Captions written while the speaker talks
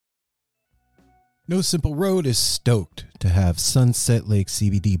No Simple Road is stoked to have Sunset Lake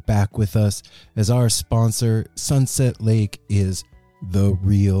CBD back with us as our sponsor. Sunset Lake is the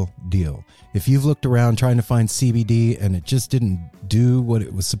real deal. If you've looked around trying to find CBD and it just didn't do what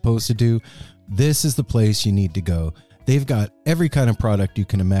it was supposed to do, this is the place you need to go. They've got every kind of product you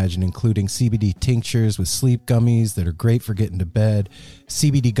can imagine, including CBD tinctures with sleep gummies that are great for getting to bed,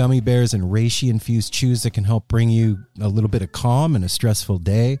 CBD gummy bears and reishi-infused chews that can help bring you a little bit of calm in a stressful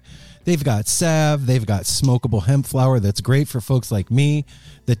day. They've got salve. They've got smokable hemp flower that's great for folks like me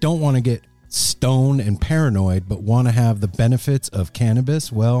that don't want to get stoned and paranoid but want to have the benefits of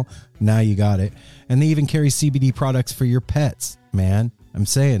cannabis. Well, now you got it. And they even carry CBD products for your pets, man. I'm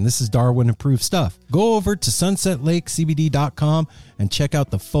saying this is Darwin-approved stuff. Go over to sunsetlakecbd.com and check out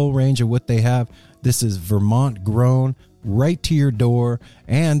the full range of what they have. This is Vermont grown, right to your door,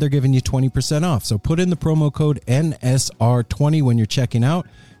 and they're giving you 20% off. So put in the promo code NSR20 when you're checking out.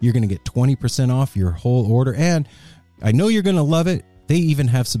 You're going to get 20% off your whole order, and I know you're going to love it. They even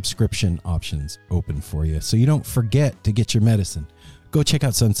have subscription options open for you, so you don't forget to get your medicine. Go check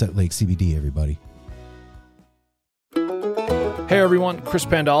out Sunset Lake CBD, everybody. Hey everyone, Chris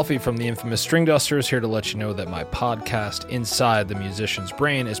Pandolfi from the infamous String Dusters here to let you know that my podcast, Inside the Musician's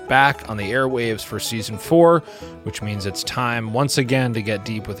Brain, is back on the airwaves for Season 4, which means it's time once again to get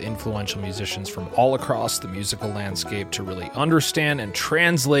deep with influential musicians from all across the musical landscape to really understand and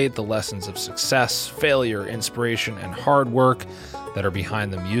translate the lessons of success, failure, inspiration, and hard work that are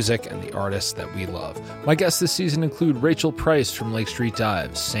behind the music and the artists that we love. My guests this season include Rachel Price from Lake Street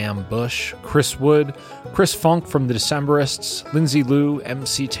Dives, Sam Bush, Chris Wood, Chris Funk from The Decemberists, Lindsay Liu,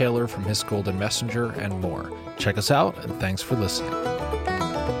 MC Taylor from His Golden Messenger, and more. Check us out, and thanks for listening.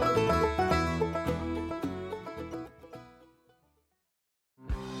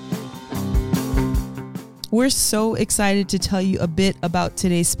 We're so excited to tell you a bit about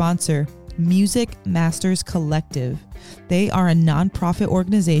today's sponsor, Music Masters Collective. They are a nonprofit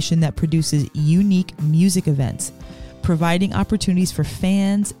organization that produces unique music events, providing opportunities for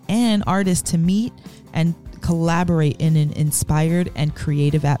fans and artists to meet and collaborate in an inspired and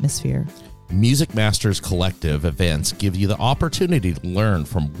creative atmosphere. Music Masters Collective events give you the opportunity to learn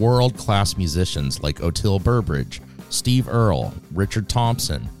from world-class musicians like Otil Burbridge, Steve Earle, Richard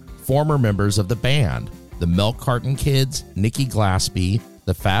Thompson, former members of the band, the Milk Carton Kids, Nikki Glaspie,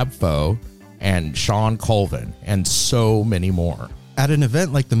 the Fab Four, and Sean Colvin, and so many more. At an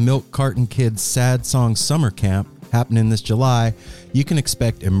event like the Milk Carton Kids Sad Song Summer Camp happening this July, you can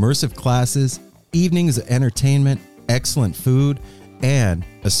expect immersive classes, evenings of entertainment, excellent food, and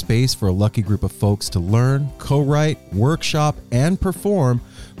a space for a lucky group of folks to learn, co-write, workshop, and perform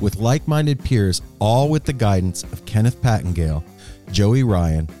with like-minded peers, all with the guidance of Kenneth Pattengale, Joey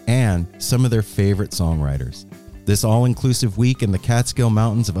Ryan, and some of their favorite songwriters. This all-inclusive week in the Catskill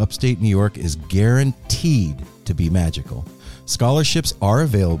Mountains of upstate New York is guaranteed to be magical. Scholarships are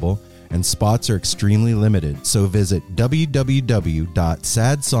available and spots are extremely limited, so visit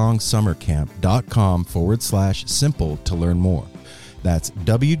www.sadsongsummercamp.com/simple to learn more. That's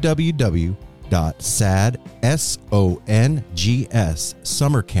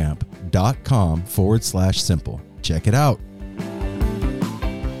www.sadsongsummercamp.com/simple. Check it out.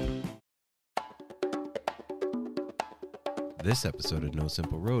 This episode of No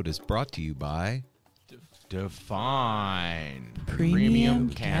Simple Road is brought to you by Define Premium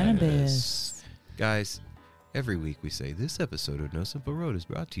Cannabis. Guys, every week we say this episode of No Simple Road is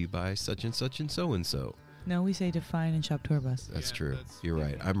brought to you by such and such and so and so. No, we say Define and Shop Tour Bus. That's true. You're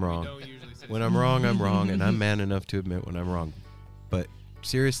right. I'm wrong. When I'm wrong, I'm wrong, and I'm man enough to admit when I'm wrong. But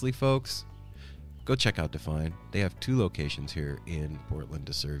seriously, folks, go check out Define. They have 2 locations here in Portland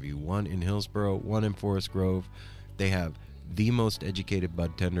to serve you. One in Hillsborough, one in Forest Grove. They have the most educated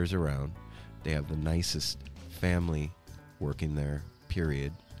bud tenders around. They have the nicest family working there,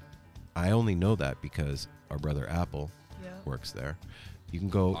 period. I only know that because our brother Apple works there. You can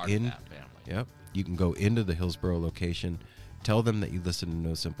go in. Yep. You can go into the Hillsborough location. Tell them that you listen to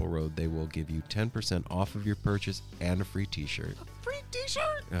No Simple Road. They will give you 10% off of your purchase and a free t-shirt. A free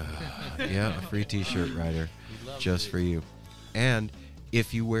t-shirt? Yeah, a free t-shirt, Ryder. Just for you. And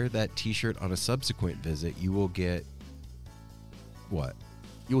if you wear that t-shirt on a subsequent visit, you will get what?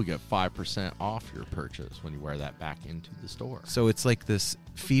 You will get 5% off your purchase when you wear that back into the store. So it's like this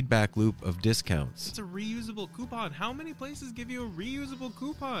feedback loop of discounts. It's a reusable coupon. How many places give you a reusable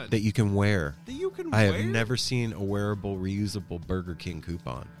coupon? That you can wear. That you can I wear? have never seen a wearable, reusable Burger King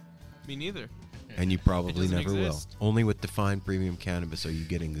coupon. Me neither. And you probably never exist. will. Only with Define Premium Cannabis are you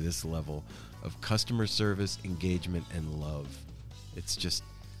getting this level of customer service, engagement, and love. It's just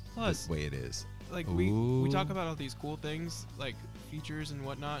Plus, the way it is. like we talk about all these cool things like features and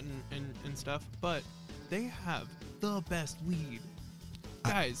whatnot and stuff, but they have the best weed.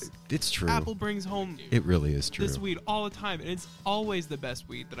 Guys, it's true. Apple brings home It really is true. this weed all the time, and it's always the best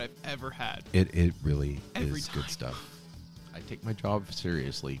weed that I've ever had. It really Every is time. good stuff. I take my job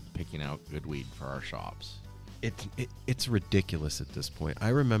seriously, picking out good weed for our shops. It's ridiculous at this point. I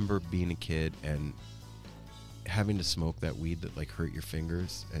remember being a kid and having to smoke that weed that like hurt your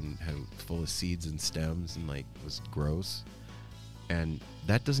fingers and had full of seeds and stems and like was gross. And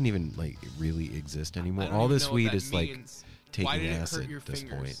that doesn't even like really exist anymore. I don't All even this know what weed that is like means. Why taking did it hurt acid your at this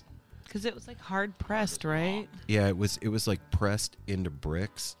fingers? point. Because it was like hard pressed, right? Yeah, it was like pressed into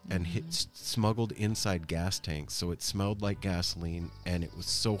bricks and smuggled inside gas tanks, so it smelled like gasoline, and it was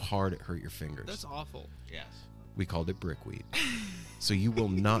so hard it hurt your fingers. That's awful. Yes. We called it brickweed. So you will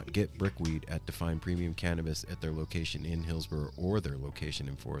not get brickweed at Define Premium Cannabis at their location in Hillsborough or their location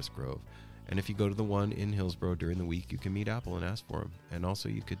in Forest Grove. And if you go to the one in Hillsborough during the week, you can meet Apple and ask for them. And also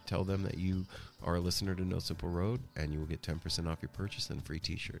you could tell them that you are a listener to No Simple Road, and you will get 10% off your purchase and a free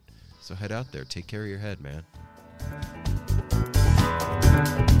t-shirt. So head out there. Take care of your head, man.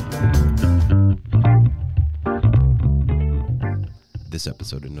 This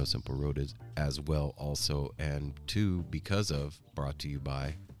episode of No Simple Road is as well also and too because of brought to you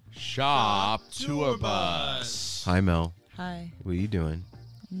by Shop Tour Bus. Hi Mel. Hi. What are you doing?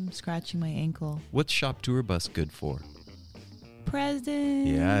 I'm scratching my ankle. What's Shop Tour Bus good for? Presents.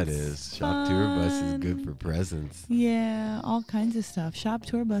 Yeah, it is. Shop Tour Bus is good fun. for presents. Yeah, all kinds of stuff. Shop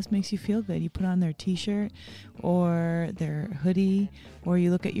Tour Bus makes you feel good. You put on their t-shirt or their hoodie, or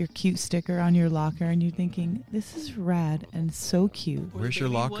you look at your cute sticker on your locker and you're thinking, this is rad and so cute. Or Where's your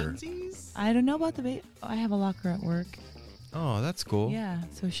baby locker? onesies? I don't know about the baby. I have a locker at work. Oh, that's cool. Yeah,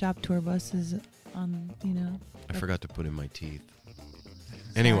 so Shop Tour Bus is on, I forgot to put in my teeth.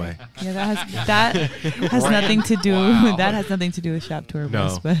 Anyway. Yeah, that has nothing to do. Wow. That has nothing to do with Shop Tour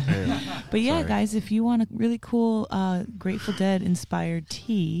Bus. No. But yeah, Sorry. guys, if you want a really cool Grateful Dead inspired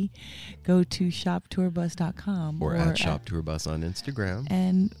tee, go to shoptourbus.com Or at Shop Tour Bus on Instagram.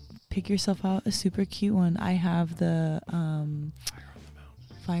 and pick yourself out a super cute one. I have the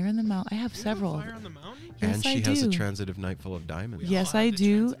Fire on the Mount. I have You several. Have Fire on the Mountain? Yes, And she I has a do. transitive night full of diamonds. We Yes, all I have the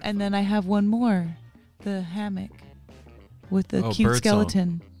do. transitive And then photo. I have one more, the hammock with the Oh, cute Birdsong.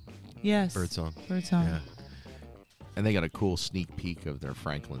 skeleton. Yes. Birdsong. Birdsong. Yeah. And they got a cool sneak peek of their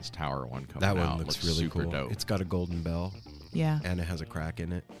Franklin's Tower one coming That out. one looks really super cool. dope. It's got a golden bell Yeah. and it has a crack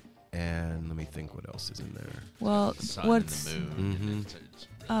in it. And let me think what else is in there. Well, The sun what's and the moon.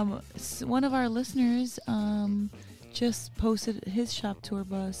 Mhm. one of our listeners just posted his Shop Tour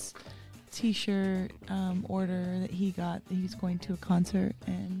Bus t-shirt order that he got. He's going to a concert,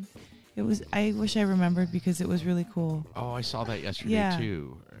 and it was, I wish I remembered because it was really cool. Oh, I saw that yesterday Yeah.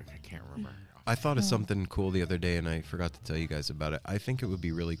 too. I can't remember. I thought of Oh. something cool the other day and I forgot to tell you guys about it. I think it would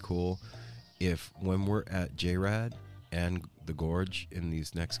be really cool if when we're at JRAD and the Gorge in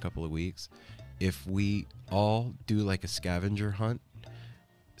these next couple of weeks, if we all do like a scavenger hunt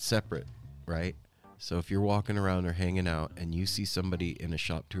separate, right? So if you're walking around or hanging out and you see somebody in a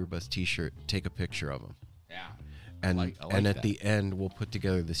Shop Tour Bus t-shirt, take a picture of them. Yeah. And I like and at that. the end, we'll put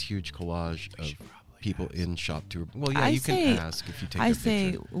together this huge collage of people in Shop Tour. Well, yeah, I you say- can ask if you take I a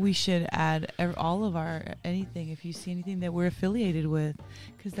say picture. we should add all of our anything if you see anything that we're affiliated with,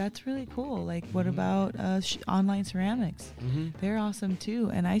 because that's really cool. Like, what about Online Ceramics? Mm-hmm. They're awesome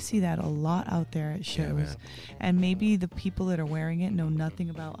too, and I see that a lot out there at shows. Yeah, man. And maybe the people that are wearing it know nothing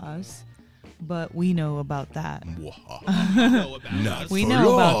about us, but we know about that. know about Not us. We for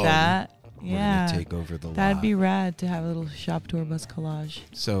know about long. that. We're Yeah, gonna take over the that'd lot. be rad to have a little Shop Tour Bus collage.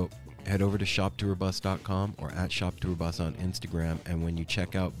 So head over to shoptourbus.com or at shoptourbus on Instagram, and when you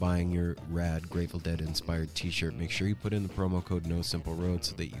check out buying your rad Grateful Dead inspired t-shirt, make sure you put in the promo code No Simple Road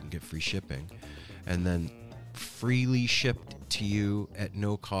so that you can get free shipping, and then freely shipped to you at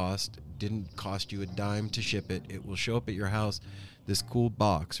no cost. Didn't cost you a dime to ship it. It will show up at your house, this cool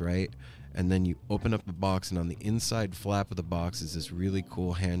box, right? And then you open up the box, and on the inside flap of the box is this really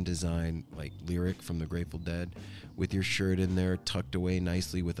cool hand-designed like lyric from the Grateful Dead with your shirt in there tucked away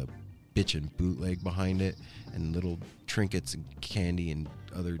nicely with a bitchin' bootleg behind it and little trinkets and candy and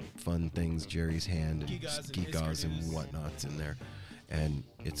other fun things, Jerry's hand and Gigas and geegaws and Whiskers. whatnots in there. And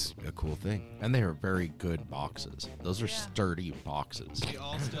it's a cool thing. And they are very good boxes. Those are sturdy boxes. They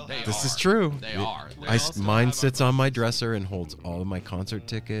all still They have This is are. true. They are. I s- also Mine have sits a- on my dresser and holds all of my concert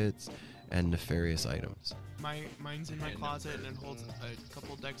tickets and nefarious items. Mine's in my closet, and it holds a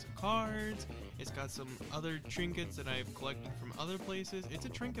couple decks of cards. It's got some other trinkets that I've collected from other places. It's a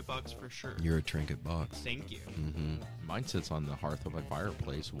trinket box for sure. You're a trinket box. Thank you. Mm-hmm. Mine sits on the hearth of my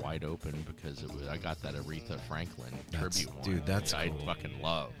fireplace, wide open, because I got that Aretha Franklin tribute one. Dude, that's I cool. fucking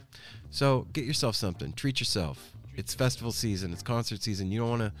love. So get yourself something. Treat yourself. It's festival season. It's concert season. You don't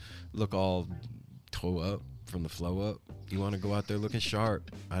want to look all toe up from the flow up. You want to go out there looking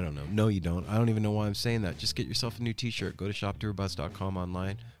sharp. I don't know. No, you don't. I don't even know why I'm saying that. Just get yourself a new t-shirt. Go to shoptourbus.com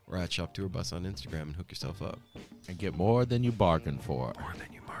online or at shoptourbus on Instagram and hook yourself up. And get more than you bargained for. More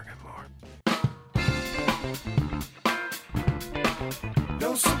than you bargained for.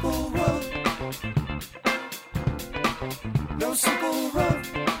 No simple rub. No simple rub.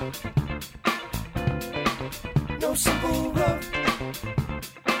 No simple rub.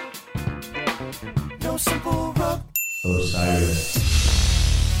 No simple rub. Osiris.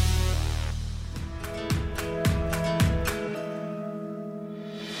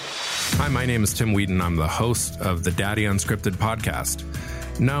 Hi, my name is Tim Wheaton. I'm the host of the Daddy Unscripted podcast.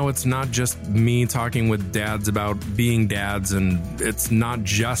 No, it's not just me talking with dads about being dads, and it's not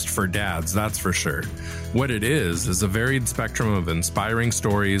just for dads, that's for sure. What it is a varied spectrum of inspiring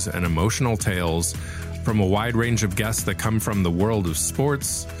stories and emotional tales from a wide range of guests that come from the world of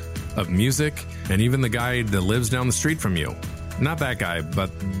sports, of music, and even the guy that lives down the street from you. Not that guy,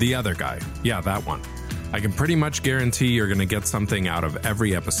 but the other guy. Yeah, that one. I can pretty much guarantee you're going to get something out of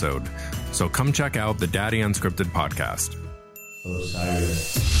every episode. So come check out the Daddy Unscripted podcast.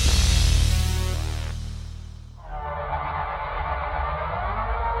 Osiris.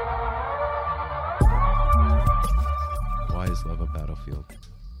 Why is love a battlefield?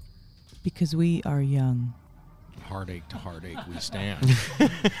 Because we are young. Heartache to heartache we stand.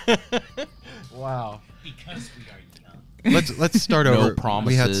 Wow. Because we are young. Let's start over. No promises,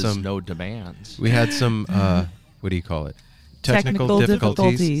 We had some. no demands. We had some. What do you call it? Technical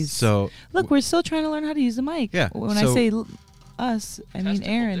difficulties. So Look, we're still trying to learn how to use the mic. Yeah, When so- I say us, I mean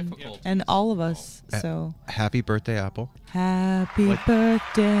Testicle Aaron difficulties. and all of us. Uh, So happy birthday, Apple. happy What?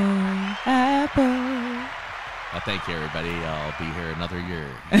 birthday, Apple. Thank you, everybody. I'll be here another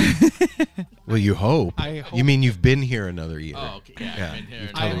year. Well, you hope. I hope. You mean you've been here another year? Oh, okay. Yeah, Yeah, I've been here you've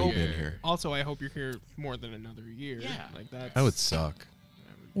another totally year. been here. Also, I hope you're here more than another year. Yeah. Like that. That would suck.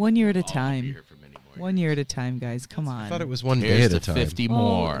 1 year at a I'll be time. here for many more 1 year at a time, guys. Come on. I thought it was one day Here's at a the time. 50 Well,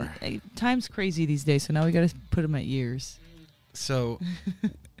 more. Time's crazy these days, so now we got to put them at years. So,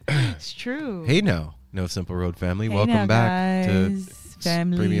 It's true. hey now, No Simple Road family, Hey welcome now, back guys, to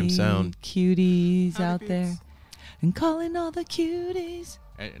family, Premium Sound. cuties Howdy, out there, peeps. and calling all the cuties.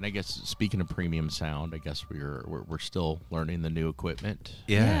 And I guess speaking of premium sound, I guess we're still learning the new equipment.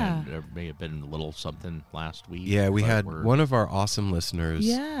 Yeah. And there may have been a little something last week. Yeah, we but had we're- one of our awesome listeners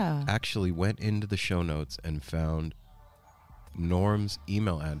Yeah. actually went into the show notes and found Norm's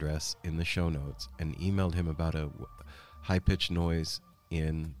email address in the show notes and emailed him about a high-pitched noise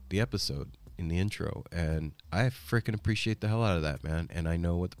in the episode, in the intro. And I freaking appreciate the hell out of that, man. And I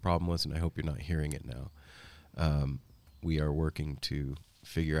know what the problem was, and I hope you're not hearing it now. We are working to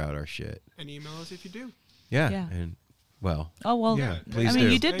figure out our shit. And email us if you do. Yeah. Yeah. And, well, Oh well. Yeah, please I mean,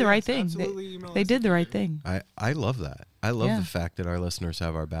 do. you did the Yeah, right yes, thing. absolutely email They us did if the you right do. thing. I love that. I love Yeah. the fact that our listeners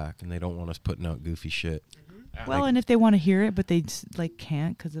have our back and they don't want us putting out goofy shit. Well, and if they want to hear it, but they like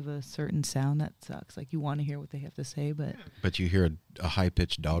can't because of a certain sound, that sucks. Like you want to hear what they have to say, but But you hear a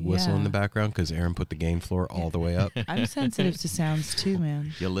high-pitched dog whistle in Yeah. the background because Aaron put the gain floor all the way up. I'm sensitive to sounds too,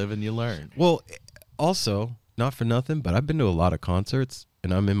 man. You live and you learn. Well, also, not for nothing, but I've been to a lot of concerts,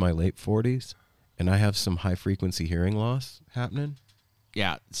 and I'm in my late 40s, and I have some high-frequency hearing loss happening.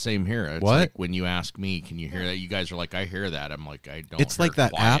 Yeah, same here. It's What? like when you ask me, can you hear that? You guys are like, I hear that. I'm like, I don't. It's hear like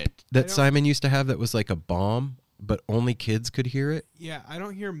that quiet. app that Simon used to have that was like a bomb, but only kids could hear it. Yeah, I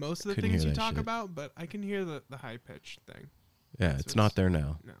don't hear most of the Couldn't things hear you that talk shit. about, but I can hear the high pitch thing. Yeah, So it's not there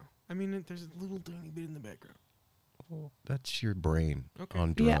now. No, I mean there's a little tiny bit in the background. That's your brain Okay.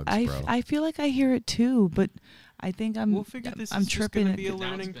 on drugs, Yeah, bro. I feel like I hear it too, but I think We'll figure this I'm is just tripping. gonna be a Now it's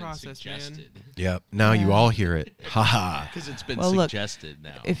learning been process, man. suggested. Yep. Now you Yeah. all hear it. Ha ha. Because it's been Well, look, suggested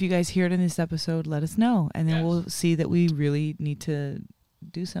now. If you guys hear it in this episode, let us know, and then Yes. we'll see that we really need to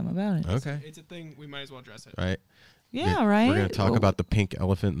do something about it. Okay. It's a thing. We might as well address it. All right. Yeah, right. We're going to talk Well, about the pink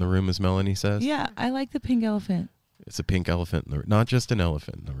elephant in the room, as Melanie says. Yeah, I like the pink elephant. It's a pink elephant in the room. Not just an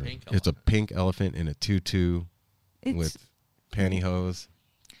elephant in the room. Pink It's a pink elephant in a tutu It's with pantyhose.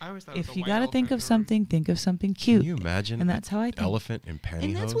 I always thought it was if a you white got to think elephant of in the room. something, think of something cute. Can you imagine And that's how I think. elephant in pantyhose?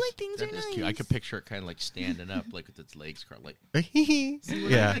 And that's why things That are is nice. cute. I could picture it kind of like standing up, like with its legs crossed, like. When I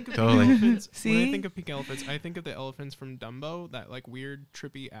yeah, think of totally. pink elephants, when See? I think of pink elephants, I think of the elephants from Dumbo, that like weird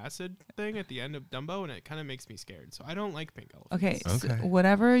trippy acid thing at the end of Dumbo, and it kind of makes me scared. So I don't like pink elephants. Okay, Okay. So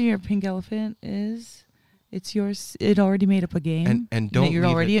whatever your pink elephant is, it's yours. It already made up a game. And that don't you're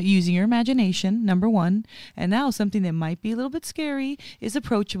leave already it- using your imagination, number one. And now something that might be a little bit scary is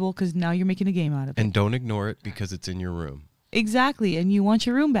approachable because now you're making a game out of it. And don't ignore it because it's in your room. Exactly. And you want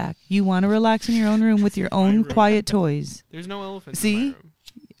your room back. You want to relax in your own room with your own room. quiet toys. There's no elephants in See? my room.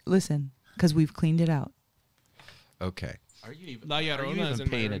 Listen, because we've cleaned it out. Okay. Are you even, La are you Llorona is even in my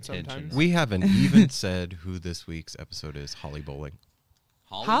paying room attention? sometimes. We haven't even said who this week's episode is. Holly Bowling.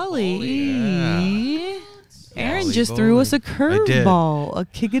 Holly. Aaron Holly just threw us a Bowling. I did. curveball, a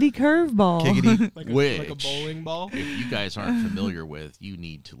kickity curveball. Kickity. Like Which, a bowling ball. if you guys aren't familiar with, you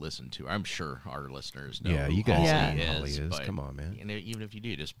need to listen to. I'm sure our listeners know Yeah, who you guys Holly know who Holly is. is. But Come on, man. even if you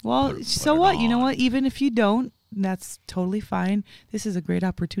do, just Well, put so it what? You know on. what? Even if you don't, that's totally fine. This is a great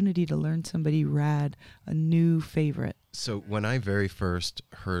opportunity to learn somebody rad, a new favorite. So when I very first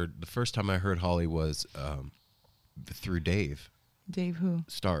heard, the first time I heard Holly was through Dave Dave who?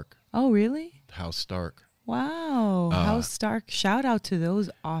 Stark, Oh, really? House Stark. Wow. House Stark. Shout out to those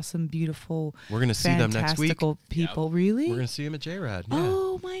awesome, beautiful, We're going to see them next week. fantastical people. Really? We're going to see him at J-Rad. Yeah.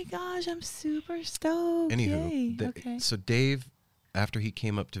 Oh, my gosh. I'm super stoked. Anywho, Yay. Okay. so Dave, after he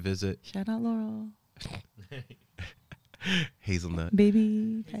came up to visit Shout out Laurel. Hazelnut.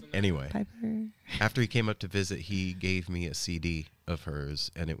 Baby. Anyway, Piper. after he came up to visit, he gave me a CD of hers,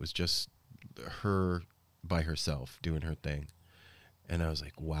 and it was just her by herself doing her thing. And I was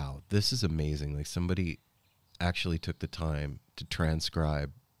like, wow, this is amazing. Like, somebody actually took the time to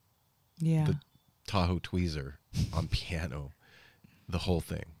transcribe Yeah. the Tahoe Tweezer on piano, the whole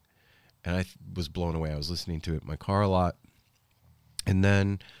thing. And I was blown away. I was listening to it in my car a lot. And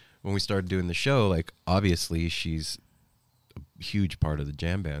then when we started doing the show, like, obviously she's a huge part of the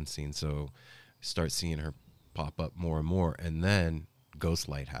jam band scene. So I start seeing her pop up more and more. And then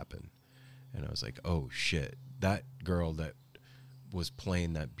Ghostlight happened. And I was like, oh, shit. That girl that was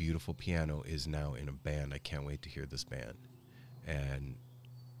playing that beautiful piano is now in a band. I can't wait to hear this band. And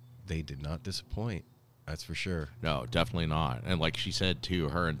they did not disappoint. That's for sure. No, definitely not. And like she said too,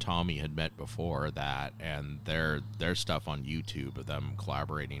 her and Tommy had met before that, and their stuff on YouTube of them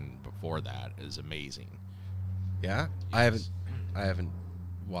collaborating before that is amazing. Yeah, Yes. I haven't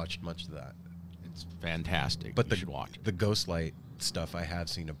watched much of that. It's fantastic. But you the should watch it. the Ghostlight stuff, I have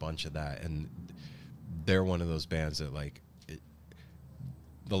seen a bunch of that, and they're one of those bands that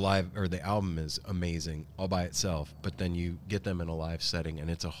the live or the album is amazing all by itself, but then you get them in a live setting, and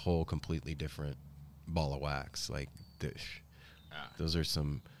it's a whole completely different ball of wax. Like, those are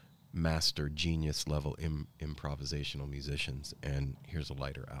some master genius level improvisational musicians. And here's a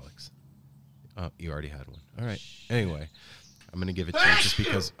lighter, Alex. You already had one. All right. Anyway, I'm gonna give it to you just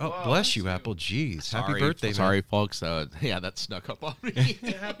because. Oh, bless you, Apple. Jeez, happy birthday, man. Sorry, folks. Yeah, that snuck up on me.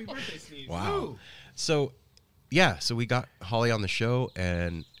 Happy birthday, sneeze. Wow. So, yeah, so we got Holly on the show,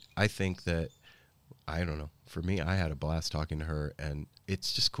 and I think that, I don't know, for me, I had a blast talking to her, and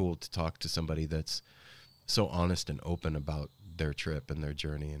it's just cool to talk to somebody that's so honest and open about their trip and their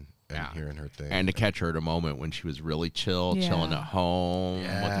journey, and hearing her thing. And to catch her at a moment when she was really chilling Yeah. at home with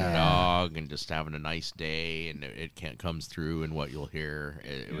her Yeah. dog and just having a nice day, and it comes through in what you'll hear.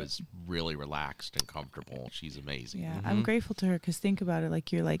 It was really relaxed and comfortable. She's amazing. Yeah, I'm grateful to her because think about it.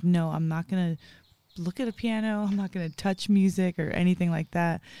 Like, you're like, no, I'm not going to look at a piano. I'm not going to touch music or anything like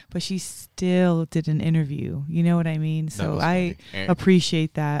that. But she still did an interview. You know what I mean? So was I funny.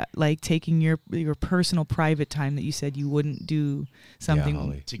 appreciate that, like taking your personal private time that you said you wouldn't do something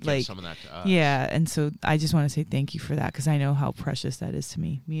Holly. To give like, some of that to us. yeah. And so I just want to say thank you for that because I know how precious that is to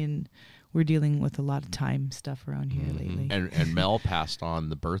me. We're dealing with a lot of time stuff around here lately. And Mel passed on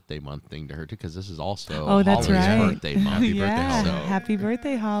the birthday month thing to her too, because this is also Oh, that's Holly's right. birthday month. Happy birthday, yeah. Holly. So- Happy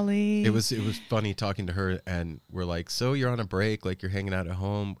birthday, Holly. It was funny talking to her, and we're like, so you're on a break, like you're hanging out at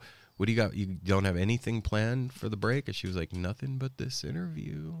home. What do you got? You don't have anything planned for the break? And she was like, nothing but this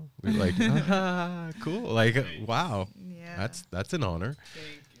interview. We were like, cool. Like, wow. Yeah. That's an honor.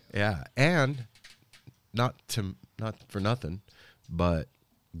 Yeah. And not for nothing, but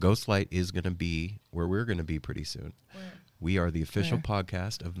Ghostlight is going to be where we're going to be pretty soon. We are the official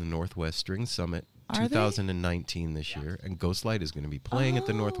podcast of the Northwest String Summit Are they? 2019 this year, and Ghostlight is going to be playing at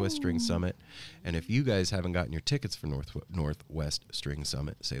the Northwest String Summit. And if you guys haven't gotten your tickets for Northwest String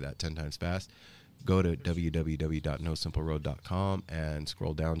Summit, say that 10 times fast, go to www.nosimpleroad.com and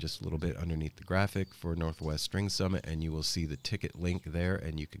scroll down just a little bit underneath the graphic for Northwest String Summit, and you will see the ticket link there,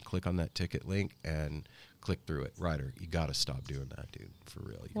 and you can click on that ticket link and click through it. Ryder, you got to stop doing that, dude. For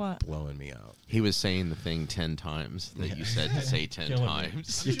real. You're What? blowing me out. He was saying the thing 10 times that you said to say 10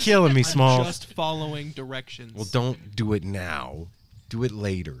 times. You're killing me, Smalls. Just following directions. Well, don't do it now. Do it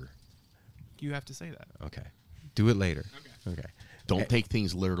later. You have to say that. Okay. Do it later. Okay. Don't take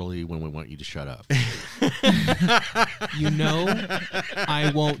things literally when we want you to shut up. You know,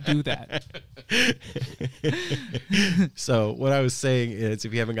 I won't do that. So what I was saying is,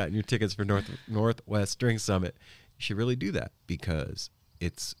 if you haven't gotten your tickets for Northwest String Summit, you should really do that because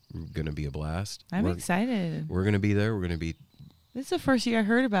it's going to be a blast. I'm excited. We're going to be there. We're going to be. This is the first year I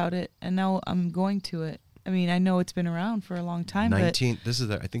heard about it, and now I'm going to it. I mean, I know it's been around for a long time,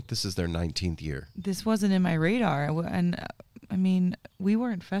 19th. I think this is their 19th year. but this wasn't in my radar. And I mean, we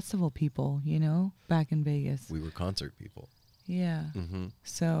weren't festival people, back in Vegas. We were concert people. Yeah. Mm-hmm.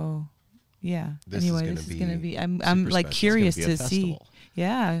 So, yeah. This anyway, is this is gonna going to be be. I'm super like special. curious It's gonna to be a see. festival.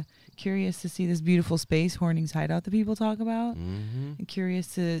 Yeah, curious to see this beautiful space, Horning's Hideout, that people talk about. Mm-hmm. And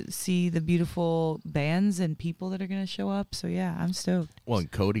curious to see the beautiful bands and people that are going to show up. So yeah, I'm stoked. Well, and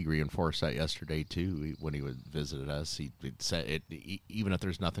Cody reinforced that yesterday too. When he visited us, he said it. Even if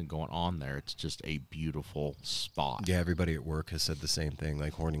there's nothing going on there, it's just a beautiful spot. Yeah, everybody at work has said the same thing.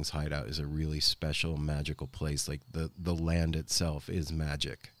 Like Horning's Hideout is a really special, magical place. Like the land itself is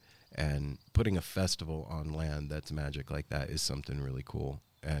magic, and putting a festival on land that's magic like that is something really cool.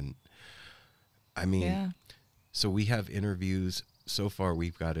 And I mean, Yeah. so we have interviews. So far,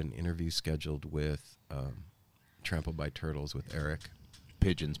 we've got an interview scheduled with Trampled by Turtles with Eric.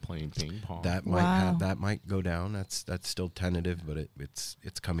 Pigeons playing ping pong. That might go down. That's still tentative, but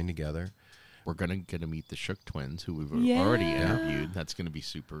it's coming together. We're gonna meet the Shook Twins, who we've Yeah. already interviewed. That's gonna be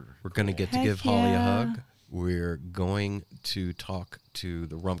super. We're going to get to Heck give Holly a yeah. hug. We're going to talk to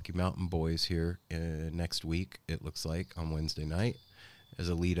the Rumpke Mountain Boys here next week, it looks like, on Wednesday night as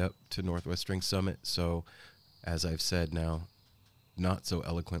a lead up to Northwest String Summit. So, as I've said now, not so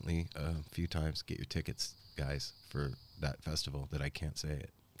eloquently a few times, get your tickets, guys, for that festival that I can't say it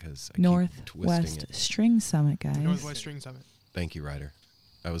because I keep twisting Northwest it. String Summit, guys. Northwest String Summit. Thank you, Ryder.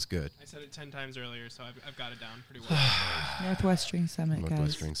 That was good. I said it 10 times earlier, so I've got it down pretty well. Northwest String Summit, Northwest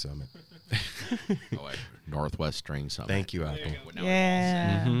guys. String Summit. Oh, wait. Northwest String Summit. Thank you, There you Apple. go. Now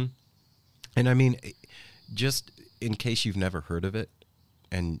Yeah. Mm-hmm. And I mean, just in case you've never heard of it,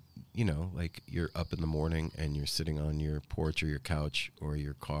 and like you're up in the morning and you're sitting on your porch or your couch or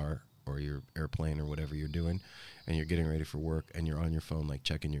your car or your airplane or whatever you're doing, and you're getting ready for work and you're on your phone, like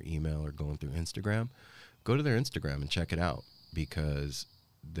checking your email or going through Instagram, go to their Instagram and check it out because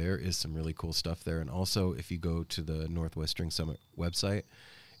there is some really cool stuff there. And also, if you go to the Northwest String Summit website,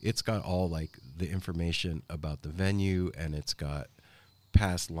 it's got all like the information about the venue, and it's got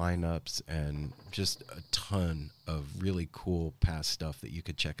past lineups and just a ton of really cool past stuff that you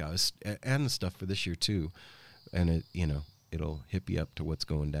could check out, and the stuff for this year too. And it'll hip you up to what's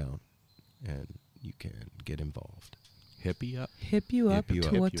going down, and you can get involved. Hippie up. Hip you up Hip you to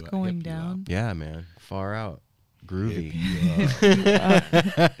up. what's Hip you up, going hip you up. down. Yeah, man, far out, groovy.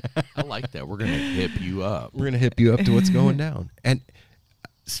 I like that. We're gonna hip you up. We're gonna hip you up to what's going down. And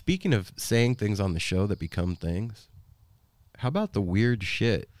speaking of saying things on the show that become things, how about the weird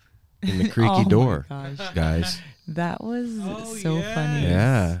shit in the creaky Oh my door, gosh. guys? That was Oh, so yes. funny.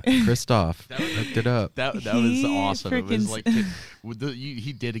 Yeah, Christoph hooked it up. That was He awesome. It was frickin' like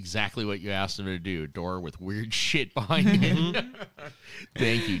he did exactly what you asked him to do. A door with weird shit behind it.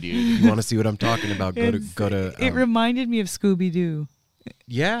 Thank you, dude. You want to see what I'm talking about? Go to. It reminded me of Scooby Doo.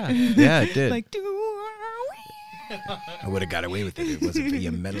 Yeah, it did. Like, I would have got away with it. It wasn't for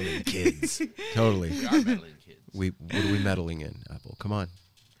you meddling kids. Totally. We are meddling kids. What are we meddling in, Apple? Come on.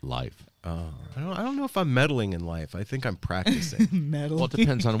 Life. I don't know if I'm meddling in life. I think I'm practicing. metal. Well, it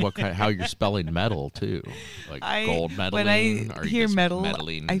depends on how you're spelling metal too. Like gold medaling. When I or you hear just meddle,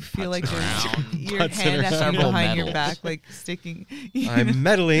 meddling I feel like putts around. your Putts hand has to be around. behind your Medals. back, like sticking. I'm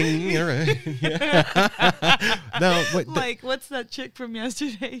meddling. You're right. Yeah. No, Like, what's that chick from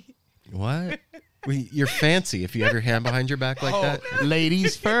yesterday? what? You're fancy if you have your hand behind your back like that.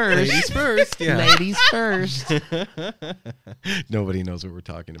 Ladies first. Ladies first. Yeah. Ladies first. Nobody knows what we're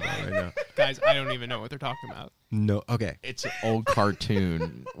talking about right now. Guys, I don't even know what they're talking about. No. Okay. It's an old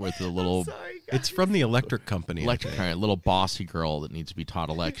cartoon with a little It's from the Electric Company. I electric think. little bossy girl that needs to be taught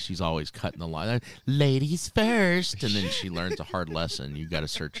elect. She's always cutting the line. Ladies first, and then she learns a hard lesson. You got to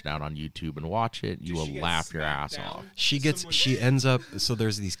search it out on YouTube and watch it. You will laugh your ass off. She ends up. So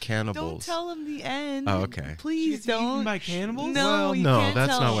there's these cannibals. Don't tell him the end. Oh, okay. Please She's eaten don't. by cannibals? No, Well, you no, can't that's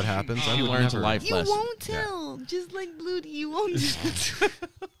tell. not what happens. She I would learns a never. life You lesson. won't tell. Just like Ludi, you won't.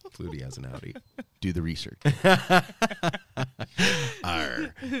 Flutie has an Audi. Do the research.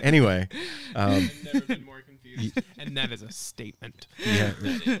 Arr. Anyway, I've never been more confused. And that is a statement. yeah,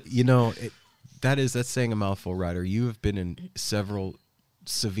 that's saying a mouthful, Ryder. You have been in several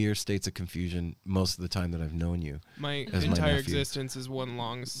severe states of confusion most of the time that I've known you. My As my entire nephew. existence is one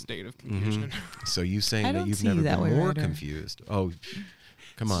long state of confusion. So you saying I that don't you've see never you that been way, more Ryder. confused? Oh,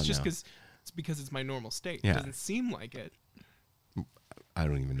 come on It's just now. because it's my normal state. Yeah. It doesn't seem like it. I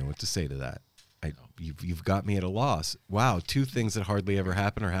don't even know what to say to that. You've got me at a loss. Wow, two things that hardly ever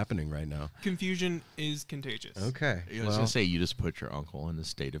happen are happening right now. Confusion is contagious. Okay. I was going to say, you just put your uncle in a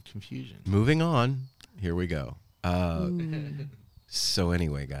state of confusion. Moving on. Here we go. Ooh, So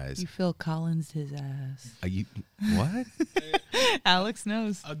anyway, guys, you Phil Collins his ass. what? Alex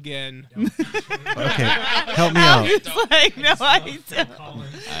knows. Again. Okay, help me out. It's like, no, I don't.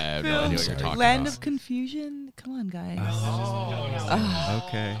 I have no idea what you're talking Land about. of Confusion? Come on, guys.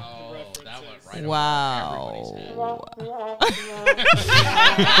 Okay. That went right Wow.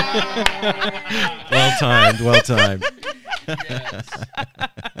 Well timed. Well timed.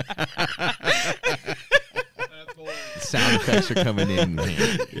 Sound effects are coming in.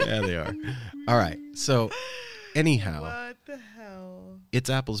 Man. Yeah, they are. All right. So, anyhow, What the hell? it's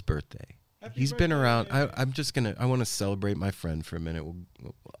Apple's birthday. He's been around. I want to celebrate my friend for a minute.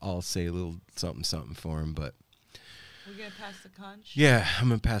 I'll say a little something for him, but We're going to pass the conch? yeah, I'm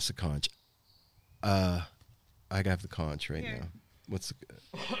gonna pass the conch. I got the conch right Here. now. What's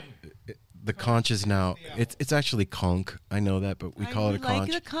the conch is now? It's actually conch. I know that, but we call it a conch.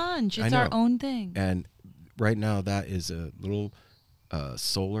 like the conch. I It's our know. own thing. And right now, that is a little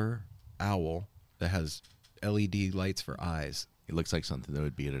solar owl that has LED lights for eyes. It looks like something that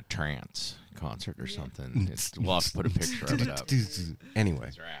would be at a trance concert or something. We'll have to put a picture of it up. Anyway,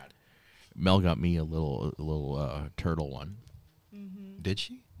 It's rad. Mel got me a little turtle one. did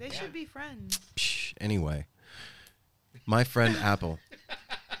she? They should be friends. Psh, anyway, my friend Apple.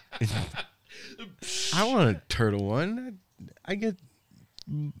 I want a turtle one. I get.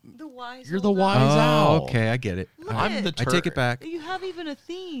 The wise You're the old wise owl. owl. Okay, I get it. Look I'm at the it. I take it back. You have even a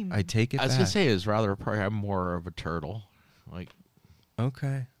theme. I take it I was back. gonna say it's rather probably I'm more of a turtle, like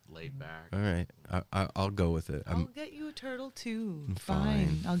Okay. laid back. All right. I'll go with it. I'll I'm get you a turtle too.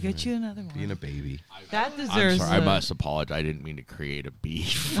 fine. I'll get you another one. being a baby. That I'm deserves. sorry. I a- must apologize. I didn't mean to create a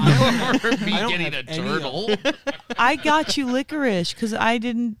beef. Or me don't getting a have any turtle. I got you licorice because I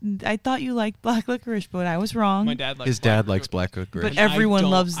didn't. I thought you liked black licorice, but I was wrong. My dad likes His dad likes black licorice. But And everyone I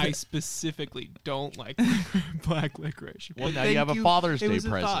don't- loves I the- specifically don't like black licorice. Well, But now you thank have a Father's It Day was a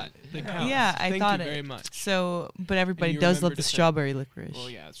present. thought that counts. Yeah, I Thank thought you it. very much. So, but everybody you does love remembered the to say- strawberry licorice. Well,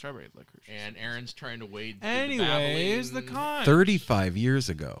 yeah, strawberry licorice. And Aaron's trying to wade through Anyways, the babbling. con. 35 years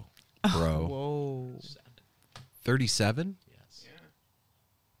ago, bro. Whoa. 37? Yes.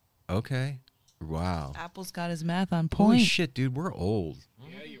 Okay. Wow. Apple's got his math on Holy point. shit, dude. We're old.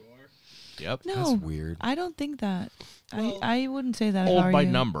 Yeah, you are. Yep. No, That's weird. I don't think that. Well- I wouldn't say that. if I Old were by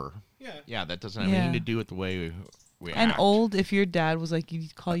you. number. Yeah. Yeah, that doesn't have Yeah. anything to do with the way we And act. old, if your dad was like,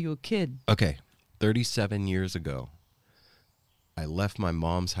 he'd call you a kid. Okay. 37 years ago, I left my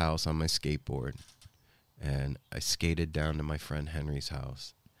mom's house on my skateboard and I skated down to my friend Henry's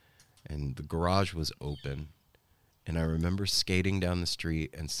house. And the garage was open. And I remember skating down the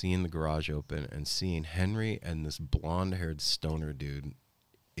street and seeing the garage open and seeing Henry and this blonde-haired stoner dude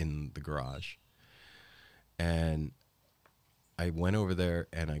in the garage. And I went over there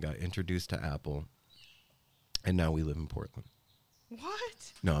and I got introduced to Apple. And now we live in Portland.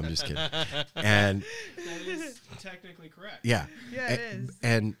 What? No, I'm just kidding. And That is technically correct. yeah. Yeah, it is.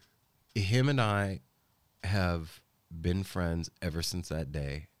 And him and I have been friends ever since that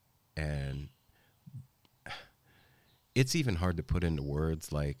day. And it's even hard to put into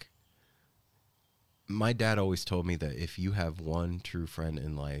words. Like, my dad always told me that if you have one true friend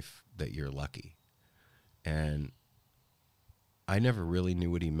in life, that you're lucky. And I never really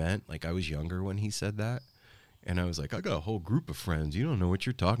knew what he meant. Like, I was younger when he said that. And I was like, I got a whole group of friends. You don't know what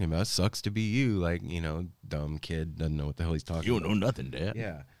you're talking about. It sucks to be you. Like, you know, dumb kid, doesn't know what the hell he's talking You about. don't know nothing, Dad.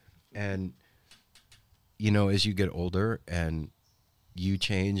 Yeah. And, you know, as you get older and you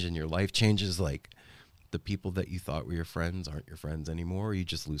change and your life changes, like, the people that you thought were your friends aren't your friends anymore. You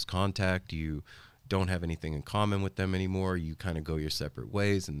just lose contact. You don't have anything in common with them anymore. You kind of go your separate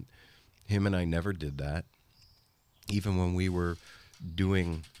ways. And him and I never did that. Even when we were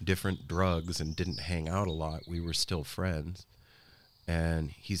doing different drugs and didn't hang out a lot, we were still friends. And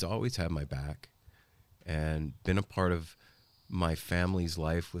he's always had my back and been a part of my family's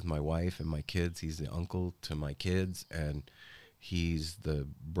life with my wife and my kids. He's the uncle to my kids, and he's the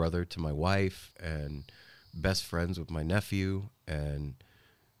brother to my wife, and best friends with my nephew, and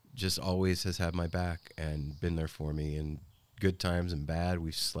just always has had my back and been there for me in good times and bad.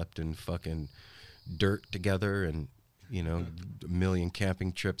 We've slept in fucking dirt together, and you know, 1 million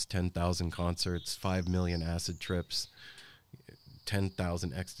camping trips, 10,000 concerts, 5 million acid trips,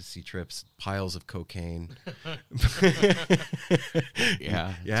 10,000 ecstasy trips, piles of cocaine.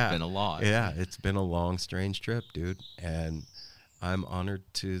 Yeah, it's been a lot. Yeah, it's been a long, strange trip, dude. And I'm honored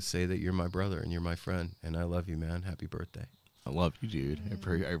to say that you're my brother and you're my friend, and I love you, man. Happy birthday. I love you, dude.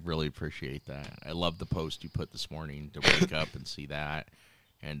 I really appreciate that. I love the post you put this morning to wake up and see that,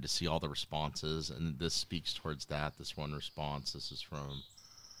 and to see all the responses. And this speaks towards that. This one response, this is from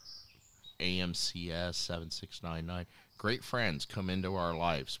AMCS 7699. Great friends come into our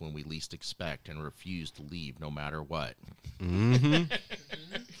lives when we least expect and refuse to leave no matter what. Mm-hmm.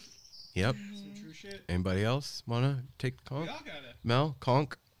 Yep. Some true shit. Anybody else want to take the conch? We all got it. Mel,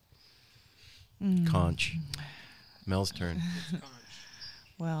 conch? Conch. Mel's turn.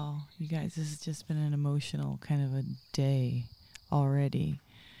 Well, you guys, this has just been an emotional kind of a day already.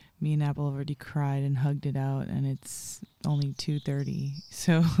 Me and Apple already cried and hugged it out, and it's only 2:30,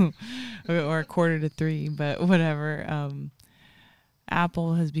 so or 2:45, but whatever.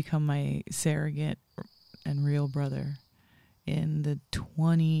 Apple has become my surrogate and real brother in the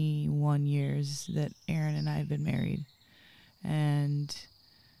 21 years that Aaron and I have been married, and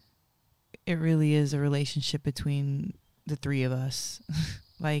it really is a relationship between the three of us.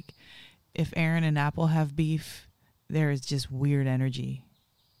 Like, if Aaron and Apple have beef, there is just weird energy.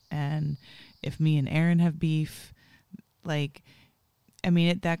 And if me and Aaron have beef, like, I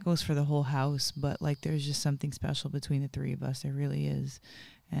mean, that goes for the whole house, but like, there's just something special between the three of us. There really is.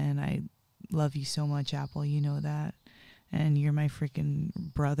 And I love you so much, Apple. You know that. And you're my freaking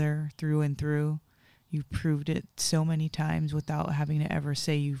brother through and through. You've proved it so many times without having to ever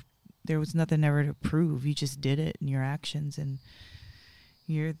say there was nothing ever to prove. You just did it in your actions, and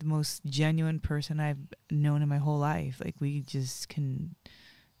you're the most genuine person I've known in my whole life. Like, we just can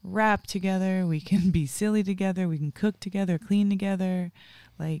rap together, we can be silly together, we can cook together, clean together.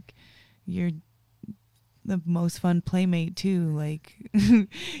 Like, you're the most fun playmate too. Like,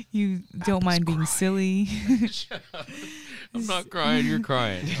 you don't mind being silly. Shut up. I'm not crying, you're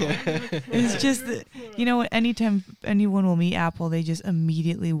crying. It's just that, you know, anytime anyone will meet Apple, they just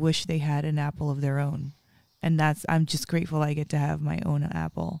immediately wish they had an Apple of their own. And I'm just grateful I get to have my own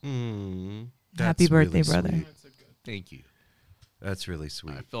Apple. Happy birthday, really brother. sweet. Thank you. That's really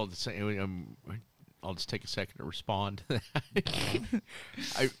sweet. I feel the same. I'll just take a second to respond to that.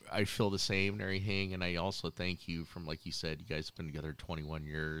 I feel the same and everything, and I also thank you from, like you said, you guys have been together 21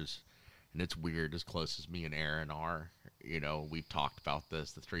 years, and it's weird as close as me and Aaron are. You know, we've talked about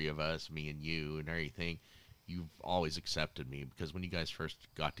this, the three of us, me and you and everything. You've always accepted me, because when you guys first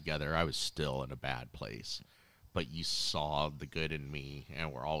got together, I was still in a bad place. But you saw the good in me,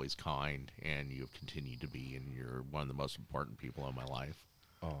 and were always kind, and you have continued to be, and you're one of the most important people in my life.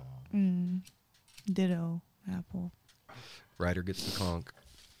 Oh. Ditto, Apple. Ryder gets the conch.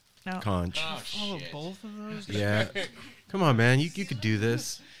 No. Conch. Oh, Follow shit. both of those? Yeah. Come on, man. You could do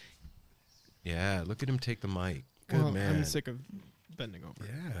this. Yeah, look at him take the mic. Good Well, man. I'm sick of bending over.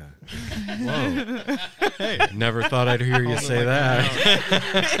 Yeah. Whoa. Hey. Never thought I'd hear you Hold it say like that.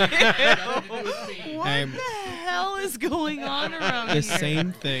 What I'm- the hell is going on around here? The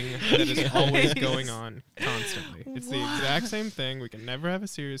same thing that is always going on constantly. It's the exact same thing. We can never have a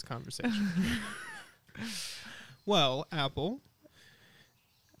serious conversation. Well, Apple.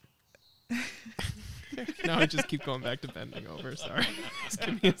 Now I just keep going back to bending over. Sorry. Just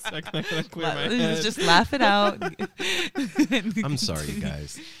give me a second. I gotta clear my head. Just laugh it out. I'm sorry, you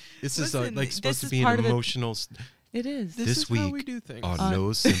guys. This is Listen, like supposed this to is be part an of the- emotional It is. This this is how we week do things. on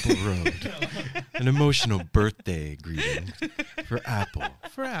No Simple Road. An emotional birthday greeting for Apple.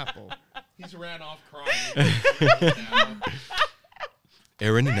 For Apple. He's ran off crying.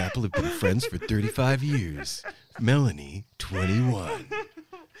 Aaron and Apple have been friends for 35 years. Melanie, 21.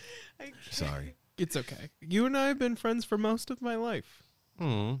 Sorry. It's okay. You and I have been friends for most of my life.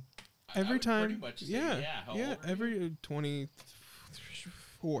 Hmm. Every would pretty time. much say, Yeah. how old are you? Every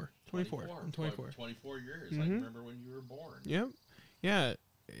 24. 24. I'm 24. 24 years. I Mhm. remember when you were born. Yep. Yeah.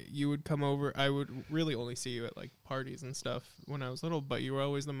 You would come over. I would really only see you at like parties and stuff when I was little, but you were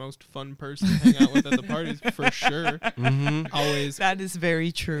always the most fun person to hang out with at the parties, for sure. Mm-hmm. Always. That is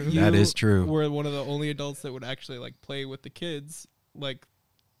very true. You That is true. were one of the only adults that would actually like play with the kids, like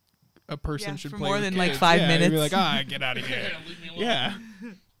a person Yeah, should for play more with than, kids. like, 5 yeah, you'd be minutes. like, get out of here. Leave me alone. Yeah.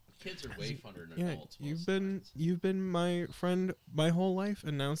 Kids are way funner than Yeah, adults. you've been my friend my whole life,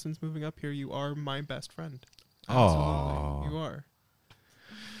 and now since moving up here, you are my best friend. Aw. Absolutely, you are.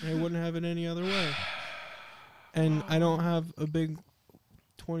 And I wouldn't have it any other way. And I don't have a big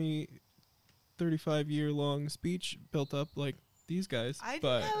 20, 35-year long speech built up like these guys.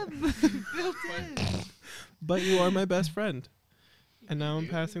 But but you are my best friend. And now I'm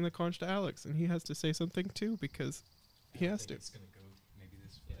passing the conch to Alex, and he has to say something too because he has to.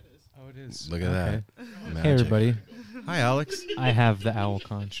 Oh, it is. Look at that. Hey, Magic. everybody. Hi, Alex. I have the owl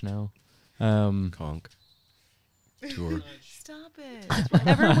conch now. Conch. Tour. Stop it.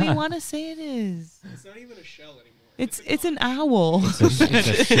 Whatever we want to say it is. It's not even a shell anymore. It's an owl. It's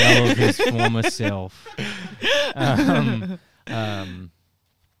a shell of his former self.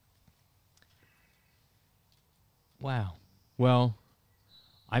 Wow. Well,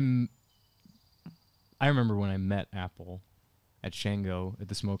 I remember when I met Apple at Shango at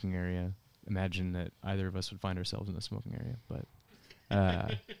the smoking area. Imagine that either of us would find ourselves in the smoking area, but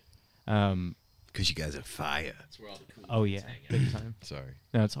Because you guys are fire. That's where all the cool oh kids yeah, hang out. big time. Sorry.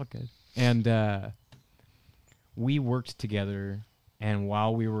 No, it's all good. And we worked together, and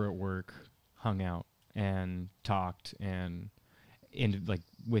while we were at work, hung out and talked and like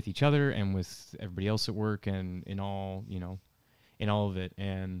with each other and with everybody else at work and in all, you know, in all of it.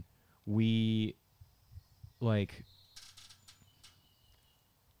 And we like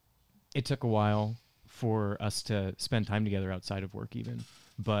it took a while for us to spend time together outside of work even,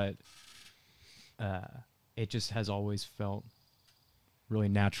 but it just has always felt really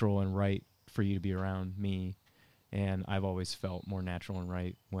natural and right for you to be around me, and I've always felt more natural and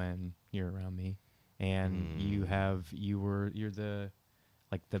right when you're around me. And you're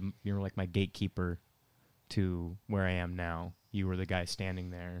like my gatekeeper to where I am now. You were the guy standing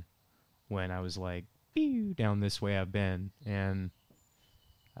there when I was like, "Pew, down this way I've been," and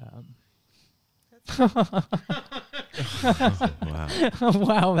Wow.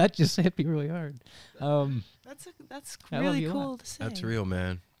 wow, that just hit me really hard. That's I love really you a cool lot. to say. That's real,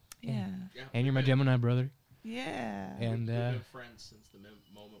 man. Yeah. And you're my Gemini brother. Yeah. And We've been friends since the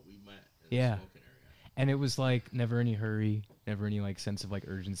moment we met in Yeah. the smoking area. and it was like never any hurry, never any like sense of like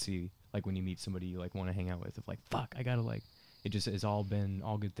urgency. Like when you meet somebody you like want to hang out with, of like, fuck, I gotta like. It just has all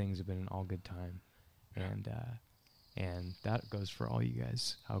good things have been an all good time, and that goes for all you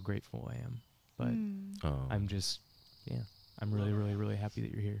guys. How grateful I am. But Oh. I'm just, I'm really, really, really happy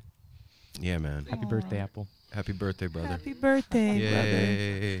that you're here. Yeah, man. Happy birthday, Apple. Happy birthday, brother. Happy birthday, brother.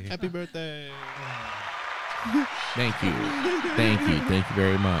 Yay. Happy birthday. Thank you. Thank you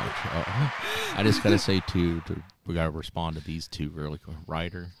very much. I just gotta say too, we gotta respond to these two really quick.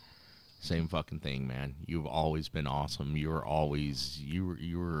 Ryder, same fucking thing, man. You've always been awesome. You were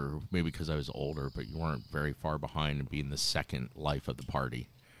maybe because I was older, but you weren't very far behind in being the second life of the party.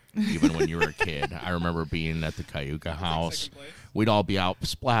 Even when you were a kid, I remember being at the Cayuga house. We'd all be out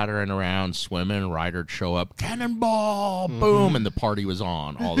splattering around, swimming. Ryder'd show up, cannonball, boom, and the party was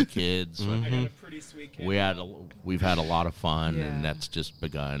on. All the kids. I got a pretty sweet kid. We've had a lot of fun, Yeah. and that's just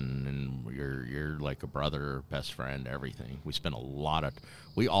begun. And you're like a brother, best friend, everything.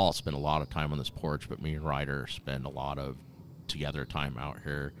 We all spend a lot of time on this porch, but me and Ryder spend a lot of together time out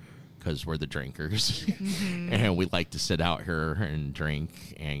here because we're the drinkers, and we like to sit out here and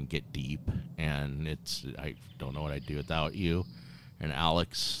drink and get deep. And I don't know what I'd do without you. And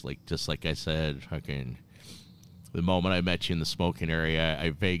Alex, just like I said, fucking. The moment I met you in the smoking area,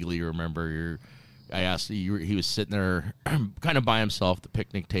 I vaguely remember I asked you. He was sitting there, kind of by himself at the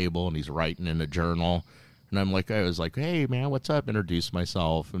picnic table, and he's writing in a journal. And I was like, "Hey, man, what's up?" Introduced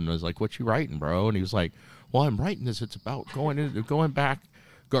myself, and I was like, "What you writing, bro?" And he was like, "Well, I'm writing this. It's about going in the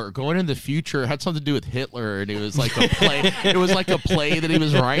future." It had something to do with Hitler, and it was like a play. It was like a play that he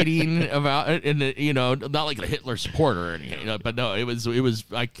was writing about, and not like a Hitler supporter or anything. But no, it was.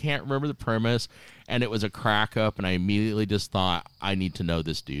 I can't remember the premise. And it was a crack up, and I immediately just thought, I need to know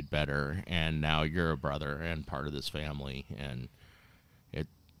this dude better. And now you're a brother and part of this family, and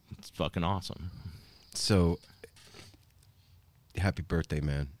it's fucking awesome. So, happy birthday,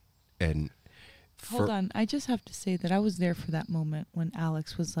 man. And Hold on. I just have to say that I was there for that moment when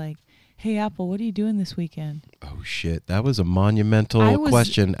Alex was like, "Hey, Apple, what are you doing this weekend?" Oh, shit. That was a monumental I was-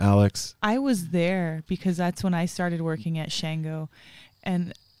 question, Alex. I was there because that's when I started working at Shango.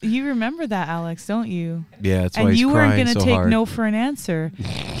 And You remember that, Alex, don't you? Yeah, that's why And he's you weren't crying going to so take hard. no for an answer.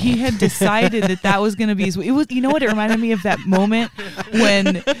 He had decided that was going to be his. It was. You know what? It reminded me of that moment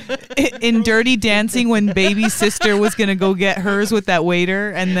when in Dirty Dancing, when Baby's sister was going to go get hers with that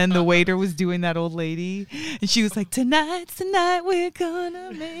waiter, and then the waiter was doing that old lady, and she was like, "Tonight's the night we're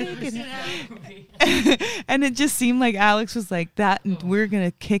gonna make it." And it just seemed like Alex was like that, and we're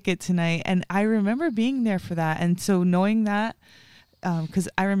gonna kick it tonight. And I remember being there for that, and so knowing that. Because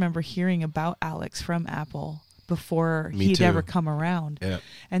I remember hearing about Alex from Apple before Me he'd too. ever come around. Yeah.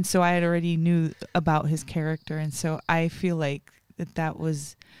 And so I had already knew about his character. And so I feel like that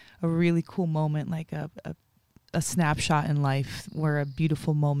was a really cool moment, like a snapshot in life where a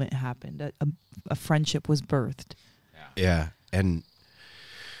beautiful moment happened. A friendship was birthed. Yeah, and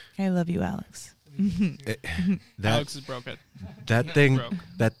I love you, Alex. that Alex is broken. that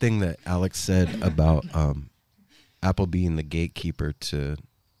thing that Alex said about Apple being the gatekeeper to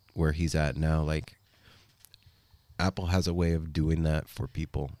where he's at now, like Apple has a way of doing that for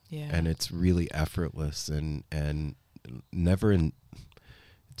people, Yeah. and it's really effortless and never in.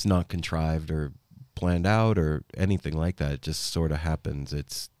 It's not contrived or planned out or anything like that. It just sort of happens.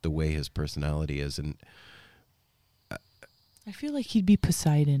 It's the way his personality is, and I feel like he'd be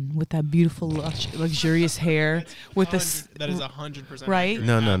Poseidon with that beautiful, luxurious hair with this. That is 100% Right? accurate.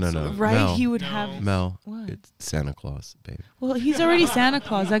 No. Absolutely. Right? Mel. He would No. have. Mel, What? it's Santa Claus, baby. Well, he's already Santa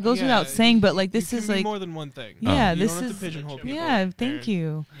Claus. That goes Yeah, without saying. But like this you is can be like. more than one thing. Yeah, You this don't have is. to pigeonhole people. Yeah, thank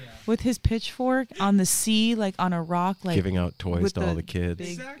you. With his pitchfork on the sea, like on a rock, like Giving out toys with to all the the kids.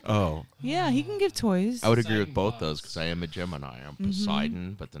 big- Oh, yeah, he can give toys. I would agree with both those because I am a Gemini. I'm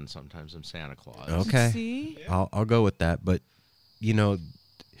Poseidon, but then sometimes I'm Santa Claus. okay. See? I'll go with that. But you know,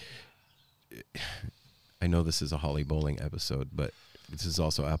 I know this is a Holly Bowling episode, but this is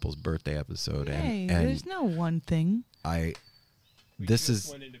also Apple's birthday episode, Hey, and there's no one thing. this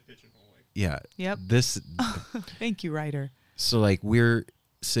is yeah. Yep. This Thank you, writer. so like we're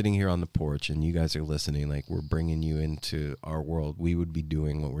sitting here on the porch, and you guys are listening. Like we're bringing you into our world. We would be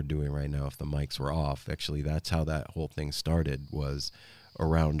doing what we're doing right now if the mics were off. Actually, that's how that whole thing started. Was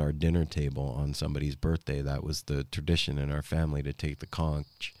around our dinner table on somebody's birthday. That was the tradition in our family to take the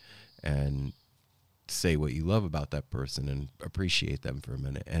conch and say what you love about that person and appreciate them for a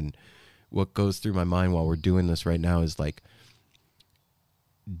minute. And what goes through my mind while we're doing this right now is like,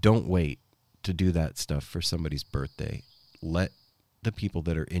 don't wait to do that stuff for somebody's birthday. Let the people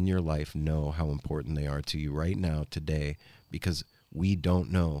that are in your life know how important they are to you right now, today, because we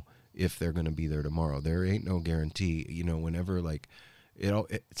don't know if they're going to be there tomorrow. There ain't no guarantee. You know, whenever like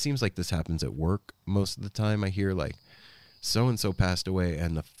it seems like this happens at work most of the time. I hear like so-and-so passed away,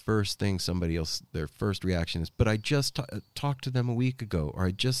 and the first thing somebody else, their first reaction is, but I just talked to them a week ago, or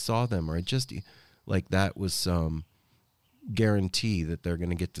I just saw them, or I just, like that was some guarantee that they're going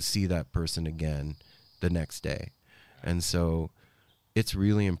to get to see that person again the next day. And so it's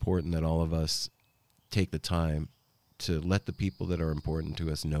really important that all of us take the time to let the people that are important to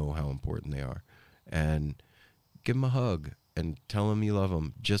us know how important they are, and give them a hug and tell them you love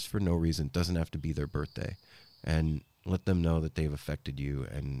them just for no reason. It doesn't have to be their birthday. And let them know that they've affected you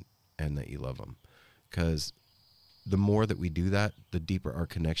and that you love them. Because the more that we do that, the deeper our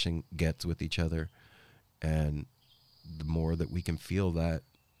connection gets with each other, and the more that we can feel that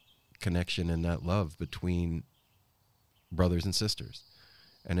connection and that love between brothers and sisters.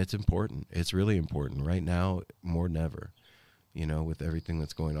 And it's important. It's really important right now more than ever, you know, with everything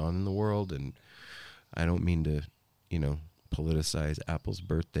that's going on in the world. And I don't mean to, you know, politicize Apple's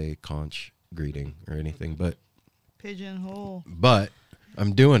birthday conch greeting or anything, but Pigeonhole.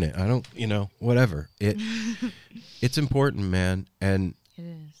 I'm doing it. I don't, you know, whatever. It's important, man. And It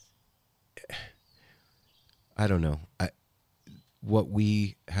is. I don't know. What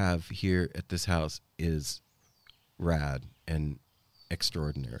we have here at this house is rad and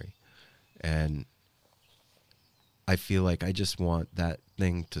extraordinary. And I feel like I just want that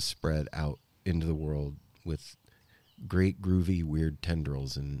thing to spread out into the world with great, groovy, weird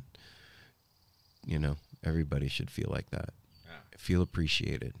tendrils. And, you know, everybody should feel like that. Feel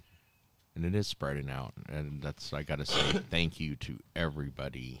appreciated. And it is spreading out, and that's, I gotta say, thank you to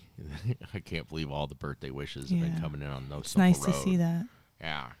everybody. I can't believe all the birthday wishes have been Yeah. coming in on No It's Simple nice Road. to see that.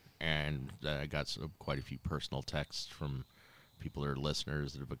 Yeah, and I got quite a few personal texts from people that are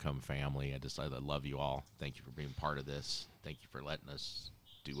listeners that have become family. I love you all. Thank you for being part of this. Thank you for letting us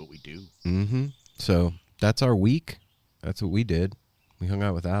do what we do. Mm-hmm. So that's our week. That's what we did. We hung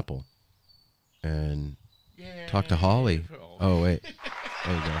out with Apple and talked to Holly. Oh, wait.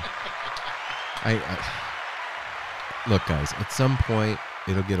 There you go. I look, guys, at some point,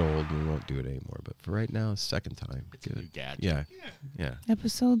 it'll get old and we won't do it anymore. But for right now, second time. It's a new gadget. Yeah.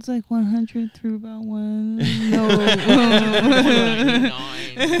 Episodes like 100 through about 1. No.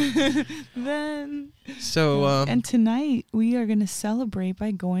 99. Then. So, and tonight we are going to celebrate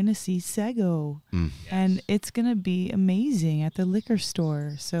by going to see Sego. And it's going to be amazing at the liquor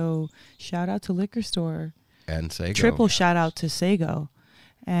store. So shout out to liquor store. and Sego. Triple shout out to Sego.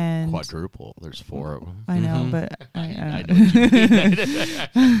 And Quadruple. There's 4 of them. I know, Mhm. but I know what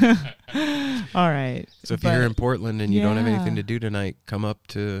you mean. all right. So if But you're in Portland and you don't have anything yeah. to do tonight, come up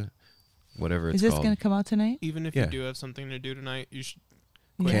to whatever it's Is this called. going to come out tonight? Even if Yeah. you do have something to do tonight, you should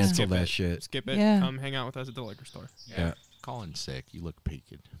Yeah. Cancel skip that it. shit. Skip it. Yeah. Come hang out with us at the liquor store. Yeah. Colin's sick. You look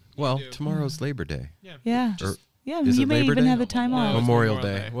peaked. Well, do. tomorrow's Labor Day. Yeah. Yeah. Or Yeah, is you it may Labor even Day? have the time No, off. it's Memorial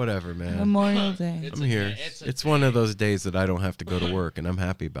Memorial Day. Day. Whatever, man. Memorial Day. I'm here. It's one of those days that I don't have to go to work, and I'm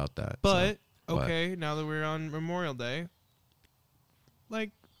happy about that. But What? okay, now that we're on Memorial Day,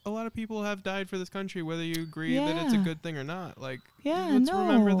 like a lot of people have died for this country, whether you agree that it's a Yeah. good thing or not. Like, Yeah, let's no,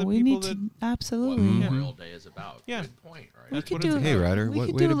 remember the we people need that. to What absolutely. Memorial Day is about. Yeah. Good point, right? We That's could what do. it's Hey, about. Ryder, We what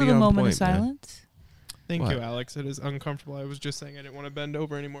could way do to a be little on moment point, of man. silence. Thank What? you, Alex. It is uncomfortable. I was just saying I didn't want to bend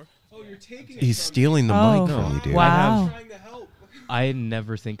over anymore. Oh, you're taking it. He's stealing the Oh, mic from you, dude. wow. Trying to help. I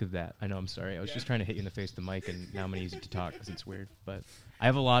never think of that. I know. I'm sorry. I was just trying to hit you in the face with the mic, and now I'm gonna use it to talk because it's weird. But I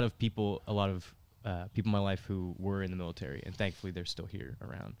have a lot of people in my life who were in the military, and thankfully they're still here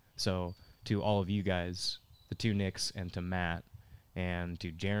around. So to all of you guys, the 2 Nicks, and to Matt, and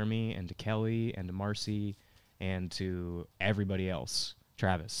to Jeremy, and to Kelly, and to Marcy, and to everybody else,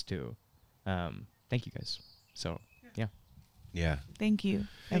 Travis too. Thank you guys. So yeah. Yeah. Thank you,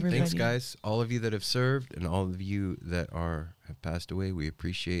 everybody. Thanks, guys. All of you that have served and all of you that have passed away, we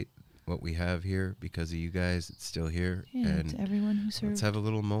appreciate what we have here because of you guys. It's still here. Yeah, and to everyone who served. let's have a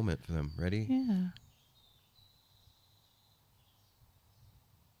little moment for them. Ready? Yeah.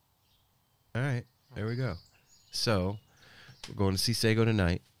 All right. There we go. So we're going to see Sego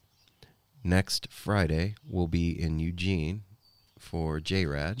tonight. Next Friday, we'll be in Eugene for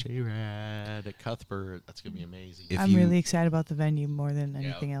J-Rad. J-Rad at Cuthbert. That's going to be amazing. If I'm you- really excited about the venue more than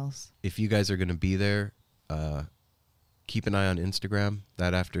anything else. If you guys are going to be there, keep an eye on Instagram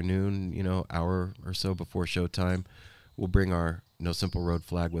that afternoon, hour or so before showtime. We'll bring our No Simple Road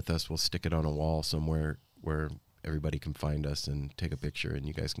flag with us. We'll stick it on a wall somewhere where everybody can find us and take a picture, and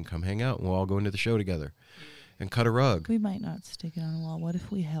you guys can come hang out, and we'll all go into the show together and cut a rug. We might not stick it on a wall. What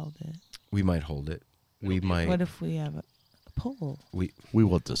if we held it? We might hold it. We might. What if we have a pole? We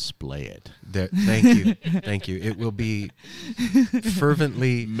will display it. Thank you. Thank you. It will be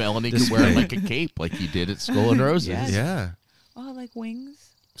fervently. Melanie could wear it displayed. like a cape like you did at Skull and Roses. Yes. Yeah. Oh, like wings?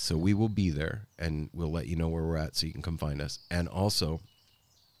 So we will be there, and we'll let you know where we're at so you can come find us. And also,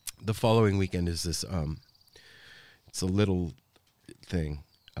 the following weekend is this, it's a little thing.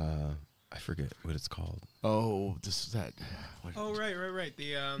 I forget what it's called. Oh, this is that. Oh, right.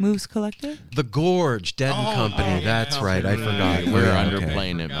 The Moves Collective? The Gorge Dead and Company. That's right. I forgot. We're Yeah,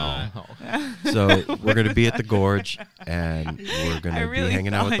 underplaying it, Forgot. Mel. So we're going to be at the Gorge, and we're going I to really be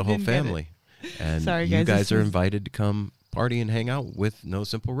hanging out thought with the I whole didn't get it. family. And Sorry, you guys, guys this are was- invited to come party and hang out with No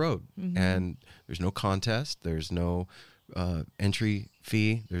Simple Road. Mhm. And there's no contest. There's no entry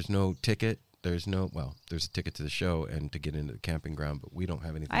fee. There's no ticket. There's a ticket to the show and to get into the camping ground, but we don't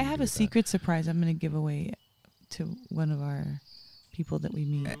have anything I to have do a with that. secret surprise I'm going to give away to one of our people that we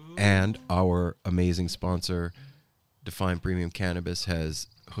meet. And our amazing sponsor, Define Premium Cannabis, has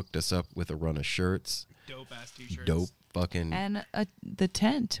hooked us up with a run of shirts. dope ass t-shirts. Dope fucking. And the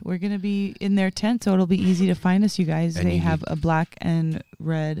tent. We're going to be in their tent, so it'll be easy to find us, you guys. And They you have a black and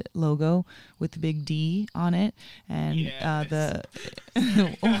red logo with the big D on it. And the...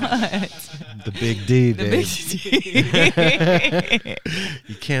 what? The big D, The babe. big D.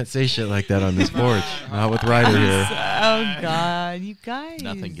 You can't say shit like that on this porch. Not with Ryder here. Oh, God. You guys.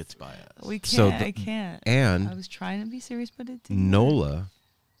 Nothing gets by us. We can't. So I can't. And I was trying to be serious, but it didn't. Nola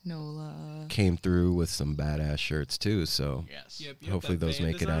Nola. came through with some badass shirts too, so Yes. Yep, hopefully that those van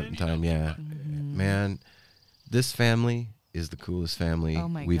make it out in design. time. Yeah. Mhm. Man, this family is the coolest family Oh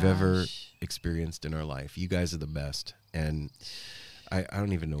my we've ever gosh. experienced in our life. You guys are the best, and I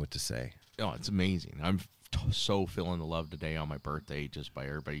don't even know what to say. Oh, it's amazing. I'm so feeling the love today on my birthday just by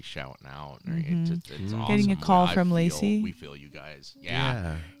everybody shouting out. Mhm. It's awesome. Getting a call I from feel- Lacey? We feel you guys.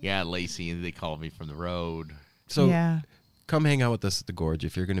 Yeah, Lacey. They called me from the road. So yeah. come hang out with us at the Gorge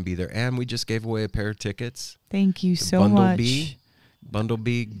if you're going to be there. And we just gave away a pair of tickets. Thank you to so Bundle much. B. Bundle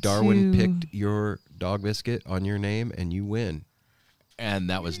B, Darwin To- picked your dog biscuit on your name, and you win. And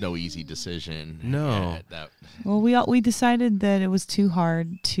that was no easy decision. No. Yeah, that Well, we decided that it was too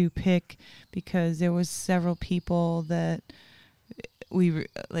hard to pick because there was several people that we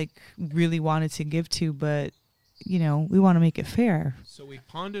really wanted to give to, but we want to make it fair. So we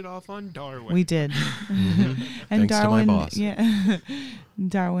pawned it off on Darwin. We did. Mhm. And Thanks to my Darwin, boss. yeah,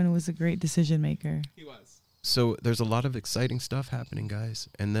 Darwin was a great decision maker. He was. So there's a lot of exciting stuff happening, guys.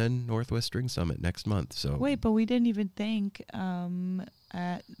 And then Northwest String Summit next month. So Wait, but we didn't even thank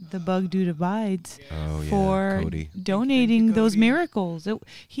at the Bug Dude Abides oh, yeah, for Cody. donating Thank you, those Cody. miracles.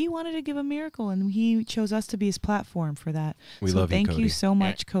 He wanted to give a miracle, and he chose us to be his platform for that. We so love you, thank Cody. you so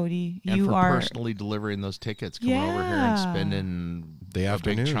much, Cody. And You for are personally delivering those tickets, coming over here and Yeah. spending The a big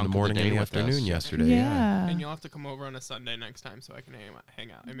afternoon, chunk the of morning day and the with us. afternoon yesterday. yeah. And you'll have to come over on a Sunday next time so I can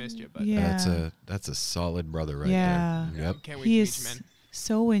hang out. I missed you, but Yeah. That's a solid brother right Yeah. there. Yep. can't wait He to meet you, is man.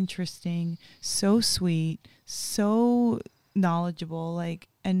 so interesting, so sweet, so knowledgeable,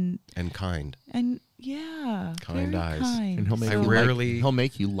 and And yeah, Kind very eyes. kind. And he'll make I you rarely- he'll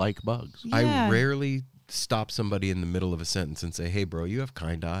make you like bugs. Yeah. I rarely stop somebody in the middle of a sentence and say, "Hey, bro, you have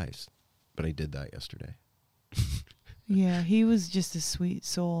kind eyes." But I did that yesterday. Yeah, he was just a sweet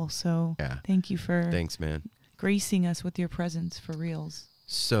soul. So Yeah. thank you for Thanks, man. gracing us with your presence for reals.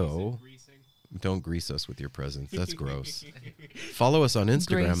 So don't grease us with your presence. That's gross. Follow us on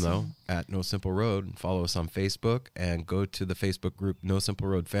Instagram, Gracing. though, at No Simple Road. And follow us on Facebook. And go to the Facebook group No Simple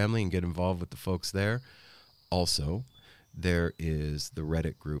Road Family and get involved with the folks there. Also, there is the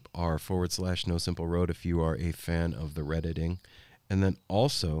Reddit group, r/No Simple Road, if you are a fan of the Redditing. And then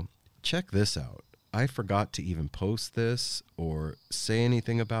also, check this out. I forgot to even post this or say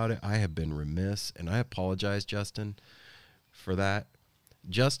anything about it. I have been remiss, and I apologize, Justin, for that.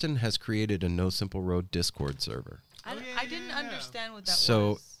 Justin has created a No Simple Road Discord server. I didn't understand what that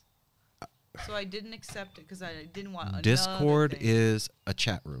So- was. So I didn't accept it because I didn't want another Discord thing. is a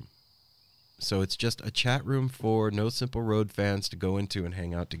chat room. So it's just a chat room for No Simple Road fans to go into and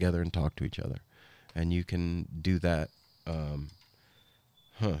hang out together and talk to each other. And you can do that. I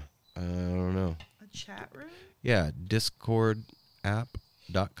don't know. a chat room. Yeah,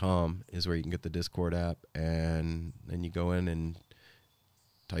 discordapp.com is where you can get the Discord app. And then you go in and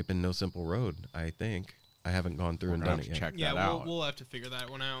type in No Simple Road, I think. I haven't gone through and We're done gonna it have to yet. check Yeah, that we'll, out. we'll have to figure that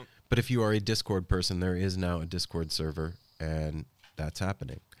one out. But if you are a Discord person, there is now a Discord server, and that's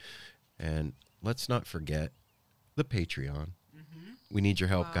happening. And let's not forget the Patreon. We need your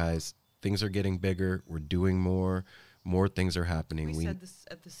help, Wow. guys. Things are getting bigger. We're doing more. More things are happening. We said this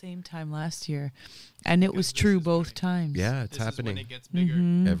at the same time last year, and it was true both times. Yeah, it's This is happening. when it gets bigger.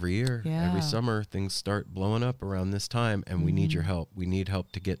 Mhm. Every year, Yeah. every summer, things start blowing up around this time, and we need your Mhm. help. We need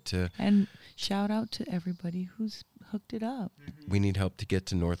help to get to. And shout out to everybody who's hooked it up. We need help to get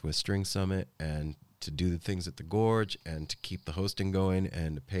to Northwest String Summit and to do the things at the Gorge and to keep the hosting going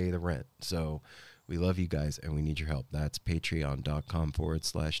and to pay the rent. So we love you guys and we need your help. That's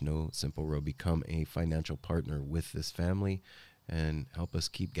patreon.com/No Simple Road. Become a financial partner with this family and help us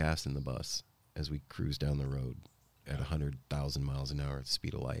keep gas in the bus as we cruise down the road at 100,000 miles an hour at the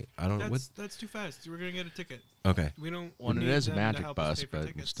speed of light. I don't know. That's too fast. We're gonna get a ticket. Okay. We don't. Well, we it need is a them to magic help us bus, pay for but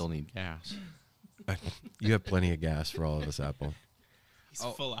we tickets. still need gas. You have plenty of gas for all of us, Apple. He's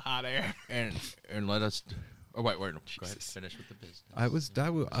full of hot air. And let us. Oh wait, no, go ahead. Finish with the business. I was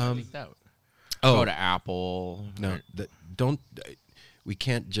Leave that. oh. Go to Apple. No, don't. We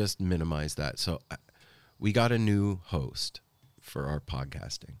can't just minimize that. So, we got a new host for our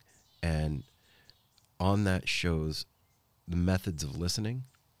podcasting, and on that shows the methods of listening.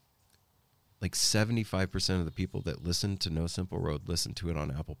 Like 75% of the people that listen to No Simple Road listen to it on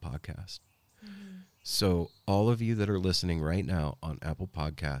Apple Podcast. So, all of you that are listening right now on Apple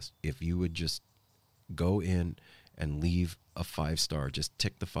Podcast, if you would just go in and leave a 5-star, just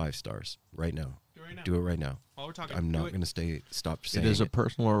tick the 5 stars right now. Do it right now. Do it right now. While we're talking, I'm do not it. going to stop saying It is a it.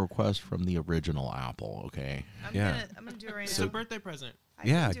 personal request from the original Apple. Okay. Yeah. I'm gonna do it right It's a birthday present.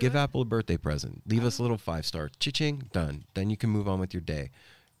 Yeah, give Apple a birthday present. Leave us a little 5-star. Cha-ching, done. Then you can move on with your day.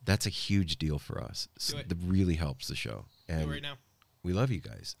 That's a huge deal for us. Do it. That really helps the show. Do And it right now. we love you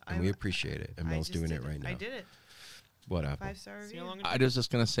guys, and we appreciate it. And Mel's doing it right now. I did it. What, Apple? 5-star See how long it I was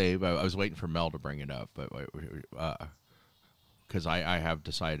just gonna say, but I was waiting for Mel to bring it up, but because I have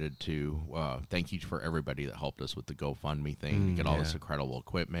decided to thank you for everybody that helped us with the GoFundMe thing to get all this yeah. incredible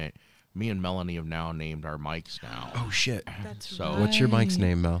equipment. Me and Melanie have now named our mics now. Oh, shit. That's So- right. What's your mic's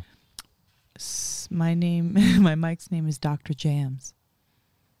name, Mel? My name, my mic's name is Dr. Jams,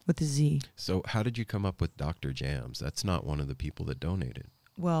 with a Z. So how did you come up with Dr. Jams? That's not one of the people that donated.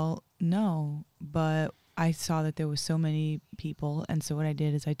 Well, no, but I saw that there was so many people, and so what I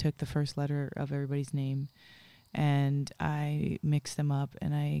did is I took the first letter of everybody's name, and I mixed them up,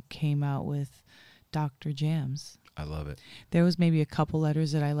 and I came out with Dr. Jams. I love it. There was maybe a couple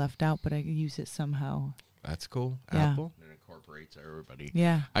letters that I left out, but I used it somehow. That's cool. Yeah. Apple? And of incorporates everybody.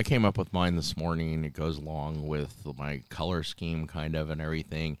 Yeah. I came up with mine this morning. It goes along with my color scheme kind of and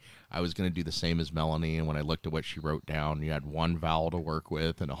everything. I was going to do the same as Melanie, and when I looked at what she wrote down, you had one vowel to work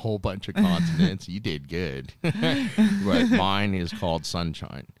with and a whole bunch of consonants. You did good. But mine is called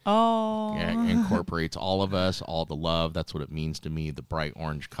Sunshine. Oh. Yeah, it incorporates all of us, all the love. That's what it means to me, the bright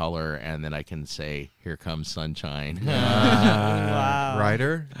orange color. And then I can say, here comes sunshine. Wow.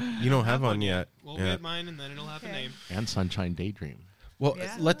 Ryder, you don't have one yet. We'll Yeah. get mine, and then it'll have a name. And Sunshine Daydream. Well,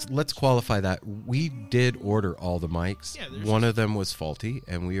 Yeah. let's qualify that. We did order all the mics. Yeah, there's One just- of them was faulty,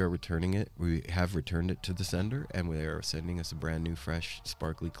 and we are returning it. We have returned it to the sender, and they are sending us a brand new, fresh,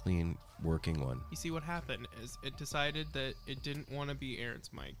 sparkly, clean, working one. You see, what happened is it decided that it didn't want to be Aaron's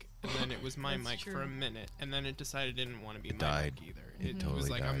mic, and then it was my That's mic true. for a minute, and then it decided it didn't want to be It my died. mic either. It It totally was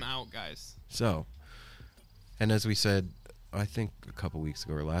like, I'm died. out, guys. So, and as we said, I think a couple weeks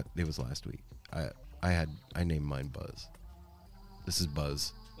ago, or it was last week. I named mine Buzz. This is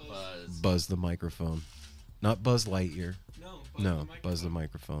Buzz. Buzz the microphone, not Buzz Lightyear. No, Buzz the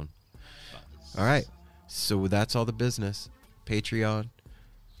microphone. All right, so that's all the business. Patreon,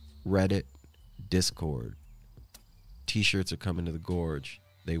 Reddit, Discord. T-shirts are coming to the Gorge.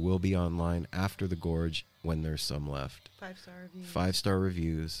 They will be online after the Gorge when there's some left. 5-star review. 5-star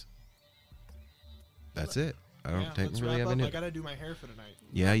reviews. That's it. I don't Yeah, think let's we really wrap have up. any. I gotta do my hair for tonight.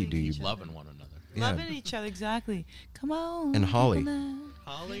 Yeah, you do. You Loving one another. yeah. Loving each other, exactly. Come on. And Holly.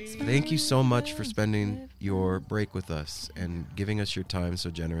 Holly, Thank you so much for spending your break with us and giving us your time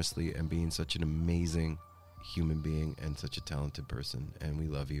so generously and being such an amazing human being and such a talented person. And we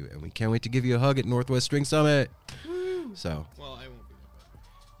love you. And we can't wait to give you a hug at Northwest String Summit. So, well, I won't be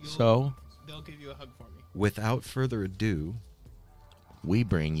there, but So, they'll give you a hug for me. without further ado, we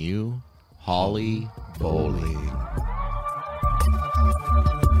bring you Holly Bowling.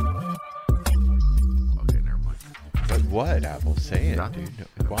 Okay, never mind. but what, Apple? Say it, Nothing. dude.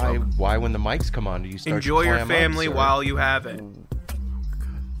 Why when the mics come on do you start Enjoy to your clam family up, sir? while you have it.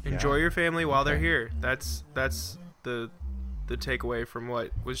 Enjoy Yeah. your family while they're Okay. here. That's the takeaway from what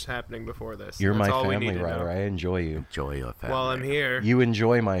was happening before this. You're That's my all we family, need to Ryder. know. I enjoy you. Enjoy your family. While I'm here, You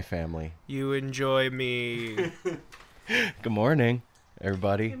enjoy my family. you enjoy me. Good morning,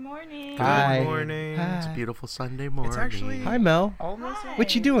 everybody. Good morning. Hi. Good morning. It's a beautiful Sunday morning. It's actually Hi, Mel. almost.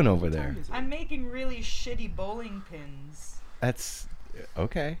 What you doing over there? I'm making really shitty bowling pins. That's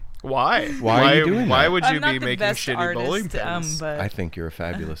okay. Why? Why are you doing Why that? would I'm you not be the making best shitty artist, bowling pins? but I think you're a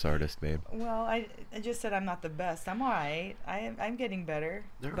fabulous artist, babe. well, I just said I'm not the best. I'm all right. I'm getting better.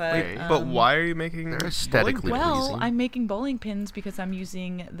 They're But okay. But why are you making? They're bowling aesthetically pins? pleasing. Well, I'm making bowling pins because I'm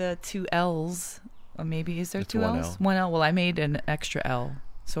using the 2 L's. Or maybe is there It's 2 one L's? L. 1 L. Well, I made an extra L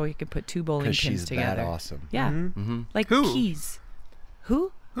so you could put 2 bowling Because pins she's together. that awesome. Yeah, Mm-hmm. like Who? keys.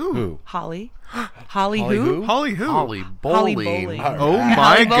 Who? Who? Holly. Holly Holly who? who? Holly who? Holly Holly Bowling. Bowling. Oh my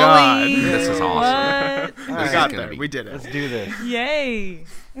Holly god. Bowling. This is awesome. What? We This is got gonna there. be- We did it. do this. Yay.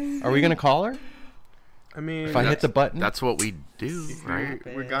 Are we gonna call her? I mean, If I hit the button? That's what we do, right?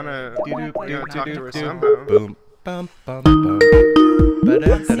 we're gonna Do-do-do-do-do. talk to her somehow. Boom. Bum bum bum.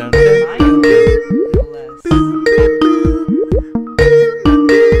 Ba-da-da-dum.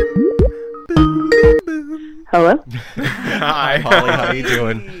 Hello? Hi. Holly, how you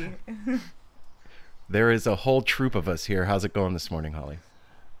doing? There is a whole troop of us here. How's it going this morning, Holly?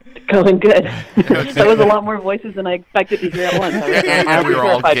 Going good. That was a lot more voices than I expected to hear at once. I And was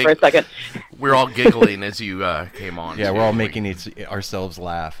terrified for a second. We're all giggling as you came on. Yeah, too. we're all making ourselves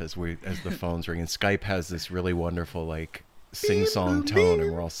laugh as the phones ring. And Skype has this really wonderful like sing-song tone,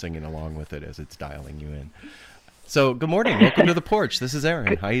 and we're all singing along with it as it's dialing you in. So, good morning. Welcome to the porch. This is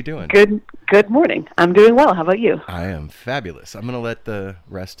Aaron. How you doing? Good morning. I'm doing well. How about you? I am fabulous. I'm going to let the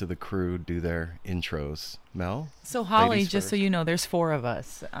rest of the crew do their intros. Mel? So Holly, Ladies just so first. you know, there's 4 of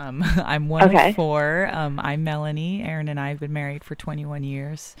us. I'm one Okay. of 4. I'm Melanie. Aaron and I have been married for 21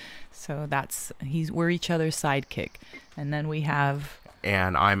 years. So we're each other's sidekick. And then we have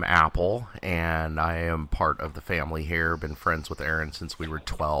And I'm Apple, and I am part of the family here. Been friends with Aaron since we were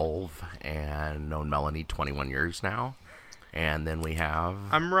 12, and known Melanie 21 years now. And then we have...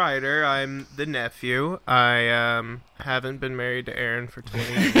 I'm Ryder. I'm the nephew. I haven't been married to Aaron for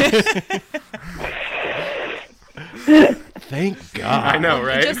 20 years. Thank God. I know,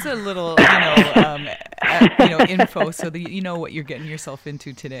 right? just a little, info so that you know what you're getting yourself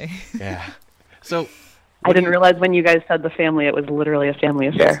into today. Yeah. So, I didn't realize when you guys said the family, it was literally a family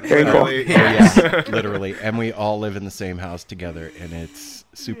affair. Very cool. Literally, oh, yeah, literally. And we all live in the same house together, and it's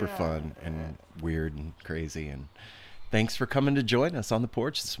super fun and weird and crazy. And thanks for coming to join us on the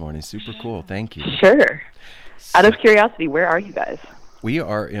porch this morning. Super cool. Thank you. Sure. Out of curiosity, where are you guys? We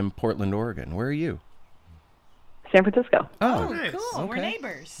are in Portland, Oregon. Where are you? San Francisco. Oh, nice. Cool. We're Okay.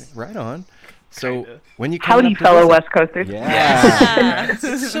 neighbors. right on. So Kinda. when you Howdy, coming up to fellow visit- West Coasters. Yeah.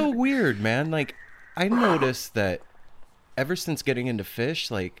 It's so weird, man. Like, I noticed that ever since getting into fish,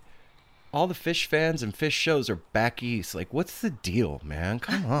 like, all the fish fans and fish shows are back east. Like, what's the deal, man?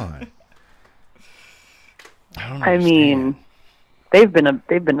 Come on. I don't I understand. mean, they've been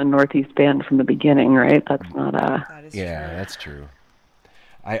a Northeast band from the beginning, right? That's not a. That is Yeah, true. that's true.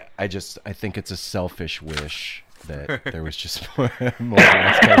 I think it's a selfish wish that there was just more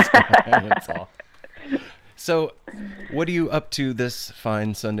West Coast guy, that's all. So, what are you up to this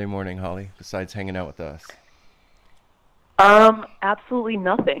fine Sunday morning, Holly, besides hanging out with us? Absolutely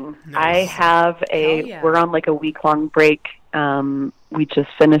nothing. Nice. I have Hell yeah. we're on like a week-long break. We just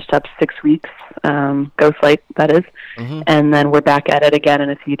finished up 6 weeks, Ghostlight, that is. Mhm. And then we're back at it again in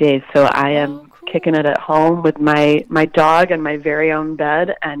a few days. So I am Oh, cool. kicking it at home with my dog and my very own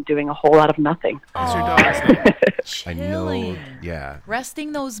bed and doing a whole lot of nothing. What's your dog's name? I know, Chilling. yeah.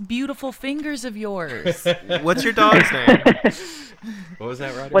 Resting those beautiful fingers of yours. What's your dog's name? What was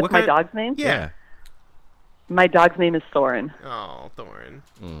that, Roddy? What's What my kind- dog's name? Yeah. My dog's name is Thorin. Oh, Thorin.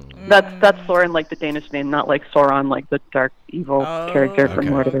 That's Thorin, like the Danish name, not like Sauron, like the dark evil character from Okay.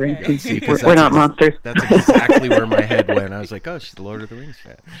 Lord of the Rings. Okay. See, 'cause We're not that's monsters. That's exactly where my head went. I was like, oh, she's the Lord of the Rings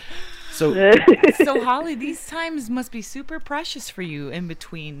fan. So, So, Holly, these times must be super precious for you in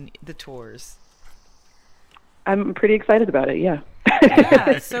between the tours. I'm pretty excited about it. Yeah.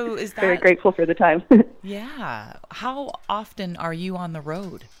 Yeah. So, is Very that grateful for the time. Yeah? How often are you on the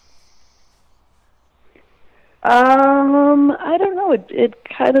road? I don't know. It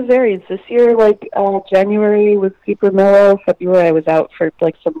kind of varies. This year, like January was super mellow. February, I was out for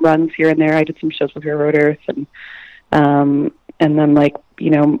like some runs here and there. I did some shows with Road Earth, and then like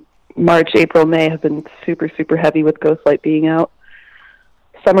March, April, May have been super heavy with Ghostlight being out.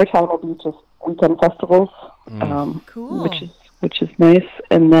 Summertime will be just weekend festivals, Cool. which is nice.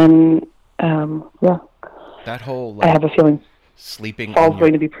 And then yeah, that whole, I have a feeling sleeping fall's in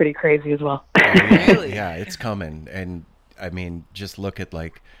going to be pretty crazy as well. Really? Yeah, it's coming. And I mean, just look at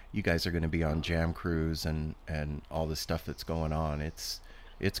like you guys are going to be on Jam Cruise and all the stuff that's going on. It's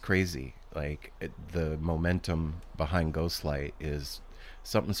crazy. Like the momentum behind Ghostlight is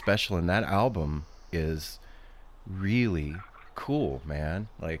something special, and that album is really cool, man.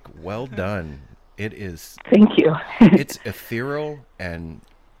 Like, well done. It is. Thank you. It's ethereal and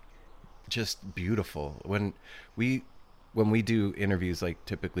just beautiful. When we do interviews, like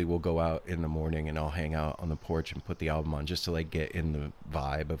typically we'll go out in the morning and I'll hang out on the porch and put the album on just to like get in the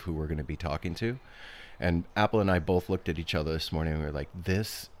vibe of who we're going to be talking to. And Apple and I both looked at each other this morning and we were like,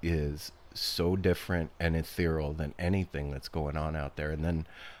 this is so different and ethereal than anything that's going on out there. And then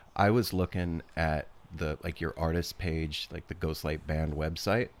I was looking at the like your artist page, like the Ghostlight Band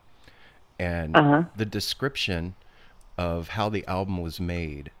website, and the description of how the album was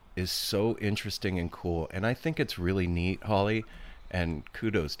made is so interesting and cool. And I think it's really neat, Holly, and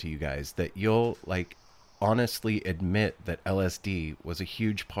kudos to you guys that you'll like honestly admit that LSD was a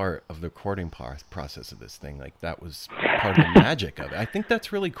huge part of the recording process of this thing. Like that was part of the magic of it. I think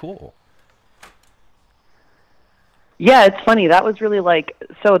that's really cool. Yeah, it's funny. That was really like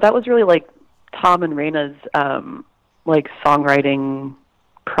Tom and Raina's like songwriting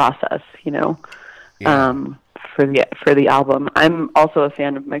process, Yeah. for the album. I'm also a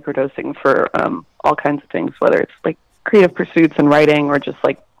fan of microdosing for all kinds of things, whether it's like creative pursuits and writing or just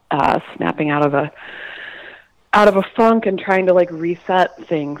like snapping out of a funk and trying to like reset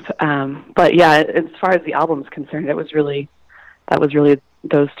things. But yeah, as far as the album's concerned, that was really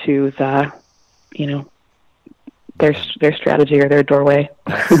those two's their strategy or their doorway.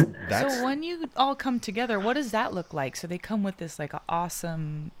 That's So when you all come together, what does that look like? So they come with this like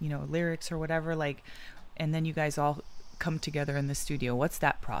awesome, lyrics or whatever, like, and then you guys all come together in the studio. What's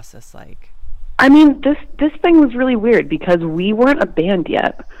that process like? I mean, this thing was really weird because we weren't a band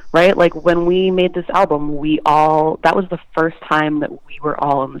yet, right? Like when we made this album, that was the first time that we were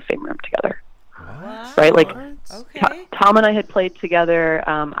all in the same room together. Right? Like Okay. Tom and I had played together.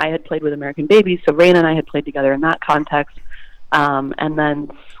 I had played with American Babies, so Raina and I had played together in that context. And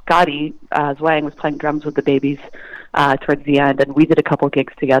then Scotty Zwang was playing drums with the Babies towards the end, and we did a couple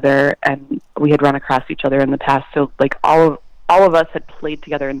gigs together, and we had run across each other in the past. So like all of us had played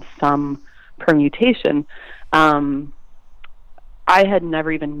together in some permutation. I had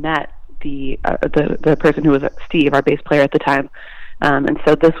never even met the person who was Steve, our bass player at the time, and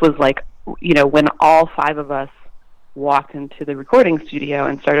so this was like, when all five of us walked into the recording studio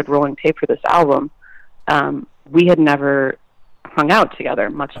and started rolling tape for this album, we had never hung out together,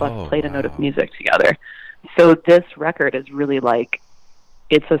 much less played a note of music together. So this record is really like,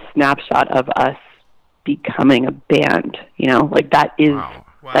 it's a snapshot of us becoming a band. You know, like that is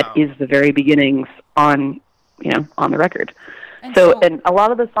the very beginnings on the record. And And a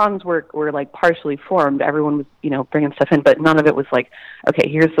lot of the songs were like partially formed. Everyone was, bringing stuff in, but none of it was like, okay,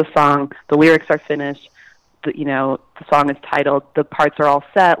 here's the song, the lyrics are finished, the song is titled, the parts are all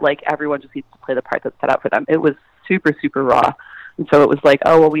set, like everyone just needs to play the part that's set out for them. It was super, super raw. And so it was like,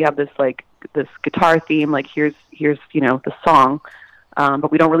 oh, well, we have this guitar theme, like here's the song,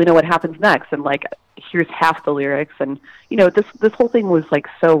 but we don't really know what happens next, and like here's half the lyrics, and this whole thing was like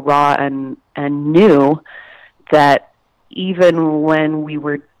so raw and new that even when we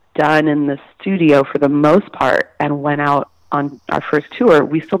were done in the studio for the most part and went out on our first tour,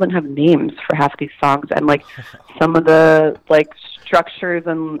 we still didn't have names for half these songs, and like some of the like structures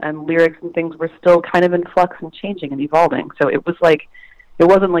and lyrics and things were still kind of in flux and changing and evolving. So it was like, it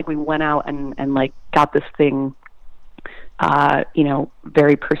wasn't like we went out and like got this thing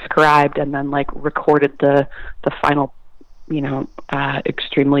very prescribed and then like recorded the final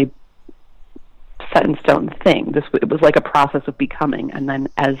extremely set in stone thing. It was like a process of becoming, and then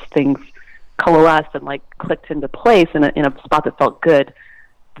as things coalesced and like clicked into place in a spot that felt good,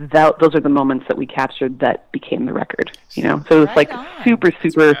 those are the moments that we captured that became the record. So it was like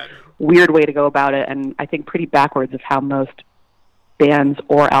super weird way to go about it, and I think pretty backwards of how most bands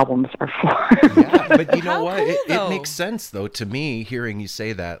or albums are formed. Yeah, but you know what? Cool, It makes sense though to me hearing you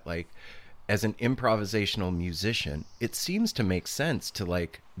say that. Like, as an improvisational musician, it seems to make sense to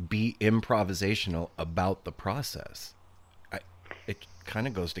like be improvisational about the process. It kind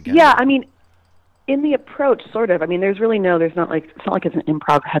of goes together. Yeah, I mean, in the approach, sort of. I mean, it's not like it's an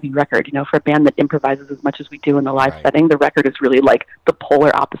improv heavy record. For a band that improvises as much as we do in the live setting, the record is really like the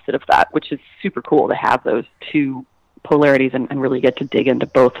polar opposite of that, which is super cool to have those two polarities and really get to dig into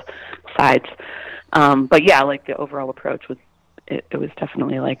both sides. But yeah, like the overall approach was, it was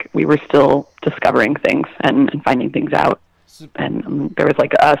definitely like we were still discovering things and finding things out, and there was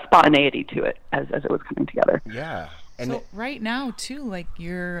like a spontaneity to it as it was coming together. Yeah. And so right now too, like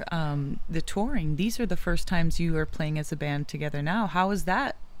you're the touring, these are the first times you are playing as a band together now. How is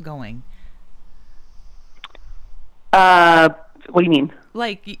that going? What do you mean?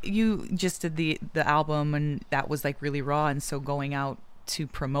 Like you just did the album and that was like really raw, and so going out to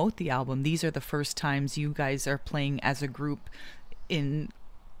promote the album, these are the first times you guys are playing as a group in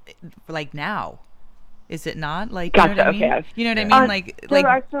like now. Is it not? Like, gotcha, you know what I mean? Okay. You know what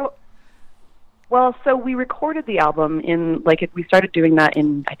I mean? So we recorded the album we started doing that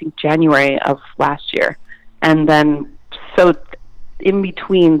in, I think, January of last year. And then, so in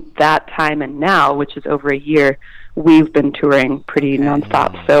between that time and now, which is over a year, we've been touring pretty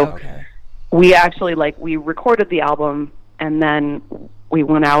nonstop. So we actually, we recorded the album and then we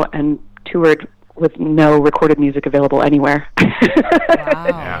went out and toured with no recorded music available anywhere.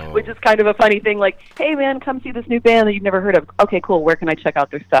 Wow. Which is kind of a funny thing, like, hey man, come see this new band that you've never heard of. Okay, cool, where can I check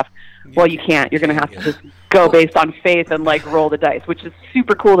out their stuff? Well, you can't. You're going to have to just go based on faith and roll the dice, which is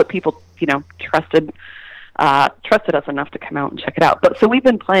super cool that people, trusted us enough to come out and check it out. But so we've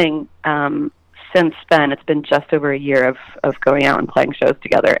been playing since then. It's been just over a year of going out and playing shows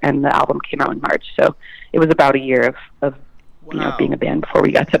together, and the album came out in March. So it was about a year of being a band before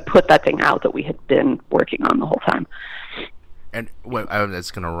we got to put that thing out that we had been working on the whole time. And I was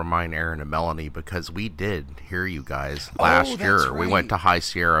going to remind Aaron and Melanie, because we did hear you guys last year. Right. We went to High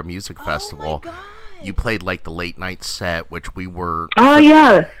Sierra Music Festival. You played the late night set, which we were... Oh,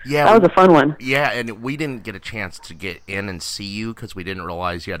 yeah. That was a fun one. Yeah, and we didn't get a chance to get in and see you because we didn't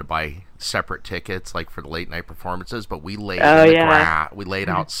realize you had to buy separate tickets for the late night performances, but we laid we laid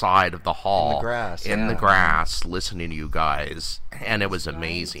outside of the hall in the grass listening to you guys, and it was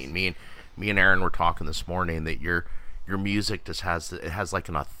amazing. Me and Aaron were talking this morning that your music just has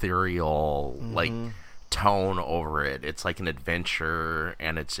an ethereal tone over it. It's like an adventure,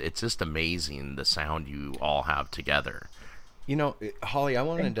 and it's just amazing the sound you all have together. Holly, I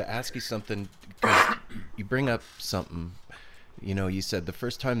wanted to ask you something, because you bring up something. You said the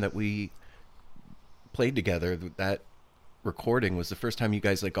first time that we played together, that recording was the first time you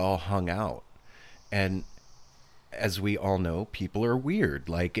guys all hung out. And as we all know, people are weird.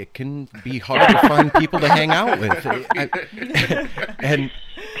 It can be hard to find people to hang out with. And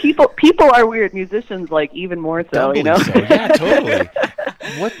people are weird. Musicians, even more so, so. Yeah, totally.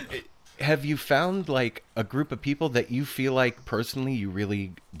 What have you found, a group of people that you feel like personally you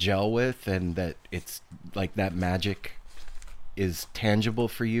really gel with, and that it's that magic is tangible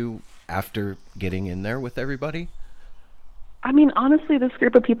for you after getting in there with everybody? I mean, honestly, this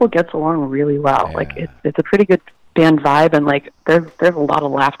group of people gets along really well. Yeah. It's a pretty good band vibe, and there's a lot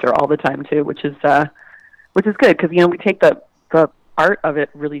of laughter all the time too, which is good, because we take our art of it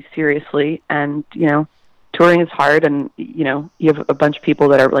really seriously. And, you know, touring is hard, and, you know, you have a bunch of people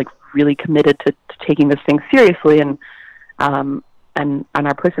that are like really committed to taking this thing seriously, and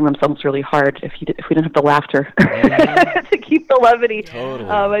are pushing themselves really hard. If we didn't have the laughter to keep the levity, Totally.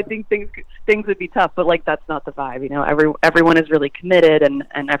 I think things would be tough. But like, that's not the vibe, you know. Everyone is really committed, and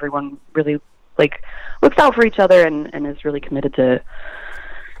everyone really like looks out for each other, and is really committed to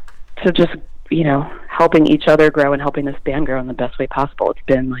just, you know, helping each other grow and helping this band grow in the best way possible.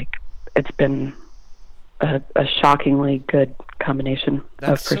 It's been a shockingly good combination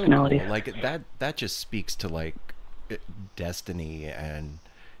of personalities. So cool. Like that just speaks to like destiny, and,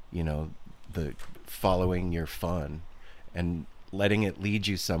 you know, the following your fun and letting it lead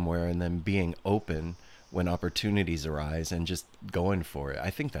you somewhere, and then being open when opportunities arise and just going for it. I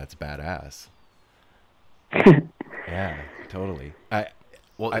think that's badass. Yeah, totally.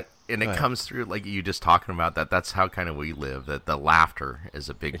 And it comes through, like you just talking about that. That's how kind of we live. That the laughter is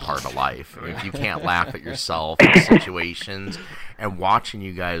a big part of life. If you can't laugh at yourself in situations, and watching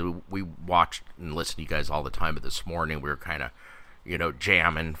you guys, we watch and listen to you guys all the time. But this morning we were kind of, you know,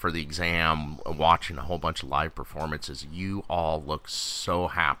 jamming for the exam, watching a whole bunch of live performances. You all look so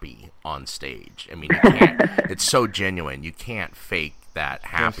happy on stage. I mean, you can't. It's so genuine. You can't fake that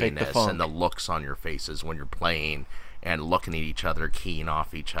happiness and the looks on your faces when you're playing and looking at each other, keying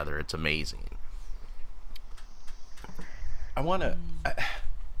off each other. It's amazing. I want to...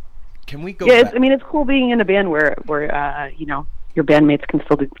 can we go back? It's cool being in a band where you know, your bandmates can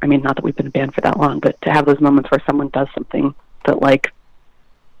still do... I mean, not that we've been a band for that long, but to have those moments where someone does something that, like,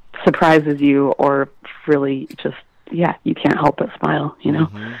 surprises you, or really just, yeah, you can't help but smile, you know?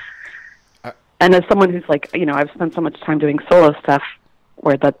 Mm-hmm. And as someone who's, like, you know, I've spent so much time doing solo stuff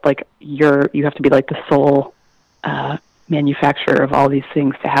where that, like, you have to be, like, the sole... manufacturer of all these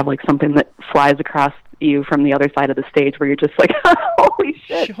things, to have like something that flies across you from the other side of the stage where you're just like, holy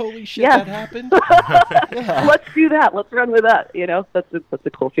shit, yeah. That happened. Yeah. Let's do that, let's run with that, you know. That's a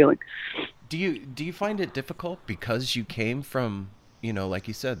cool feeling. Do you find it difficult because you came from, you know, like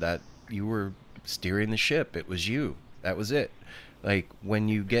you said, that you were steering the ship, it was you, that was it, like when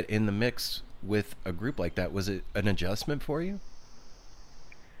you get in the mix with a group like that, was it an adjustment for you?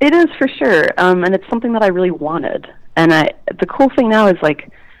 It is, for sure, and it's something that I really wanted. And the cool thing now is, like,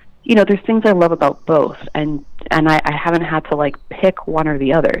 you know, there's things I love about both, and I haven't had to like pick one or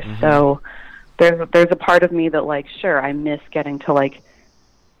the other. Mm-hmm. So there's a part of me that, like, sure, I miss getting to like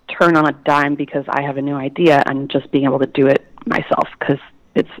turn on a dime because I have a new idea, and just being able to do it myself because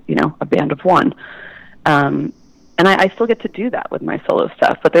it's, you know, a band of one. And I still get to do that with my solo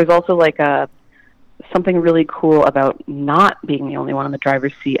stuff, but there's also like something really cool about not being the only one in the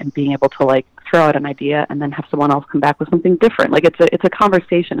driver's seat, and being able to like throw out an idea and then have someone else come back with something different. Like it's a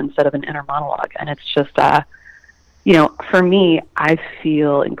conversation instead of an inner monologue. And it's just, you know, for me, I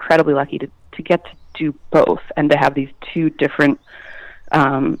feel incredibly lucky to get to do both, and to have these two different,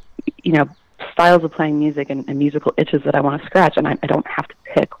 you know, styles of playing music and musical itches that I want to scratch. And I don't have to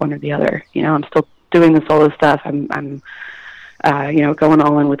pick one or the other. You know, I'm still doing the solo stuff. I'm you know, going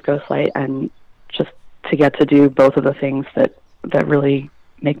all in with Ghostlight, and just to get to do both of the things that really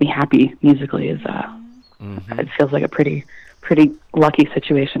make me happy musically is it feels like a pretty lucky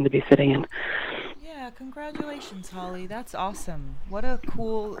situation to be sitting in. Yeah, congratulations, Holly. That's awesome. What a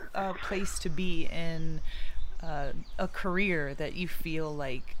cool place to be in, a career that you feel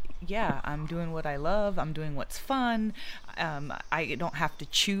like, yeah, I'm doing what I love, I'm doing what's fun, I don't have to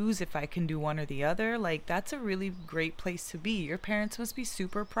choose if I can do one or the other. Like, that's a really great place to be. Your parents must be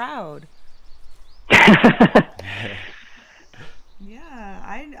super proud. Yeah,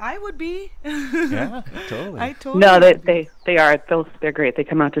 I would be. Yeah, totally. I totally. No, they are. They're great. They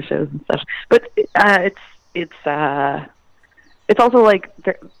come out to shows and stuff. But it's also like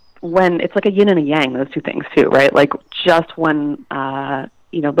when it's like a yin and a yang, those two things too, right? Like just when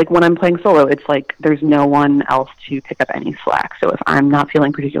you know, like when I'm playing solo, it's like there's no one else to pick up any slack. So if I'm not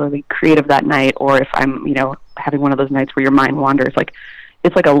feeling particularly creative that night, or if I'm, you know, having one of those nights where your mind wanders, like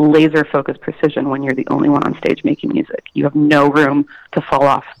it's like a laser focused precision when you're the only one on stage making music. You have no room to fall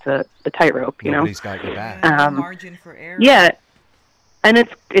off the tightrope, you Nobody's know? got your back. Margin for error. Yeah. And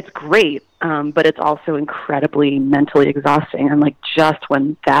it's great, but it's also incredibly mentally exhausting. And like just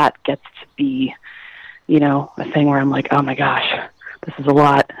when that gets to be, you know, a thing where I'm like, oh my gosh, this is a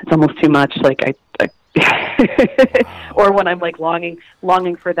lot. It's almost too much. Like or when I'm like longing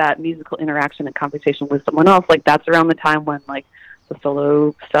for that musical interaction and conversation with someone else, like that's around the time when like the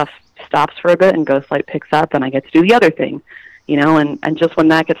solo stuff stops for a bit and Ghostlight picks up, and I get to do the other thing, you know, and just when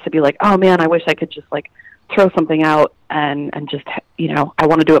that gets to be like, oh man, I wish I could just like throw something out and just, I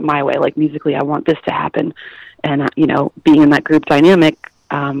want to do it my way. Like musically, I want this to happen. And, being in that group dynamic,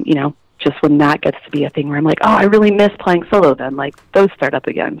 just when that gets to be a thing where I'm like, oh, I really miss playing solo, then like those start up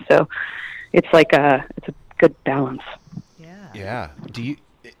again. So it's like it's a good balance. Yeah.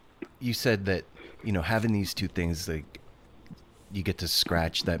 You said that, having these two things, like you get to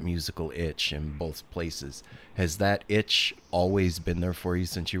scratch that musical itch in both places. Has that itch always been there for you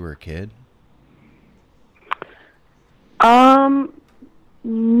since you were a kid?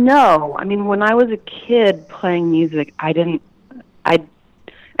 No. I mean, when I was a kid playing music, I guess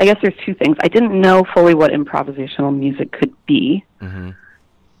there's two things. I didn't know fully what improvisational music could be. Mm-hmm.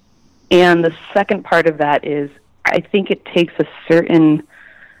 And the second part of that is I think it takes a certain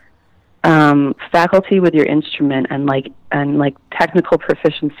faculty with your instrument and technical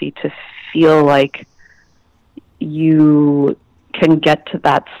proficiency to feel like you can get to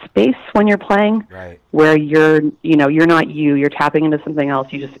that space when you're playing, right, where you're not you're tapping into something else.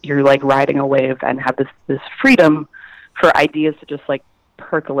 You're like riding a wave and have this freedom for ideas to just like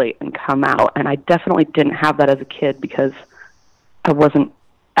percolate and come out. And I definitely didn't have that as a kid because I wasn't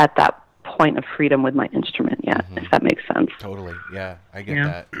at that point of freedom with my instrument yet, if that makes sense. Totally. Yeah, I get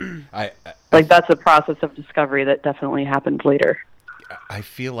that. I that's a process of discovery that definitely happened later. I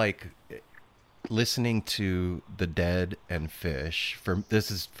feel like listening to The Dead and Fish,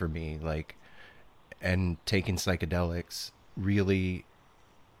 this is for me, like, and taking psychedelics really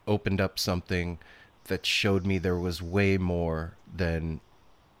opened up something that showed me there was way more than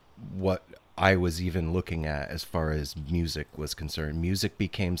what I was even looking at as far as music was concerned. Music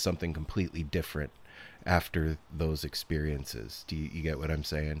became something completely different after those experiences. Do you get what I'm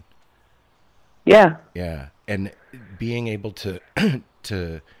saying? Yeah. Yeah. And being able to,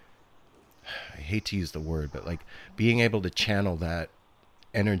 I hate to use the word, but like being able to channel that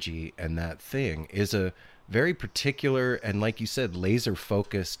energy and that thing is a very particular and, like you said, laser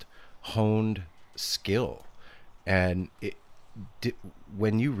focused, honed skill. And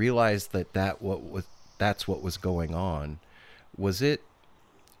when you realized that's what was going on, was it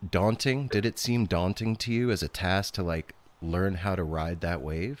daunting? Did it seem daunting to you as a task to like learn how to ride that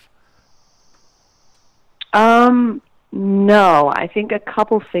wave? No, I think a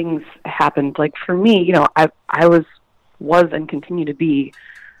couple things happened. Like for me, I was and continue to be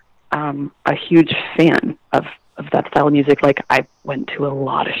a huge fan of that style of music. Like I went to a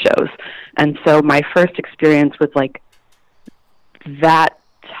lot of shows. And so my first experience with like that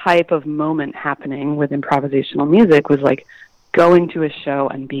type of moment happening with improvisational music was like going to a show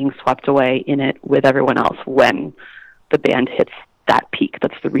and being swept away in it with everyone else when the band hits that peak.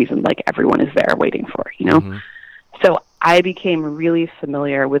 That's the reason like everyone is there waiting for, Mm-hmm. So I became really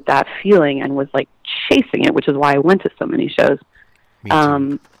familiar with that feeling and was like chasing it, which is why I went to so many shows. Me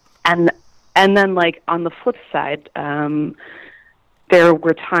too. And then like on the flip side, there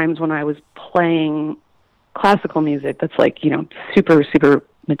were times when I was playing classical music that's like, super, super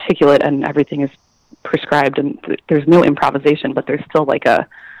meticulous and everything is prescribed and there's no improvisation, but there's still like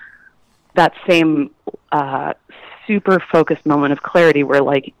that same super focused moment of clarity where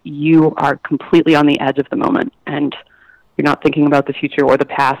like you are completely on the edge of the moment and you're not thinking about the future or the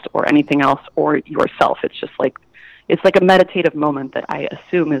past or anything else or yourself. It's just like, it's like a meditative moment that I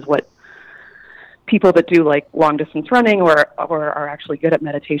assume is what people that do like long distance running or are actually good at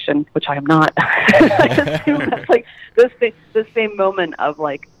meditation, which I am not. I assume that's like the same moment of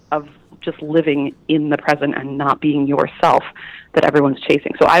just living in the present and not being yourself that everyone's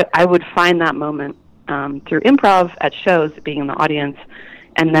chasing. So I would find that moment through improv at shows, being in the audience,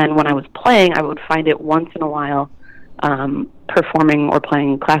 and then when I was playing, I would find it once in a while performing or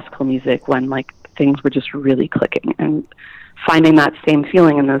playing classical music when like things were just really clicking, and finding that same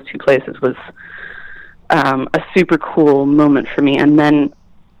feeling in those two places was a super cool moment for me. And then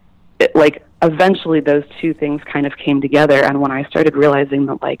eventually those two things kind of came together, and when I started realizing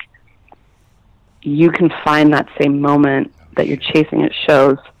that like you can find that same moment that you're chasing at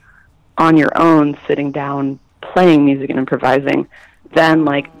shows on your own, sitting down, playing music and improvising, then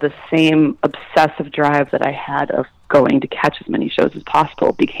like the same obsessive drive that I had of going to catch as many shows as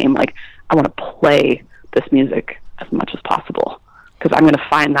possible became like, I want to play this music as much as possible because I'm going to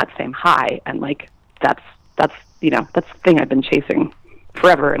find that same high. And like, that's the thing I've been chasing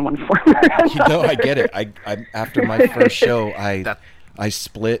forever in one form or another. I get it. I after my first show, I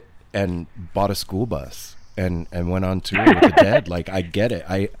split and bought a school bus and went on tour with the Dead. Like, I get it.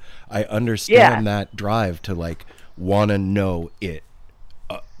 I understand that drive to like want to know it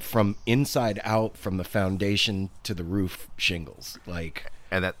from inside out, from the foundation to the roof shingles. Like,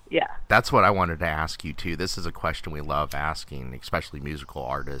 and that's what I wanted to ask you too. This is a question we love asking, especially musical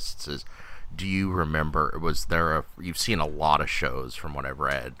artists, is do you remember, was there you've seen a lot of shows from what I've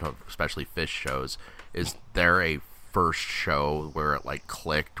read, especially Fish shows. Is there a first show where it like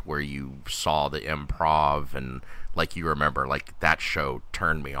clicked, where you saw the improv and like you remember like that show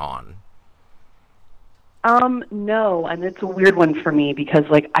turned me on? No, and it's a weird one for me because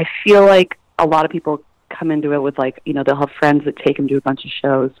like I feel like a lot of people come into it with like, you know, they'll have friends that take them to a bunch of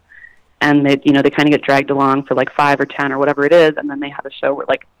shows and they, you know, they kind of get dragged along for like 5 or 10 or whatever it is, and then they have a show where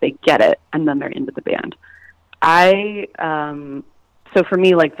like they get it and then they're into the band. So for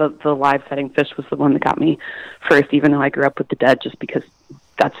me, like the live setting Fish was the one that got me first, even though I grew up with the Dead, just because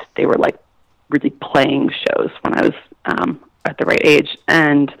they were like really playing shows when I was at the right age,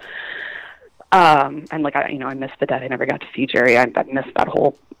 and like I missed the Dead. I never got to see Jerry. I missed that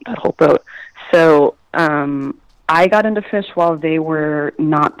whole boat. So I got into Fish while they were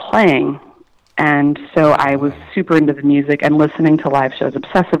not playing, and so I was super into the music and listening to live shows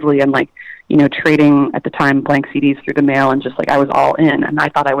obsessively, and like, you know, trading at the time blank CDs through the mail, and just like I was all in, and I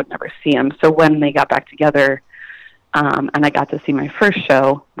thought I would never see them. So when they got back together, and I got to see my first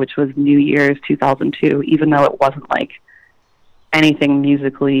show, which was New Year's 2002, even though it wasn't like anything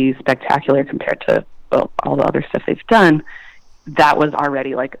musically spectacular compared to all the other stuff they've done, that was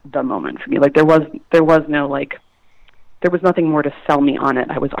already like the moment for me. Like there was no like, there was nothing more to sell me on it.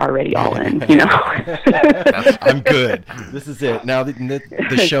 I was already all in, you know. I'm good. This is it. Now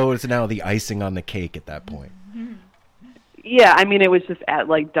the show is now the icing on the cake at that point. Yeah, I mean, it was just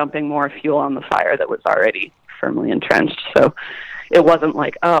like dumping more fuel on the fire that was already firmly entrenched. So it wasn't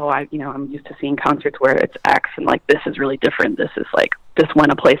like, oh, I'm used to seeing concerts where it's X, and like this is really different. This is like, this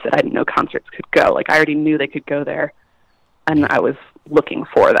went a place that I didn't know concerts could go. Like I already knew they could go there, and I was looking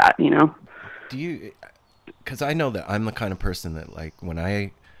for that, you know. Do you? Because I know that I'm the kind of person that, like, when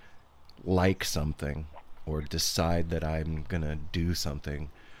I like something or decide that I'm going to do something,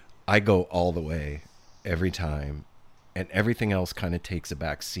 I go all the way every time, and everything else kind of takes a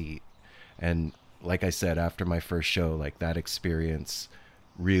back seat. And like I said, after my first show, like that experience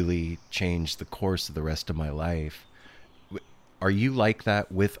really changed the course of the rest of my life. Are you like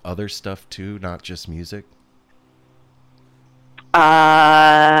that with other stuff too, not just music?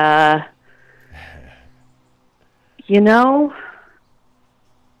 You know,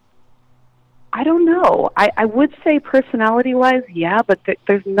 I don't know. I would say personality-wise, yeah, but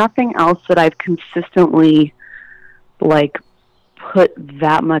there's nothing else that I've consistently, like, put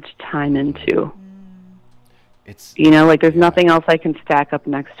that much time into. It's, you know, like, there's nothing else I can stack up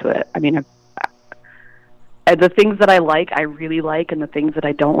next to it. I mean, the things that I like, I really like, and the things that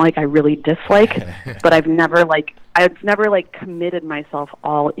I don't like, I really dislike. But I've never committed myself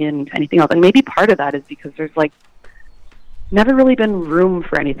all into anything else. And maybe part of that is because there's, like, never really been room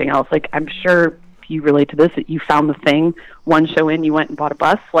for anything else. Like, I'm sure you relate to this, that you found the thing, one show in, you went and bought a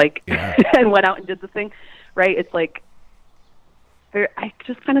bus, like, and went out and did the thing, right? It's like, I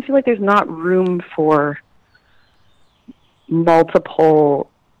just kind of feel like there's not room for multiple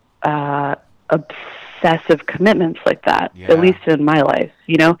obsessive commitments like that, at least in my life,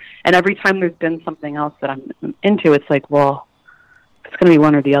 you know? And every time there's been something else that I'm into, it's like, well, it's going to be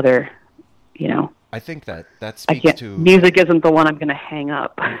one or the other, you know? I think that speaks to... Music isn't the one I'm going to hang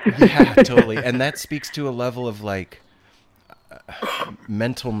up. Yeah, totally. And that speaks to a level of, like,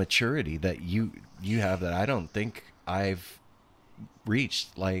 mental maturity that you have that I don't think I've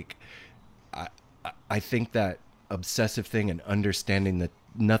reached. Like, I think that obsessive thing and understanding that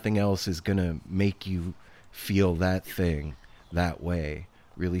nothing else is going to make you feel that thing that way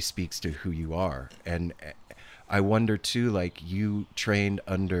really speaks to who you are. And I wonder, too, like, you trained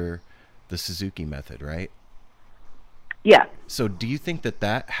under... the Suzuki method, right? Yeah. So do you think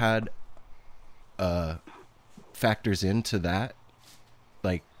that had factors into that?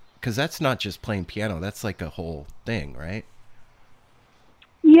 Like, because that's not just playing piano, that's like a whole thing, right?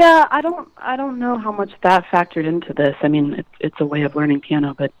 Yeah, I don't know how much that factored into this. I mean, it's a way of learning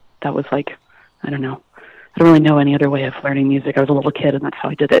piano, but that was like, I don't know. I don't really know any other way of learning music. I was a little kid, and that's how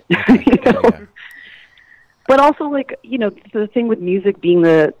I did it. Okay. You know? Yeah. But also, like, you know, the thing with music being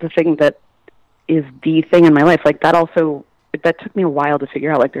the thing that is the thing in my life, like, that took me a while to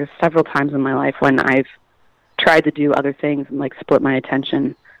figure out. Like, there's several times in my life when I've tried to do other things and, like, split my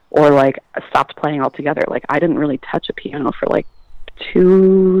attention or, like, stopped playing altogether. Like, I didn't really touch a piano for, like,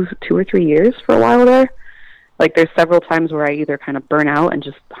 two or 3 years for a while there. Like, there's several times where I either kind of burn out and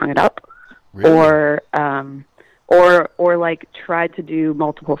just hung it up, really? or like, tried to do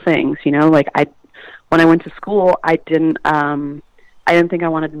multiple things, you know? Like, when I went to school, I didn't think I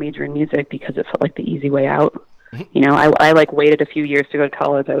wanted to major in music because it felt like the easy way out. You know, I like waited a few years to go to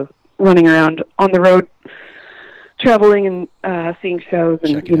college. I was running around on the road traveling and seeing shows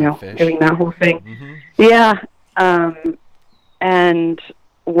and, Checking out Fish. doing that whole thing. Mm-hmm. Yeah. And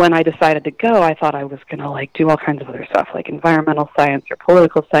when I decided to go, I thought I was going to like do all kinds of other stuff, like environmental science or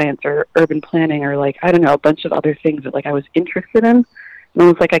political science or urban planning or like, I don't know, a bunch of other things that like I was interested in. And I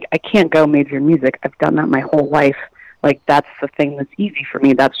was like, I can't go major in music. I've done that my whole life. Like, that's the thing that's easy for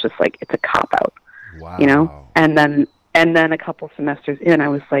me. That's just like, it's a cop out, Wow. And then a couple semesters in, I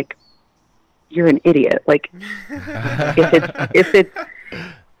was like, you're an idiot. Like, if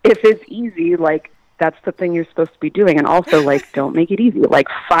it's easy, like, that's the thing you're supposed to be doing. And also, like, don't make it easy. Like,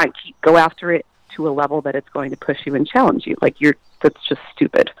 fine, go after it to a level that it's going to push you and challenge you. Like, that's just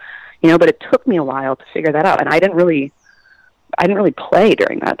stupid, but it took me a while to figure that out. And I didn't really play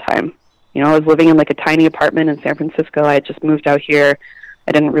during that time. I was living in like a tiny apartment in San Francisco. I had just moved out here.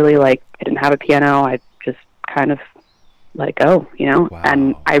 I didn't have a piano. I just kind of let it go, Wow.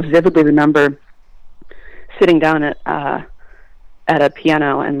 And I vividly remember sitting down at a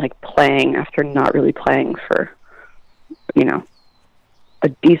piano and like playing after not really playing for, a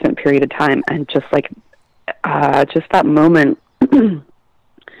decent period of time. And just like, just that moment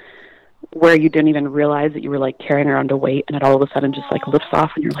where you didn't even realize that you were like carrying around a weight, and it all of a sudden just like lifts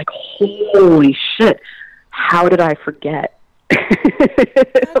off, and you're like, holy shit, how did I forget?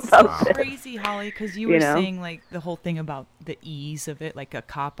 That's so about this? crazy, Holly, because you were saying like the whole thing about the ease of it, like a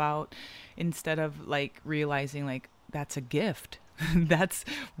cop out, instead of like realizing like that's a gift. That's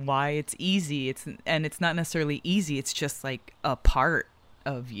why it's easy. It's not necessarily easy. It's just like a part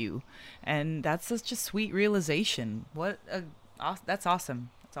of you, and that's such a sweet realization. That's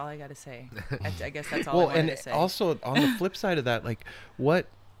awesome. That's all I got to say. I guess that's all I wanted to say. Also, on the flip side of that, like, what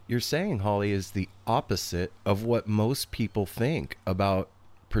you're saying, Holly, is the opposite of what most people think about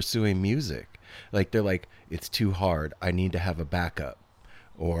pursuing music. Like, they're like, it's too hard. I need to have a backup.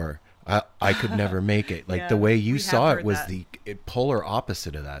 Or, I could never make it. Like, the way you saw it was the polar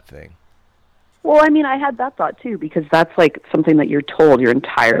opposite of that thing. Well, I mean, I had that thought, too, because that's, like, something that you're told your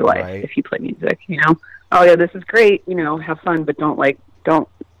entire life if you play music, Oh, yeah, this is great, have fun, but don't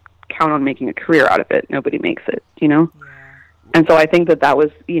count on making a career out of it. Nobody makes it, Yeah. And so I think that was,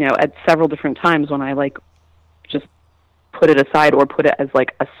 at several different times when I, like, just put it aside or put it as,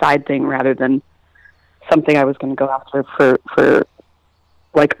 like, a side thing rather than something I was going to go after for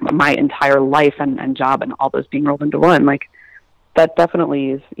like, my entire life and job and all those being rolled into one. Like, that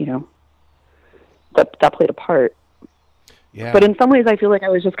definitely is, that played a part. Yeah. But in some ways, I feel like I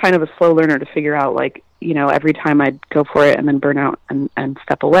was just kind of a slow learner to figure out, like, every time I'd go for it and then burn out and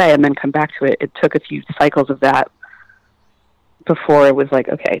step away and then come back to it, it took a few cycles of that before it was like,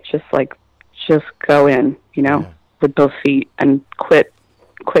 okay, just go in, with both feet and quit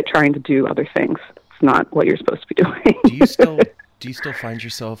trying to do other things. It's not what you're supposed to be doing. Do you still find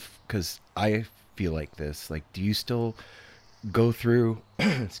yourself, because I feel like this, like, do you still go through,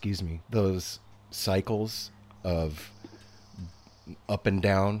 excuse me, those cycles of up and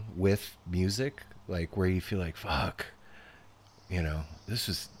down with music, like where you feel like, fuck, this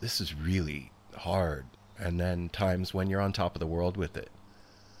is really hard, and then times when you're on top of the world with it?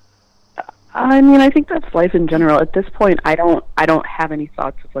 I mean, I think that's life in general. At this point, I don't have any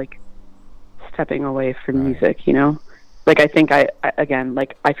thoughts of like stepping away from music, Like, I think I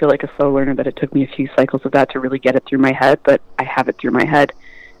feel like a slow learner, that it took me a few cycles of that to really get it through my head, but I have it through my head.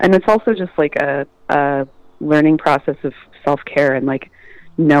 And it's also just like a learning process of self-care and like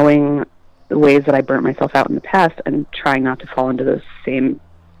knowing the ways that I burnt myself out in the past and trying not to fall into those same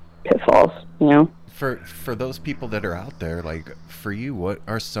pitfalls, For those people that are out there, like, for you, what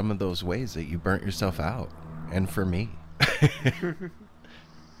are some of those ways that you burnt yourself out? And for me?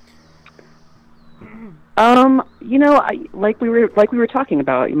 Like we were talking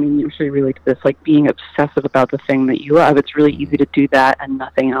about, I mean, I'm sure you relate to this, like being obsessive about the thing that you love. It's really easy to do that and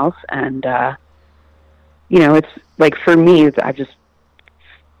nothing else. And, it's like, for me,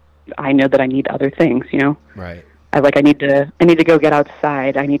 I know that I need other things, Right. I need to go get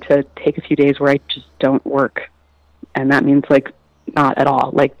outside. I need to take a few days where I just don't work. And that means like not at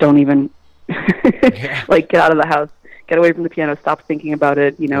all. Like, don't even like get out of the house, get away from the piano, stop thinking about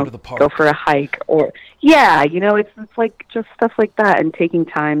it, go for a hike or it's like just stuff like that, and taking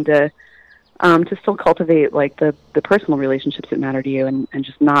time to still cultivate like the personal relationships that matter to you, and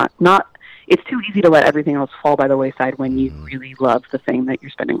just not it's too easy to let everything else fall by the wayside when you really love the thing that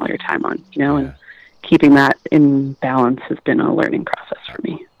you're spending all your time on, and keeping that in balance has been a learning process for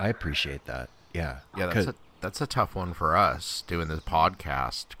me. I appreciate that. Yeah. Yeah, that's a tough one for us doing this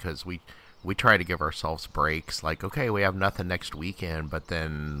podcast, because we try to give ourselves breaks. Like, okay, we have nothing next weekend, but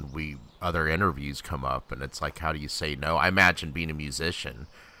then other interviews come up, and it's like, how do you say no? I imagine being a musician,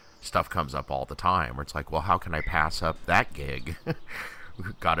 stuff comes up all the time where it's like, well, how can I pass up that gig?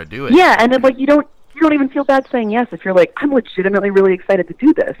 We've got to do it. Yeah, and then like you don't even feel bad saying yes if you're like, I'm legitimately really excited to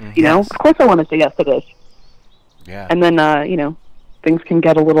do this. You know, of course I want to say yes to this. Yeah. And then you know, things can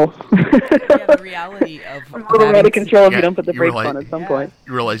get a little The reality of a little out of control if you don't put the brakes realize- on at some point.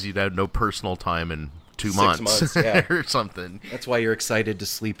 You realize you'd have no personal time in 2 6 months, yeah. or something. That's why you're excited to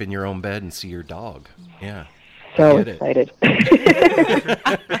sleep in your own bed and see your dog. Yeah. So I get excited.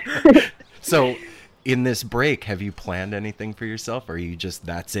 it. So, in this break, have you planned anything for yourself, or are you just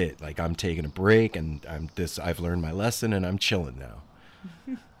that's it? Like, I'm taking a break and I've learned my lesson and I'm chilling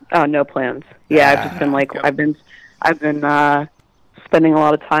now. Oh, no plans. Yeah, I've just been like I've been spending a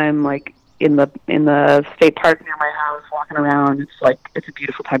lot of time like in the state park near my house, walking around. It's a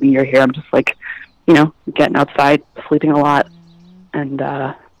beautiful time of year here. I'm just like, you know, getting outside, sleeping a lot, and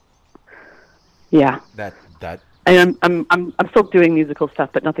yeah. That And I'm still doing musical stuff,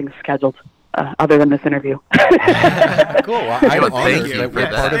 but nothing's scheduled other than this interview. cool. Well, I'm Thank honored you that for we're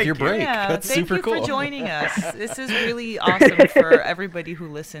that. part of your Thank you. break. Yeah, That's thank super you cool. for joining us. This is really awesome for everybody who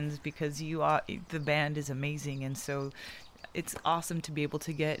listens because the band is amazing, and so it's awesome to be able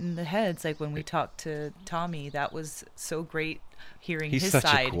to get in the heads. Like when we talked to Tommy, that was so great hearing He's his such a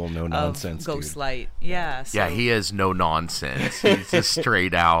side cool, of no-nonsense dude. Ghostlight. Yeah, so Yeah, he has no nonsense. He's just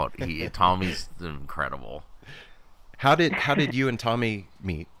straight out. Tommy's incredible. How did you and Tommy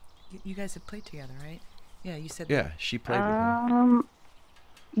meet? You guys have played together, right? Yeah, you said Yeah, that. she played with him.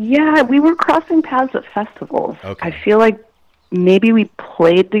 Yeah, we were crossing paths at festivals. Okay. I feel like maybe we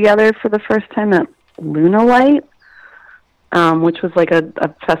played together for the first time at Luna Light, which was like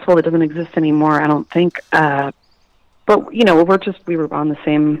a festival that doesn't exist anymore, I don't think. But you know, we were on the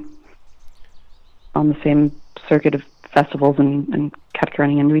same circuit of festivals and kept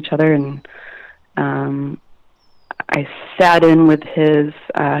running into each other, and I sat in with his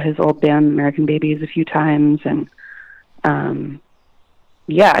old band American Babies a few times, and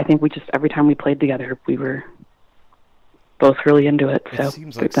yeah, I think we just every time we played together we were both really into it. It So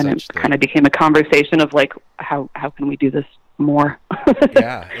seems like then it such the- kind of became a conversation of like how can we do this more?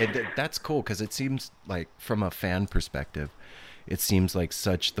 Yeah, that's cool because it seems like from a fan perspective, it seems like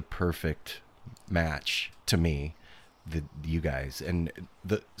such the perfect match to me, you guys. And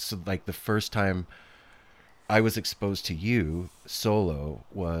the first time I was exposed to you solo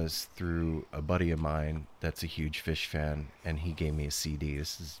was through a buddy of mine that's a huge Fish fan, and he gave me a CD.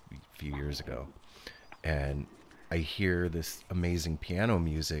 This is a few years ago, and I hear this amazing piano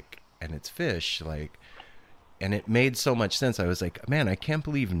music, and it's Fish, like, and it made so much sense. I was like, man, I can't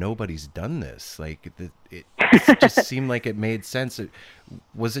believe nobody's done this. Like, it just seemed like it made sense.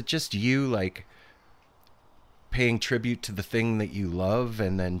 Was it just you, like, paying tribute to the thing that you love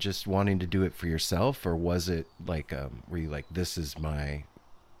and then just wanting to do it for yourself, or was it like were you like, this is my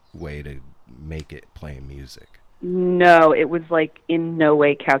way to make it playing music? No, it was like in no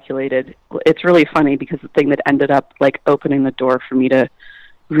way calculated. It's really funny because the thing that ended up like opening the door for me to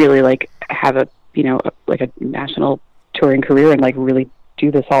really like have a, you know, like a national touring career and like really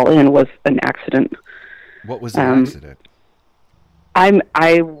do this all in was an accident. What was the accident?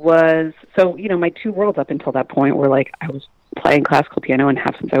 I was, so, you know, my two worlds up until that point were like I was playing classical piano and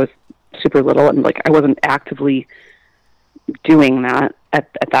have since I was super little, and like I wasn't actively doing that at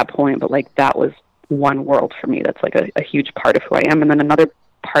that point, but like that was one world for me that's like a huge part of who I am. And then another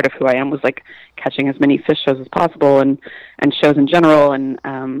part of who I am was like catching as many Fish shows as possible and shows in general, and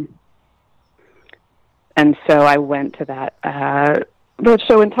so I went to that the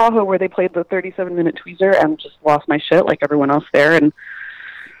show in Tahoe where they played the 37-minute tweezer and just lost my shit like everyone else there, and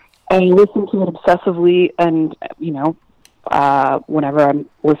I listened to it obsessively, and you know, whenever I'm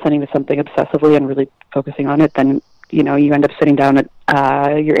listening to something obsessively and really focusing on it, then you know, you end up sitting down at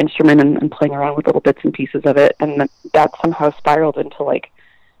your instrument and playing around with little bits and pieces of it, and that somehow spiraled into like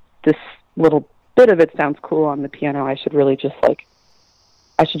this little bit of it sounds cool on the piano. I should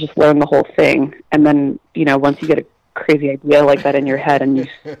just learn the whole thing. And then, you know, once you get a crazy idea like that in your head and you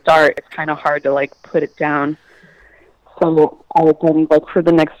start, it's kind of hard to like put it down. So I then, like, for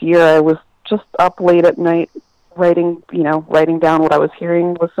the next year, I was just up late at night writing down what I was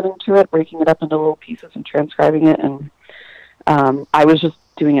hearing, listening to it, breaking it up into little pieces and transcribing it. And I was just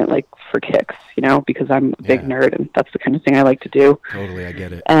doing it like for kicks, you know, because I'm a big nerd and that's the kind of thing I like to do. Totally, I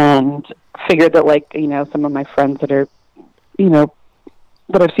get it. And figured that, like, you know, some of my friends that are, you know,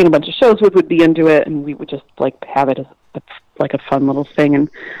 that I've seen a bunch of shows with would be into it, and we would just like have it as like a fun little thing. And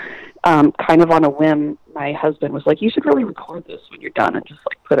kind of on a whim, my husband was like, "You should really record this when you're done and just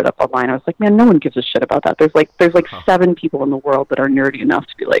like put it up online." I was like, "Man, no one gives a shit about that. There's like 7 people in the world that are nerdy enough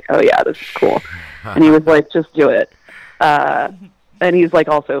to be like, oh yeah, this is cool." And he was like, "Just do it." and he's like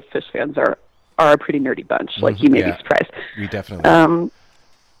also Fish fans are a pretty nerdy bunch. Like you may be surprised. We definitely.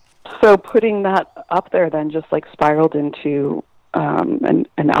 So putting that up there then just like spiraled into an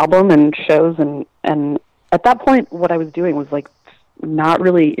album and shows, and at that point what I was doing was like not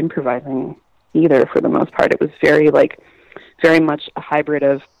really improvising either for the most part. It was very much a hybrid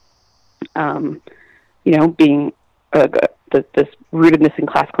of being this rootedness in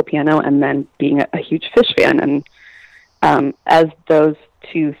classical piano and then being a huge Fish fan. And as those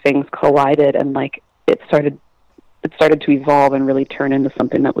two things collided and like it started to evolve and really turn into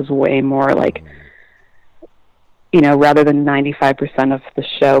something that was way more like, rather than 95% of the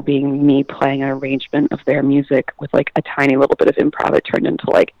show being me playing an arrangement of their music with like a tiny little bit of improv, it turned into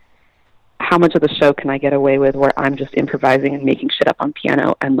like, how much of the show can I get away with where I'm just improvising and making shit up on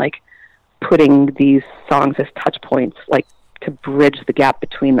piano and like putting these songs as touch points, like to bridge the gap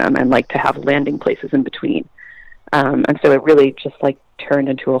between them and like to have landing places in between. And so it really just like turned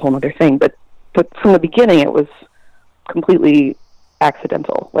into a whole other thing. But from the beginning, it was completely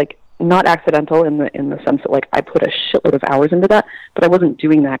accidental. Like not accidental in the sense that like I put a shitload of hours into that, but I wasn't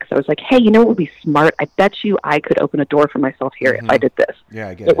doing that because I was like, hey, what would be smart? I bet you I could open a door for myself here if I did this. Yeah,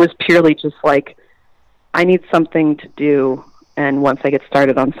 I get it was purely just like, I need something to do, and once I get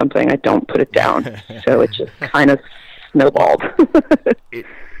started on something, I don't put it down. So it just kind of snowballed.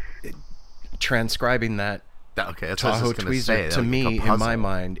 Transcribing that that's Tahoe tweezer to me in my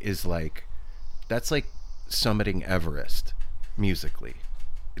mind is like, that's like summiting Everest musically.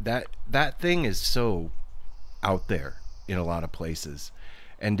 That thing is so out there in a lot of places,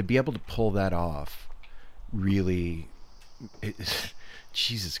 and to be able to pull that off, really,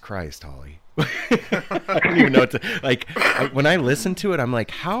 Jesus Christ, Holly. I don't even know what to like. When I listen to it, I'm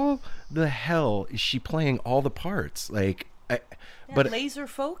like, how the hell is she playing all the parts? Like, but laser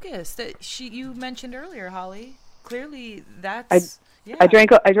focus that you mentioned earlier, Holly. Clearly, that's. I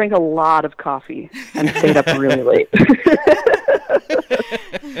drank a lot of coffee and stayed up really late.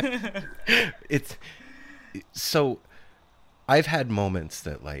 It's so I've had moments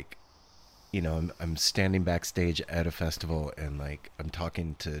that like, I'm standing backstage at a festival and like I'm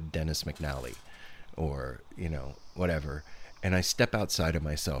talking to Dennis McNally or, whatever. And I step outside of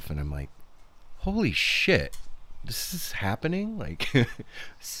myself and I'm like, holy shit, this is happening? Like, this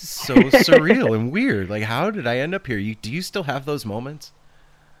is so surreal and weird. Like, how did I end up here? Do you still have those moments?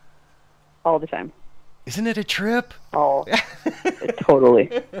 All the time. Isn't it a trip? Oh, totally.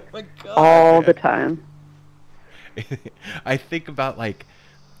 Oh my God, all the time. I think about like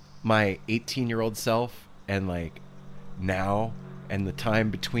my 18-year-old self and like now and the time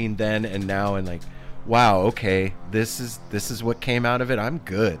between then and now and like, wow, okay, this is what came out of it. I'm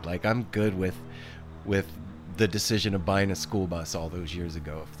good. Like I'm good with the decision of buying a school bus all those years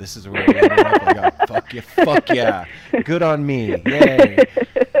ago. If this is where I ended up, like, oh, fuck yeah. Good on me. Yay.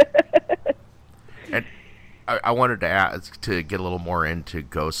 And I wanted to ask to get a little more into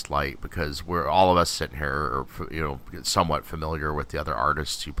Ghostlight because we're all of us sitting here are, somewhat familiar with the other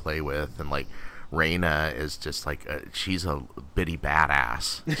artists you play with, and like Raina is just like she's a bitty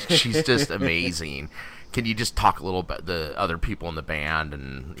badass. She's just amazing. Can you just talk a little about the other people in the band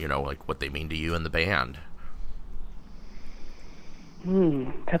and like what they mean to you in the band?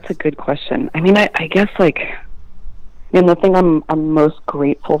 That's a good question. I mean, I guess like, the thing I'm most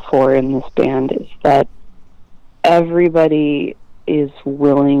grateful for in this band is that everybody is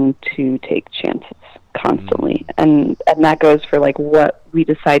willing to take chances constantly, and that goes for like what we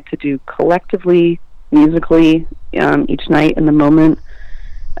decide to do collectively, musically, each night in the moment,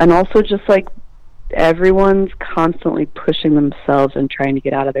 and also just like everyone's constantly pushing themselves and trying to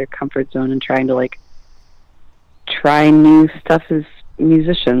get out of their comfort zone and trying to like try new stuff as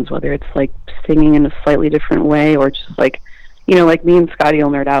musicians, whether it's like singing in a slightly different way or just like, like me and Scotty will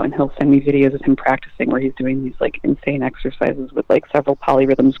nerd out and he'll send me videos of him practicing where he's doing these like insane exercises with like several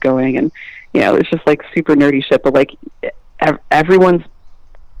polyrhythms going, and it's just like super nerdy shit, but like everyone's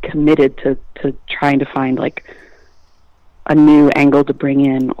committed to trying to find like a new angle to bring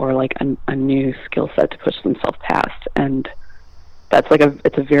in or like a new skill set to push themselves past, and that's like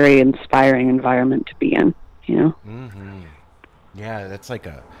it's a very inspiring environment to be in. Mm-hmm. Yeah, it's like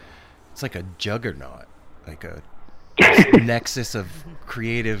a juggernaut, like a nexus of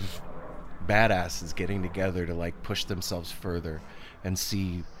creative badasses getting together to like push themselves further and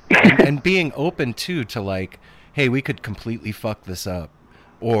see and being open to like, hey, we could completely fuck this up,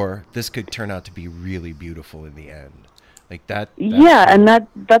 or this could turn out to be really beautiful in the end. Like that. And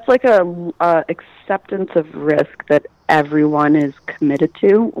that's like a acceptance of risk that everyone is committed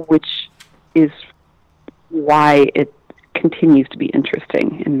to, which is why it continues to be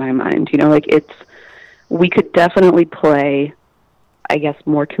interesting in my mind. Like we could definitely play I guess,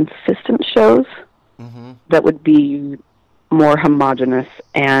 more consistent shows Mm-hmm. that would be more homogenous,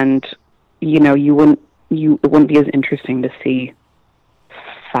 and it wouldn't be as interesting to see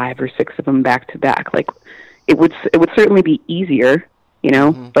 5 or 6 of them back to back. Like it would certainly be easier,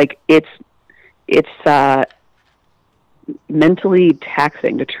 like it's mentally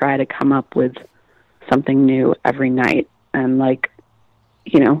taxing to try to come up with something new every night, and like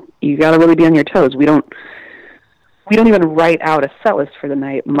you got to really be on your toes. We don't even write out a set list for the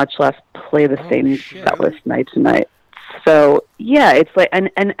night, much less play the same set list night to night. So yeah, it's like,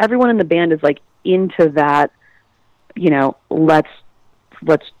 and everyone in the band is like into that, let's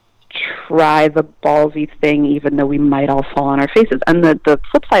try the ballsy thing, even though we might all fall on our faces. And the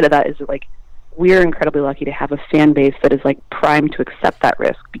flip side of that is that, like, we're incredibly lucky to have a fan base that is like primed to accept that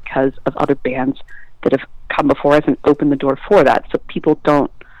risk because of other bands that have come before us and opened the door for that. So people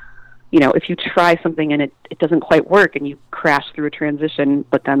don't, if you try something and it doesn't quite work and you crash through a transition,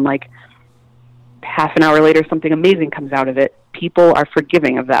 but then like half an hour later something amazing comes out of it, people are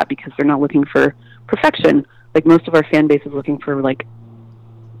forgiving of that because they're not looking for perfection. Like most of our fan base is looking for like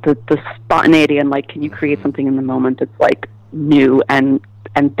the spontaneity and like, can you create something in the moment that's like new, and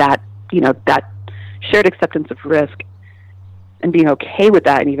that, that shared acceptance of risk and being okay with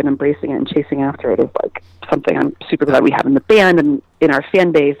that and even embracing it and chasing after it is like something I'm super glad we have in the band and in our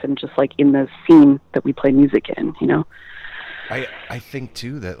fan base and just like in the scene that we play music in, I think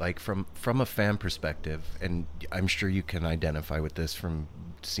too that like from a fan perspective, and I'm sure you can identify with this from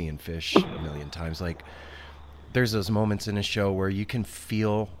seeing Fish a million times, like there's those moments in a show where you can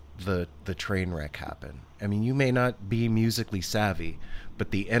feel the train wreck happen. I mean, you may not be musically savvy,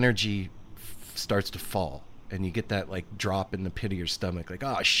 but the energy starts to fall and you get that like drop in the pit of your stomach, like,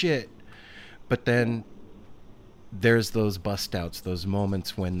 oh shit. But then there's those bust outs, those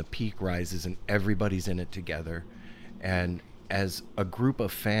moments when the peak rises and everybody's in it together. And as a group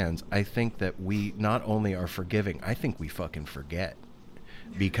of fans, I think that we not only are forgiving, I think we fucking forget,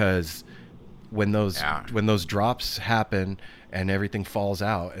 because when those drops happen and everything falls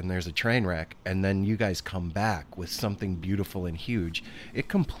out and there's a train wreck and then you guys come back with something beautiful and huge, it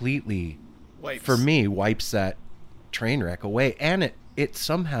completely wipes that train wreck away, and it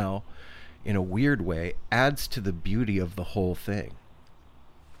somehow in a weird way adds to the beauty of the whole thing.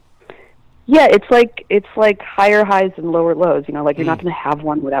 Yeah, it's like higher highs and lower lows, like you're not going to have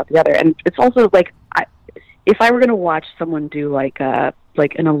one without the other. And it's also like, if I were going to watch someone do like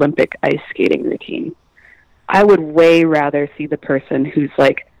an Olympic ice skating routine, I would way rather see the person who's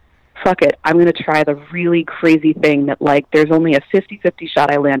like, fuck it, I'm going to try the really crazy thing that like there's only a 50-50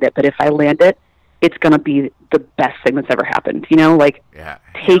 shot I land it, but if I land it, it's going to be the best thing that's ever happened, like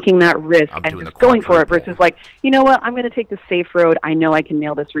taking that risk and just going for it versus like, you know what, I'm going to take the safe road. I know I can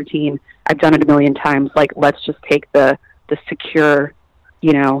nail this routine. I've done it a million times. Like, let's just take the secure,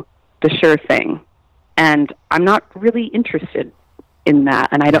 the sure thing. And I'm not really interested in that.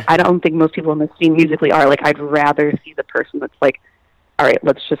 And I don't think most people in the scene musically are. Like, I'd rather see the person that's like, all right,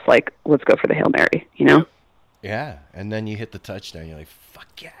 let's go for the Hail Mary, Yeah, and then you hit the touchdown. You're like,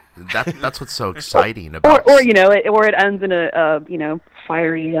 fuck yeah. That's what's so exciting about or it ends in a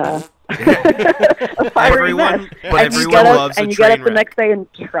fiery a fiery mess. But you get up the next day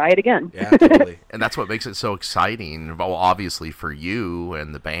and try it again. Yeah, totally. And that's what makes it so exciting. Well, obviously for you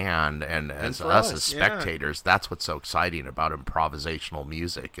and the band and as us as spectators, that's what's so exciting about improvisational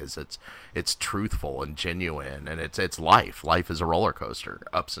music is it's truthful and genuine, and it's life. Life is a roller coaster,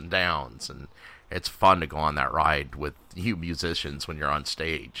 ups and downs, and it's fun to go on that ride with you musicians when you're on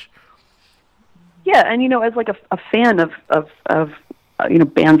stage. Yeah, and as like a fan of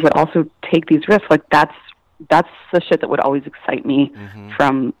bands that also take these risks, like that's the shit that would always excite me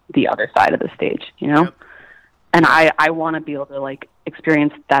from the other side of the stage, Yep. And I want to be able to like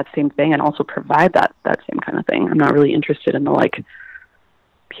experience that same thing and also provide that same kind of thing. I'm not really interested in the like,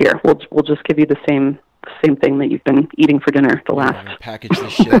 here, we'll just give you the same thing that you've been eating for dinner the last. We're gonna package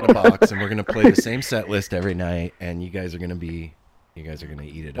this shit in a box and we're gonna play the same set list every night, and you guys are gonna eat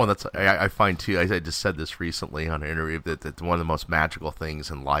it Well, up. that's I find too. I just said this recently on an interview that one of the most magical things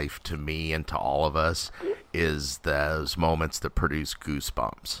in life to me and to all of us is those moments that produce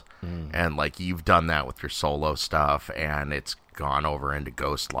goosebumps. And like you've done that with your solo stuff, and it's gone over into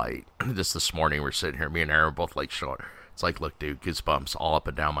Ghostlight. Just this morning, we're sitting here, me and Aaron both like showing. It's like, look, dude, goosebumps all up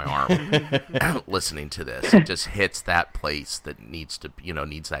and down my arm. Listening to this, it just hits that place that needs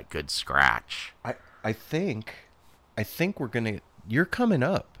that good scratch. I think we're gonna. You're coming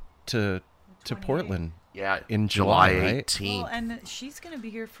up to Portland. Yeah, in July, right? 18th. Well, and she's going to be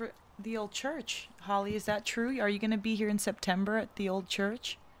here for the old church. Holly, is that true? Are you going to be here in September at the old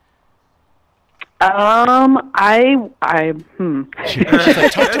church? Talk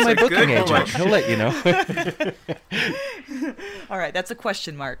to my booking agent. He'll let you know. All right, that's a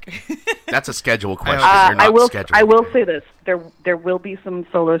question mark. That's a schedule question. You're not scheduled. I will say this: there will be some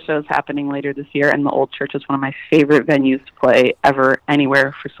solo shows happening later this year, and the Old Church is one of my favorite venues to play ever,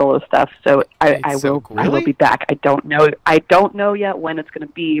 anywhere for solo stuff. So I will be back. I don't know yet when it's going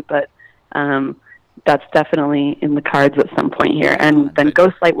to be, but that's definitely in the cards at some point here. And then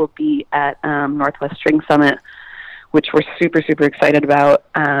Ghostlight will be at Northwest String Summit, which we're super, super excited about.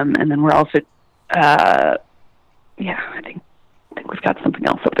 And then we're also, I think we've got something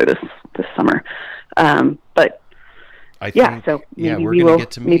else up there this summer. But so maybe we're gonna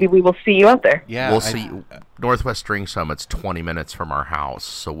get to meet. Maybe we will see you out there. Yeah, we'll see. Northwest String Summit's 20 minutes from our house,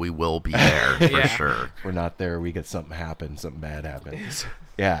 so we will be there for sure. If we're not there, we get something happen, something bad happens.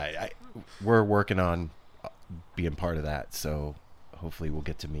 We're working on being part of that, so hopefully we'll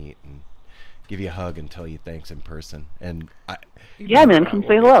get to meet and give you a hug and tell you thanks in person. And man, come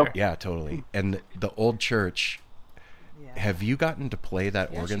say hello. Yeah, totally. And the Old Church, have you gotten to play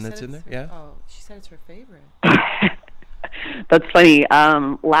that organ that's in there? Yeah. Oh, she said it's her favorite. That's funny.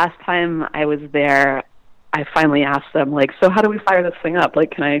 Last time I was there, I finally asked them, like, so how do we fire this thing up?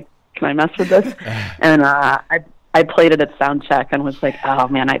 Like, can I mess with this? And I played it at sound check and was like, oh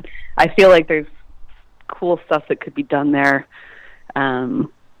man, I feel like there's cool stuff that could be done there,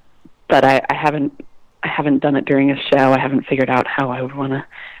 but I haven't done it during a show. I haven't figured out how I would want to.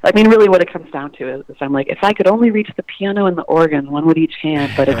 I mean, really, what it comes down to is I'm like, if I could only reach the piano and the organ, one with each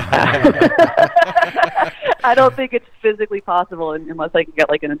hand. But I don't think it's physically possible unless I can get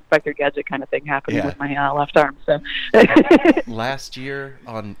like an Inspector Gadget kind of thing happening with my left arm. So last year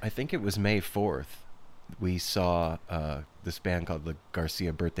on, I think it was May 4th. We saw this band called the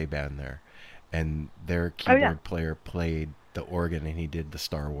Garcia Birthday Band there, and their keyboard player played the organ, and he did the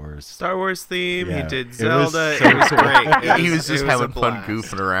Star Wars theme. He did Zelda. It was great. He was just having fun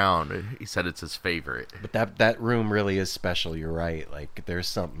goofing around. He said it's his favorite. But that room really is special. You're right. Like, there's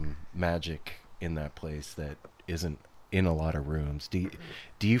something magic in that place that isn't in a lot of rooms. Do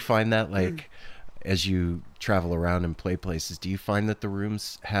you find that, like, as you travel around and play places, do you find that the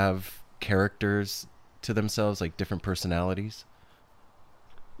rooms have characters to themselves, like different personalities?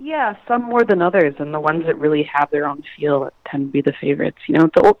 Yeah, some more than others, and the ones that really have their own feel tend to be the favorites. You know,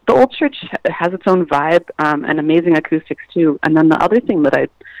 the old church has its own vibe, and amazing acoustics too. And then the other thing that I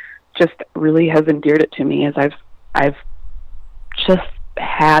just really has endeared it to me is I've just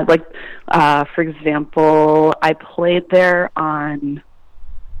had, like, for example, I played there on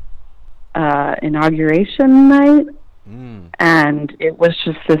inauguration night, and it was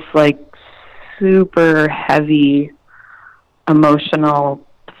just this like super heavy emotional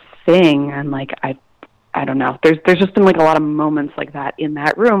thing, and like I don't know, there's just been like a lot of moments like that in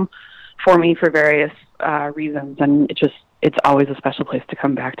that room for me for various reasons, and it's always a special place to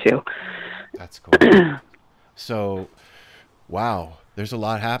come back to. That's cool. So wow, there's a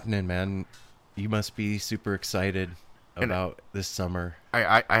lot happening, man. You must be super excited about this summer.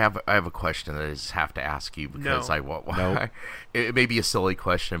 I have a question that I just have to ask you because it may be a silly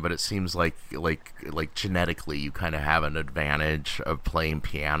question, but it seems like genetically you kind of have an advantage of playing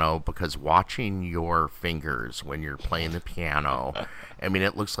piano, because watching your fingers when you're playing the piano, I mean,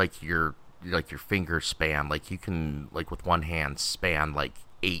 it looks like your fingers span, like you can, like with one hand, span like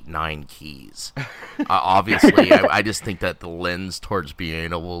 8-9 keys. Obviously, I just think that the lens towards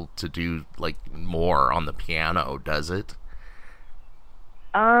being able to do like more on the piano, does it?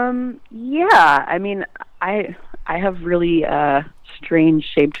 Yeah. I mean, I have really strange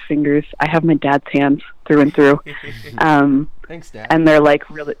shaped fingers. I have my dad's hands through and through. Thanks, Dad. And they're like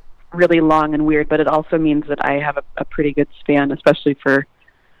really, really long and weird. But it also means that I have a pretty good span, especially for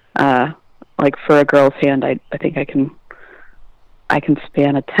like for a girl's hand. I think I can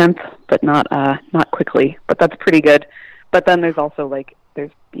span a tenth, but not quickly. But that's pretty good. But then there's also like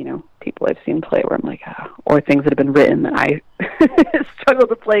people I've seen play where I'm like, or things that have been written that I struggle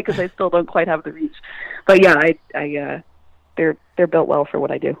to play because I still don't quite have the reach. But yeah, they're built well for what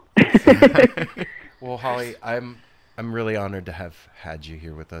I do. Well, Holly, I'm really honored to have had you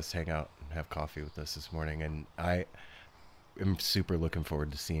here with us, hang out and have coffee with us this morning, and I am super looking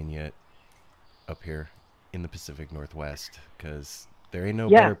forward to seeing you up here in the Pacific Northwest, because there ain't no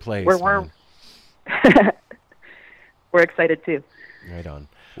better place. We're excited too. Right on.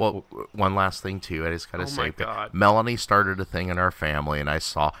 Well, one last thing too, I just gotta say, my God. Melanie started a thing in our family, and I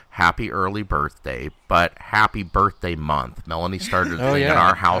saw "Happy Early Birthday," but Happy Birthday Month. Melanie started a thing in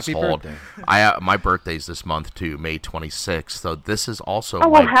our household. My birthday's this month too, May 26th. So this is also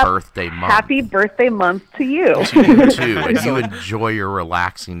my birthday month. Happy birthday month to you. To you too, and you enjoy your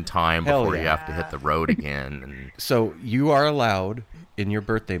relaxing time before you have to hit the road again. And So you are allowed in your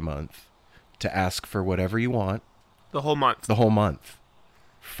birthday month to ask for whatever you want. The whole month. The whole month.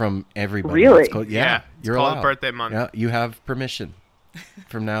 From everybody. Really? It's called, It's you're called allowed. birthday month. Yeah, you have permission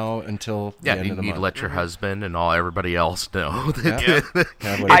from now until the end you of the need month. to let your husband and everybody else know that Yeah,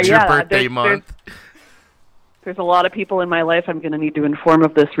 it's your yeah, birthday there's- month. There's a lot of people in my life I'm going to need to inform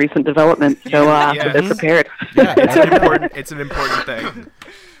of this recent development, so they're prepared. Yeah, It's an important thing.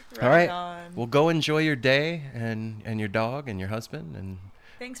 All right. Well, go enjoy your day and your dog and your husband. And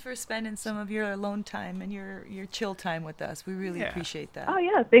Thanks for spending some of your alone time and your chill time with us. We really appreciate that. Oh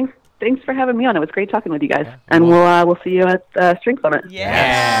yeah, thanks for having me on. It was great talking with you guys, and we'll see you at String Summit.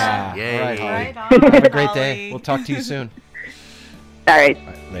 Yeah. Yay. All right, Holly. Right on, Have a great day. Holly. We'll talk to you soon. All right,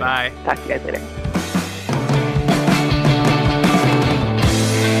 Later. Bye. talk to you guys later.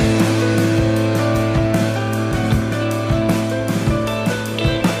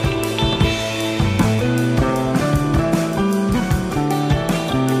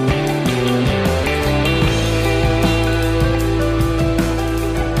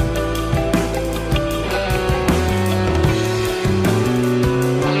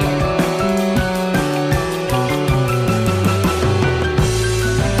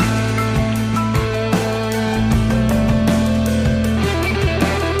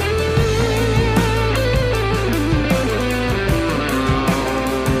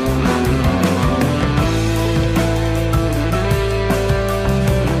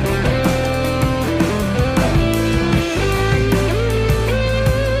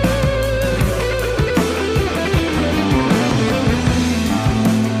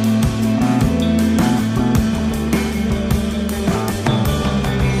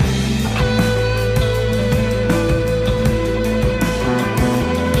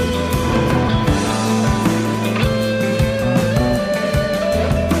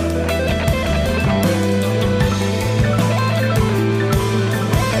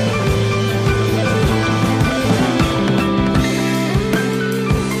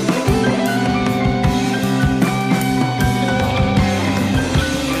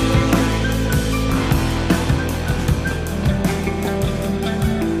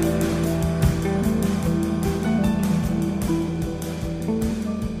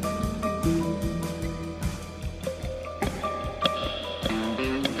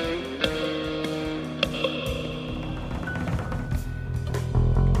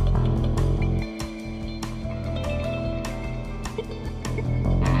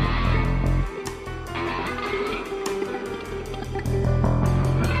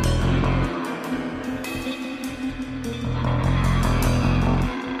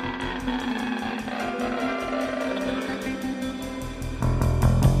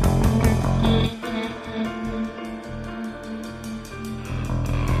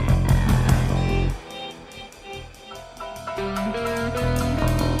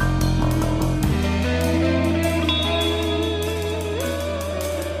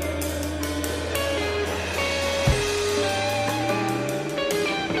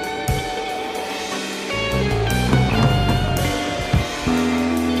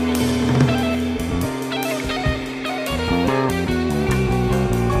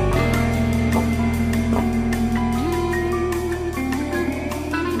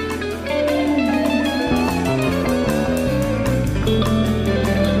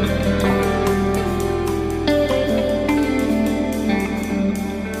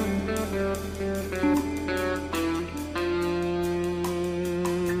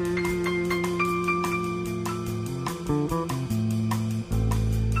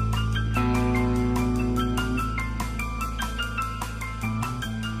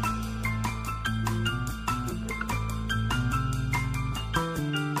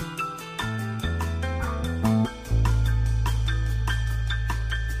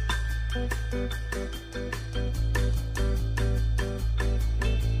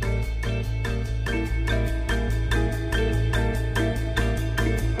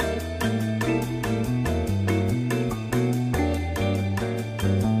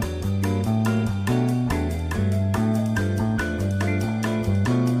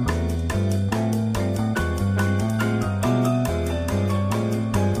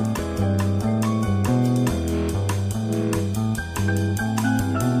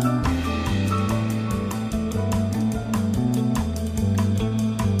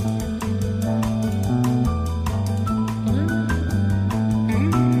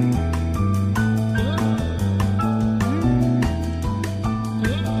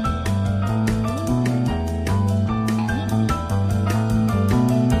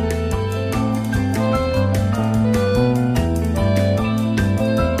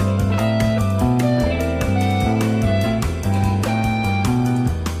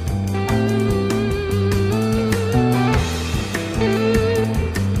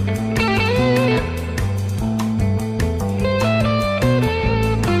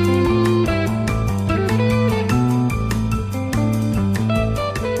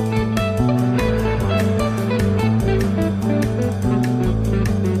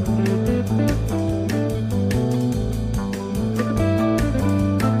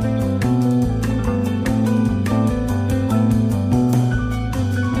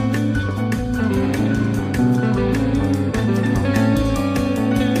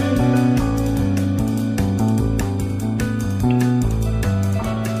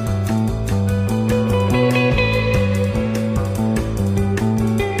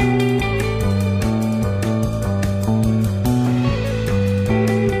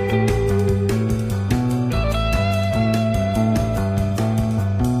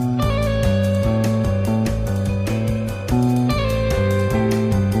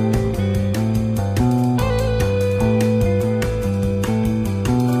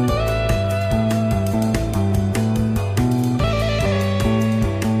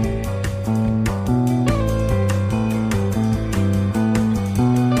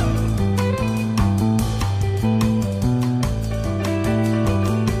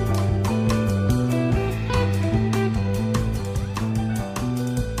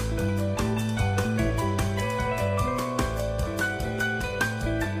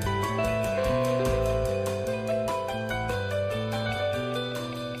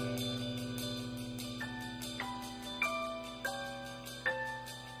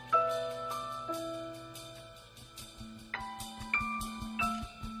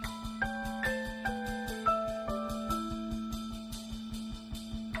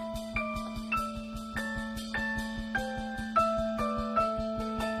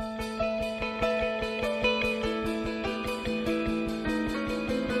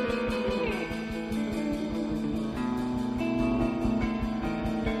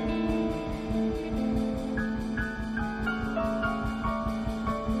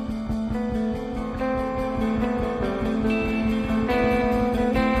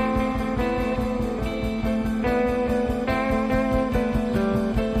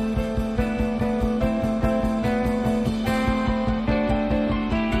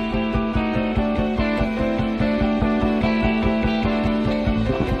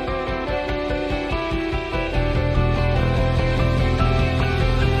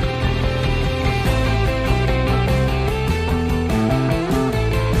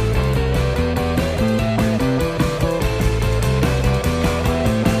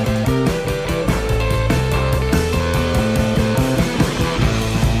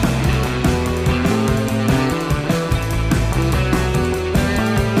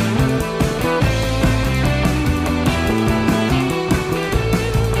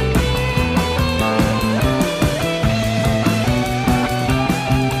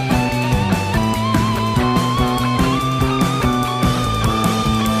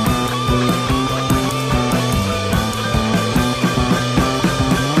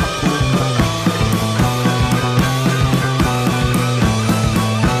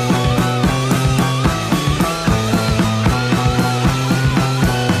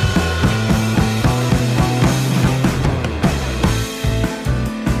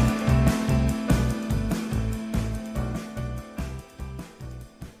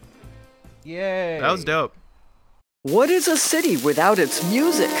 That was dope. What is a city without its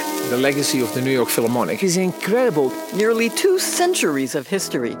music? The legacy of the New York Philharmonic is incredible. Nearly 2 centuries of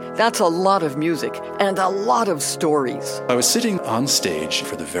history. That's a lot of music and a lot of stories. I was sitting on stage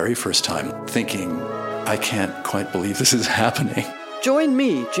for the very first time thinking, I can't quite believe this is happening. Join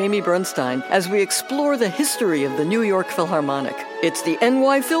me, Jamie Bernstein, as we explore the history of the New York Philharmonic. It's the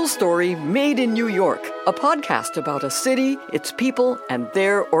NY Phil story made in New York, a podcast about a city, its people, and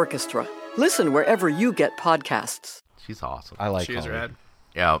their orchestra. Listen wherever you get podcasts. She's awesome. I like She is Holly. rad.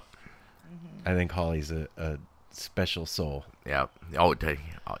 Yeah. I think Holly's a special soul. Yeah. Oh,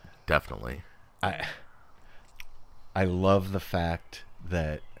 definitely. I love the fact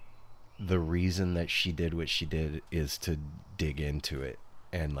that the reason that she did what she did is to dig into it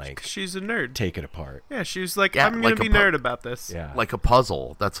and like She's a nerd. take it apart. Yeah, she's like, Yeah, I'm gonna like be a nerd about this. Yeah. Like a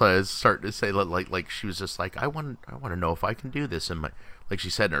puzzle. That's what I was starting to say. Like she was just like, I want to know if I can do this in my, like she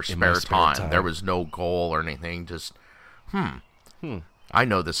said, in her my spare spare time. time. There was no goal or anything. Just, I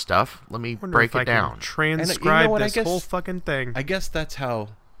know this stuff. Let me Wonder break if I it can down. Transcribe what, I this guess- whole fucking thing. I guess that's how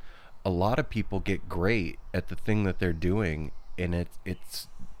a lot of people get great at the thing that they're doing, and it's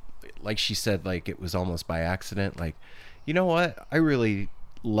like she said, like it was almost by accident. Like, you know what? I really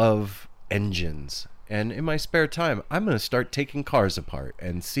love engines, and in my spare time, I'm going to start taking cars apart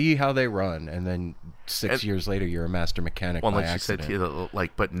and see how they run. And then 6 years later, you're a master mechanic Well, by like she accident. said, to you,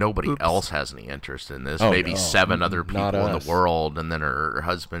 like, but nobody Oops. else has any interest in this. Oh, Maybe no. 7 other Not people in us. the world, and then her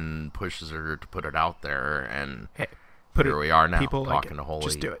husband pushes her to put it out there, and Hey, put here it- we are now, people like talking it. to Holly.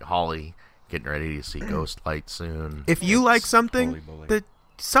 Just do it. Holly, getting ready to see Ghost Light soon. If you like Holy something bully. that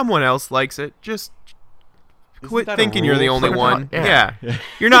someone else likes it, just quit that a thinking you're the rule only for one. not- Yeah.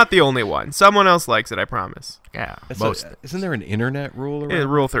 You're not the only one. Someone else likes it, I promise. Yeah, Isn't there an internet rule around? Yeah,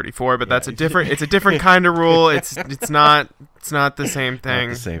 Rule 34, but that's a different. It's a different kind of rule. It's not the same thing.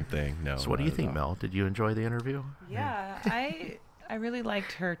 Not the same thing. No. So what do you not at think, all. Mel? Did you enjoy the interview? Yeah, I really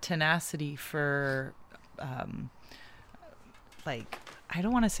liked her tenacity for, like, I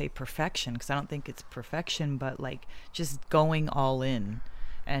don't want to say perfection because I don't think it's perfection, but like just going all in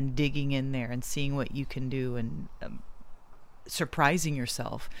and digging in there and seeing what you can do and surprising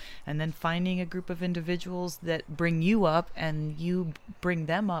yourself, and then finding a group of individuals that bring you up and you bring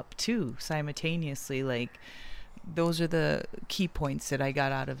them up too simultaneously. Like, those are the key points that I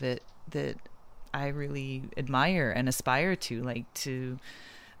got out of it that I really admire and aspire to. Like, to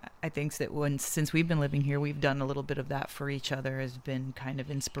I think that since we've been living here, we've done a little bit of that for each other, has been kind of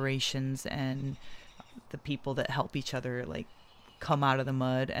inspirations and the people that help each other like come out of the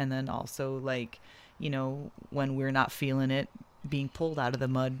mud, and then also, like, you know, when we're not feeling it, being pulled out of the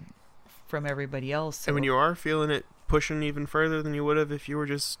mud from everybody else. And when you are feeling it, pushing even further than you would have if you were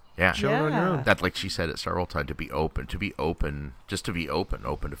just chilling on your own. That, like she said it several times, to be open, just to be open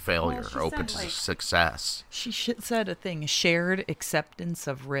to failure, she open said, to like, success. She said a thing, shared acceptance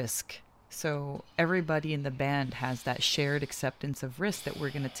of risk. So everybody in the band has that shared acceptance of risk that we're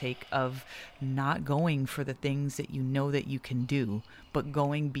going to take, of not going for the things that you know that you can do, but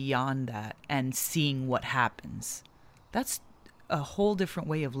going beyond that and seeing what happens. That's a whole different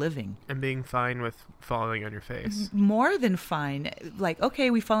way of living. And being fine with falling on your face. More than fine. Like, okay,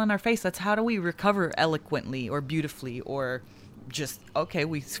 we fall on our face. How do we recover eloquently or beautifully, or just, okay,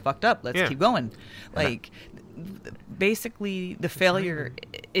 we fucked up. Let's keep going. Like, basically, the failure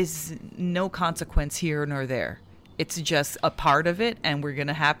is no consequence here nor there. It's just a part of it, and we're going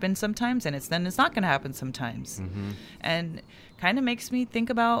to happen sometimes, and it's not going to happen sometimes. Mm-hmm. And kind of makes me think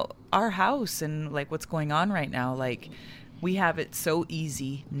about our house and, like, what's going on right now. Like, we have it so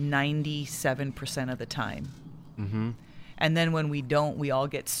easy 97% of the time. Mm-hmm. And then when we don't, we all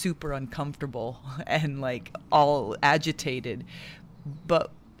get super uncomfortable and like all agitated.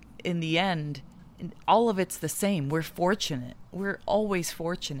 But in the end, all of it's the same. We're fortunate. We're always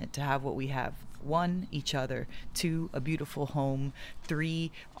fortunate to have what we have. 1, each other. 2, a beautiful home.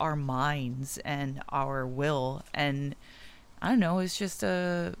 3, our minds and our will. And I don't know, it's just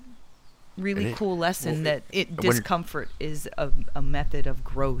a really cool lesson that discomfort is a method of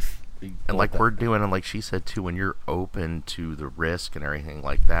growth. And like we're doing, and like she said too, when you're open to the risk and everything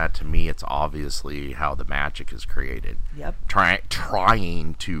like that, to me, it's obviously how the magic is created. Yep.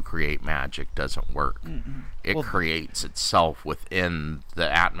 Trying to create magic doesn't work. Mm-mm. It creates itself within the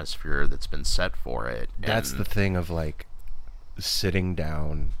atmosphere that's been set for it. That's and the thing of like sitting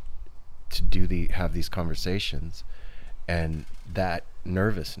down to have these conversations, and that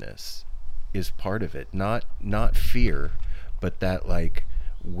nervousness is part of it. Not fear, but that like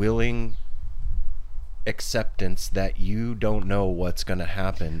willing acceptance that you don't know what's going to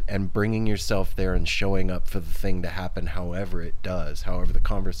happen, and bringing yourself there and showing up for the thing to happen however it does, however the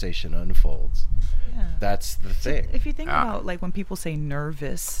conversation unfolds. Yeah. That's the thing. If you think about like when people say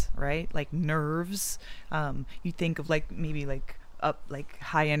nervous, right? Like nerves, you think of like maybe like up like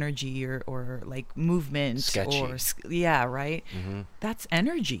high energy or like movement Sketchy. or yeah, right? That's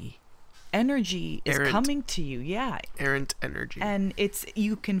energy. Energy is Errant. coming to you, yeah. Errant energy. And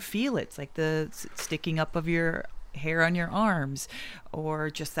you can feel it. It's like the sticking up of your hair on your arms, or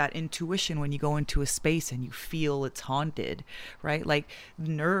just that intuition when you go into a space and you feel it's haunted, right? Like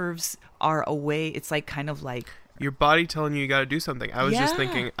nerves are a way, it's like kind of like your body telling you got to do something. I was just Yeah.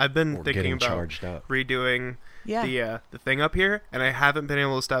 thinking, I've been Or thinking getting about charged up. redoing Yeah. the thing up here, and I haven't been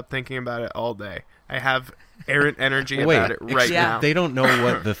able to stop thinking about it all day. I have errant energy Wait, about it right now. They don't know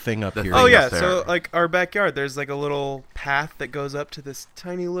what the thing up here Oh is. yeah, so like our backyard, there's like a little path that goes up to this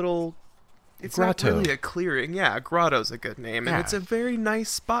tiny little. It's grotto. not really a clearing. Yeah, a grotto's a good name, and Yeah. it's a very nice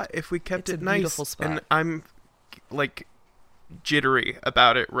spot if we kept It's it a nice. beautiful spot. And I'm like jittery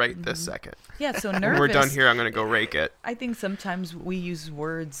about it right this second. yeah, so When nervous. we're done here, I'm gonna go rake it. I think sometimes we use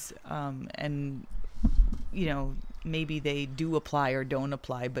words and you know, maybe they do apply or don't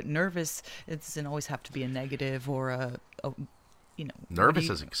apply, but nervous, it doesn't always have to be a negative or a you know. Nervous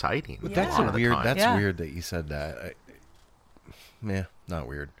is exciting. But Yeah. that's a lot a of the weird. time. That's Yeah. weird that you said that. Not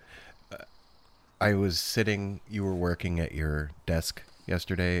weird. I was sitting. You were working at your desk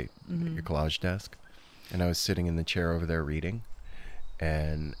yesterday, your collage desk, and I was sitting in the chair over there reading.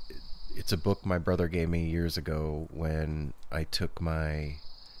 And it's a book my brother gave me years ago when I took my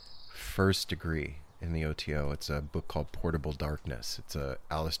first degree in the OTO. It's a book called Portable Darkness. It's a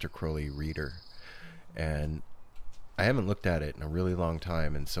Aleister Crowley reader, and I haven't looked at it in a really long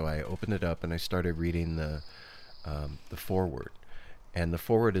time. And so I opened it up and I started reading the foreword. And the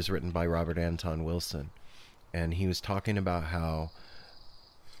foreword is written by Robert Anton Wilson, and he was talking about how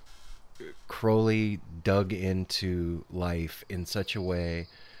Crowley dug into life in such a way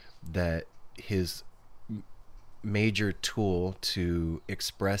that his major tool to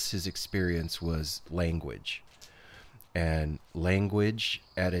express his experience was language. And language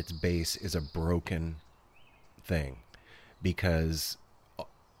at its base is a broken thing, because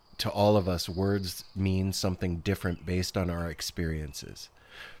to all of us, words mean something different based on our experiences.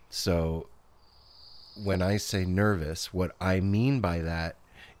 So when I say nervous, what I mean by that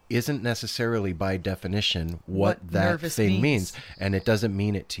isn't necessarily by definition what that nervous thing means. means. And it doesn't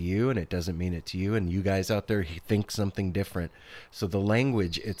mean it to you, and it doesn't mean it to you, and you guys out there think something different. So the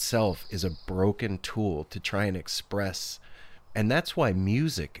language itself is a broken tool to try and express. And that's why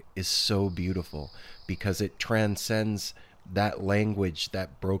music is so beautiful, because it transcends that language,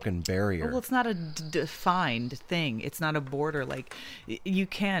 that broken barrier. Well, it's not a defined thing. It's not a border. Like you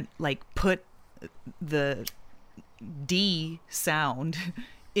can't like put the D sound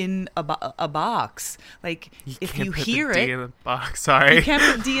in a box. Like if you put hear the it, D in the box. Sorry, you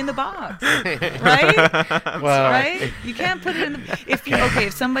can't put D in the box, right? Well, right? You can't put it in the.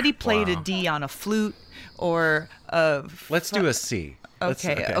 If somebody played a D on a flute or a. Let's do a C.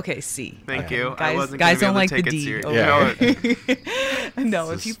 Okay, C. Thank you. Guys, I wasn't guys gonna don't be like able the to take D. it serious. Okay. No,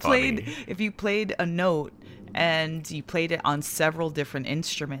 This if you is played funny. if you played a note and you played it on several different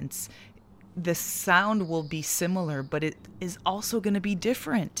instruments, the sound will be similar, but it is also going to be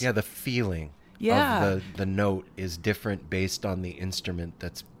different. Yeah, the feeling Yeah. of the note is different based on the instrument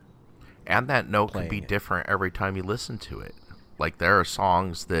that's And that note can be playing it. different every time you listen to it. Like there are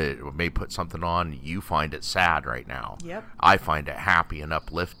songs that may put something on, you find it sad right now. Yep. I find it happy and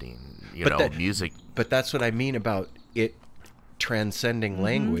uplifting. You know, music. But that's what I mean about it transcending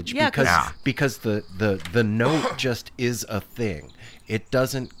language, Yeah, 'cause- because the note just is a thing. It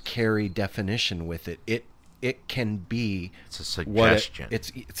doesn't carry definition with it. It can be. It's a what suggestion.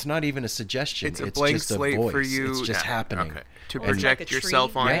 it's not even a suggestion. It's a blank just slate a voice. for you. It's just happening. Okay. To It's like project a tree,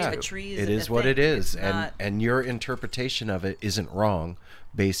 yourself on. right? Yeah, A tree it is is a what thing. it is, It's not- and your interpretation of it isn't wrong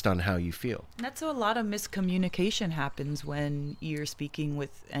based on how you feel. That's a lot of miscommunication happens when you're speaking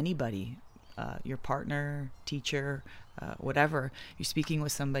with anybody, your partner, teacher, whatever. You're speaking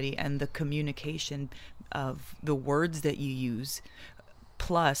with somebody, and the communication of the words that you use,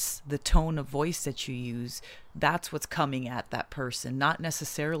 plus the tone of voice that you use, that's what's coming at that person, not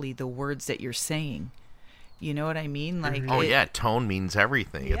necessarily the words that you're saying. You know what I mean? Like, Oh yeah, tone means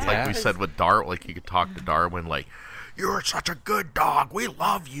everything. It's like we Yeah. said with Dar, like you could talk to Darwin like, "You're such a good dog. We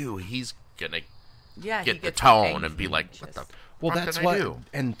love you." He's gonna yeah, he get the gets tone and be like, "What the Well, fuck that's did I what. do?"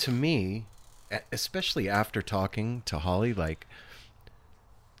 And to me, especially after talking to Holly, like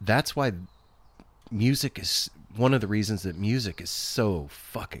that's why music is one of the reasons that music is so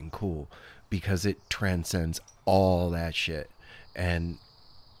fucking cool, because it transcends all that shit. And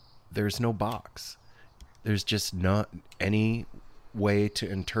there's no box. There's just not any way to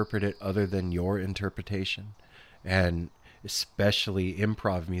interpret it other than your interpretation. And especially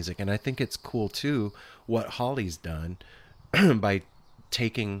improv music. And I think it's cool too what Holly's done by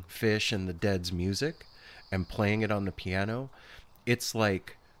taking Fish and the Dead's music and playing it on the piano. It's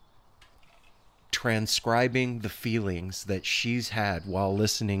like transcribing the feelings that she's had while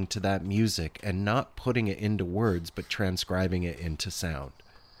listening to that music and not putting it into words, but transcribing it into sound.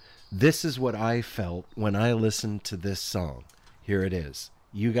 This is what I felt when I listened to this song. Here it is.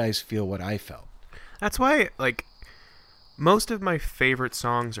 You guys feel what I felt. That's why, like, most of my favorite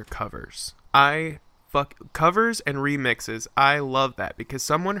songs are covers. Covers and remixes. I love that because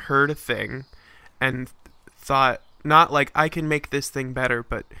someone heard a thing and thought, not like I can make this thing better,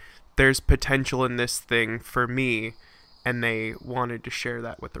 but there's potential in this thing for me, and they wanted to share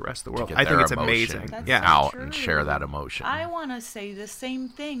that with the rest of the world. I think it's amazing. That's out and share that emotion. I want to say the same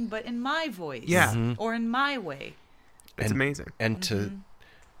thing, but in my voice. Yeah. Or in my way. It's amazing. And to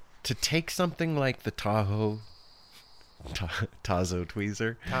take something like the Tahoe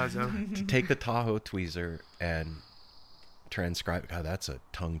tweezer. To take the Tahoe tweezer and transcribe. God, that's a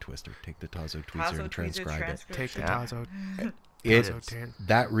tongue twister. Take the Tahoe tweezer and transcribe it. Take the Tahoe.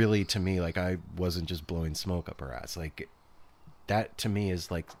 That really, to me, like, I wasn't just blowing smoke up her ass. Like, that to me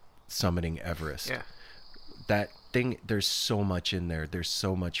is like summiting Everest. Yeah. That thing, there's so much in there. There's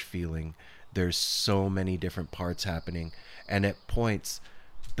so much feeling. There's so many different parts happening. And at points,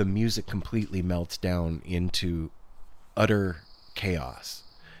 the music completely melts down into utter chaos.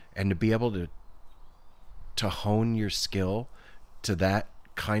 And to be able to hone your skill to that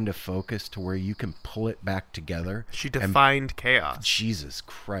kind of focus to where you can pull it back together. She defined chaos. Jesus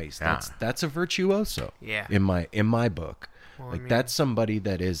Christ. Yeah. That's a virtuoso. Yeah. In my book. Well, like, that's somebody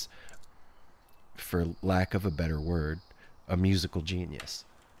that is, for lack of a better word, a musical genius.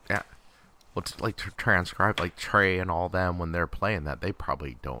 Yeah. Well, to, like, to transcribe, like, Trey and all them, when they're playing that, they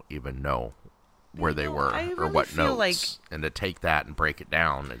probably don't even know where they were or what notes. Like and to take that and break it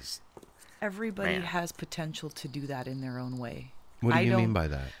down is... Everybody has potential to do that in their own way. What do you mean by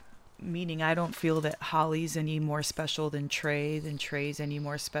that? Meaning, I don't feel that Holly's any more special than Trey's any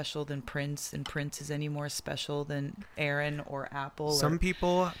more special than Prince, and Prince is any more special than Aaron or Apple. Some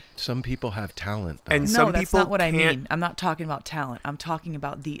people have talent, though. And no, that's not what I mean. I'm not talking about talent. I'm talking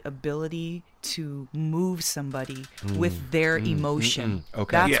about the ability to move somebody with their emotion.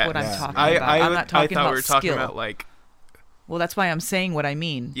 Okay. That's what I'm talking about. I'm not talking about we were skill. talking about, like... Well, that's why I'm saying what I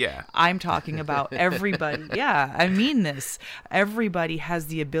mean. Yeah. I'm talking about everybody. Yeah, I mean this. Everybody has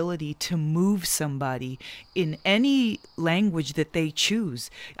the ability to move somebody in any language that they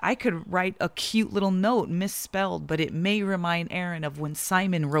choose. I could write a cute little note misspelled, but it may remind Aaron of when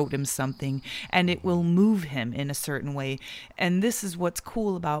Simon wrote him something, and it will move him in a certain way. And this is what's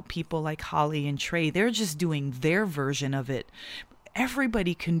cool about people like Holly and Trey. They're just doing their version of it.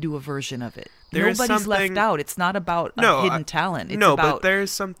 Everybody can do a version of it. Nobody's left out. It's not about a hidden talent. It's about but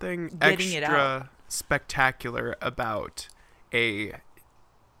there's something getting it out. extra spectacular about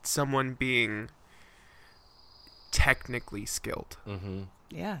someone being technically skilled. Mm-hmm.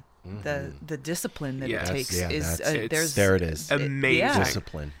 Yeah. The discipline that it takes there it is. Amazing. Yeah.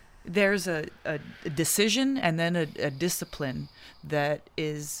 Discipline. There's a decision and then a discipline that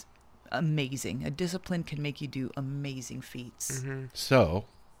is amazing. A discipline can make you do amazing feats. Mm-hmm. So,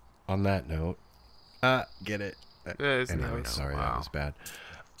 on that note, get it? Anyway, sorry, that was bad.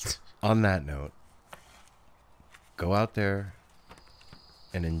 On that note, go out there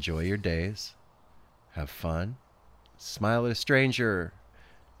and enjoy your days. Have fun. Smile at a stranger.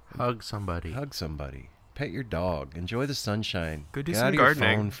 Hug somebody. Pet your dog. Enjoy the sunshine. Go do Get some out of gardening.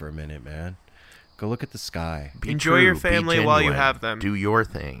 your phone for a minute, man. Go look at the sky. Enjoy your family while you have them. Do your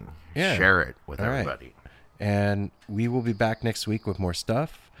thing. Yeah. Share it with All right. everybody. And we will be back next week with more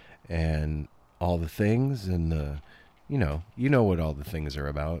stuff and all the things and the, you know what all the things are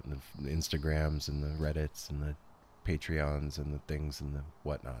about, and the Instagrams and the Reddits and the Patreons and the things and the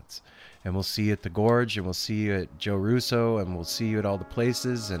whatnots. And we'll see you at the Gorge, and we'll see you at Joe Russo, and we'll see you at all the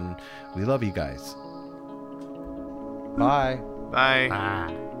places, and we love you guys. Bye. Bye.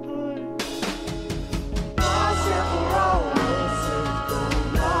 Bye.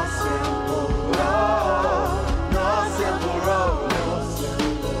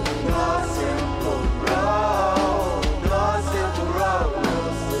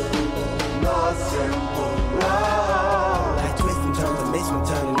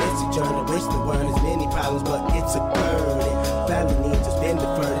 But it's a burden. Family needs has been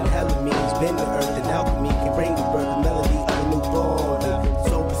deferred, and hella means been the earth, and alchemy can bring the birth, the melody of a new born.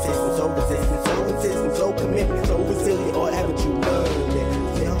 So persistent, so resistant.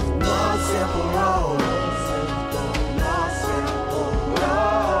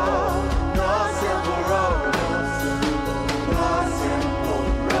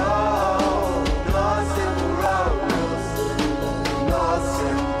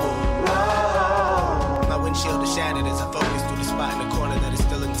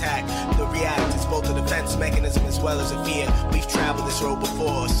 well as a fear. We've traveled this road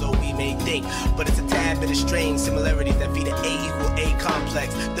before, so we may think, but it's a tad bit of strange similarities that feed an A equal A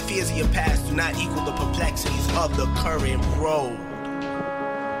complex. The fears of your past do not equal the perplexities of the current road.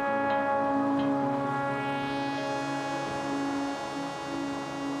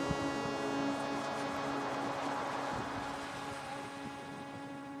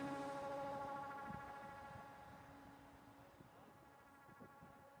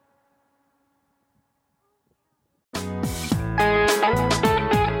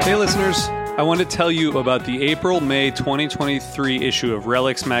 Hey listeners, I want to tell you about the April-May 2023 issue of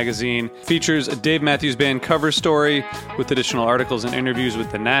Relics magazine. Features a Dave Matthews Band cover story with additional articles and interviews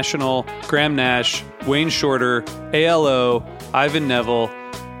with The National, Graham Nash, Wayne Shorter, ALO, Ivan Neville,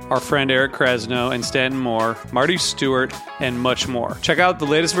 our friend Eric Krasno and Stanton Moore, Marty Stewart, and much more. Check out the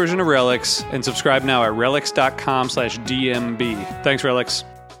latest version of Relics and subscribe now at relics.com/DMB. Thanks, Relics.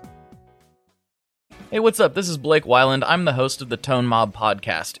 Hey, what's up? This is Blake Weiland. I'm the host of the Tone Mob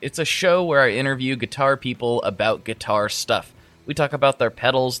Podcast. It's a show where I interview guitar people about guitar stuff. We talk about their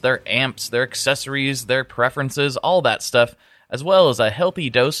pedals, their amps, their accessories, their preferences, all that stuff, as well as a healthy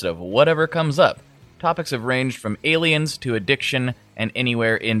dose of whatever comes up. Topics have ranged from aliens to addiction and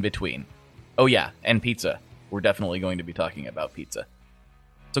anywhere in between. Oh yeah, and pizza. We're definitely going to be talking about pizza.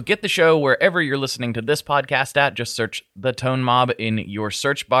 So get the show wherever you're listening to this podcast at. Just search The Tone Mob in your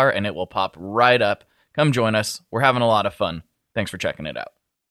search bar and it will pop right up. Come join us. We're having a lot of fun. Thanks for checking it out.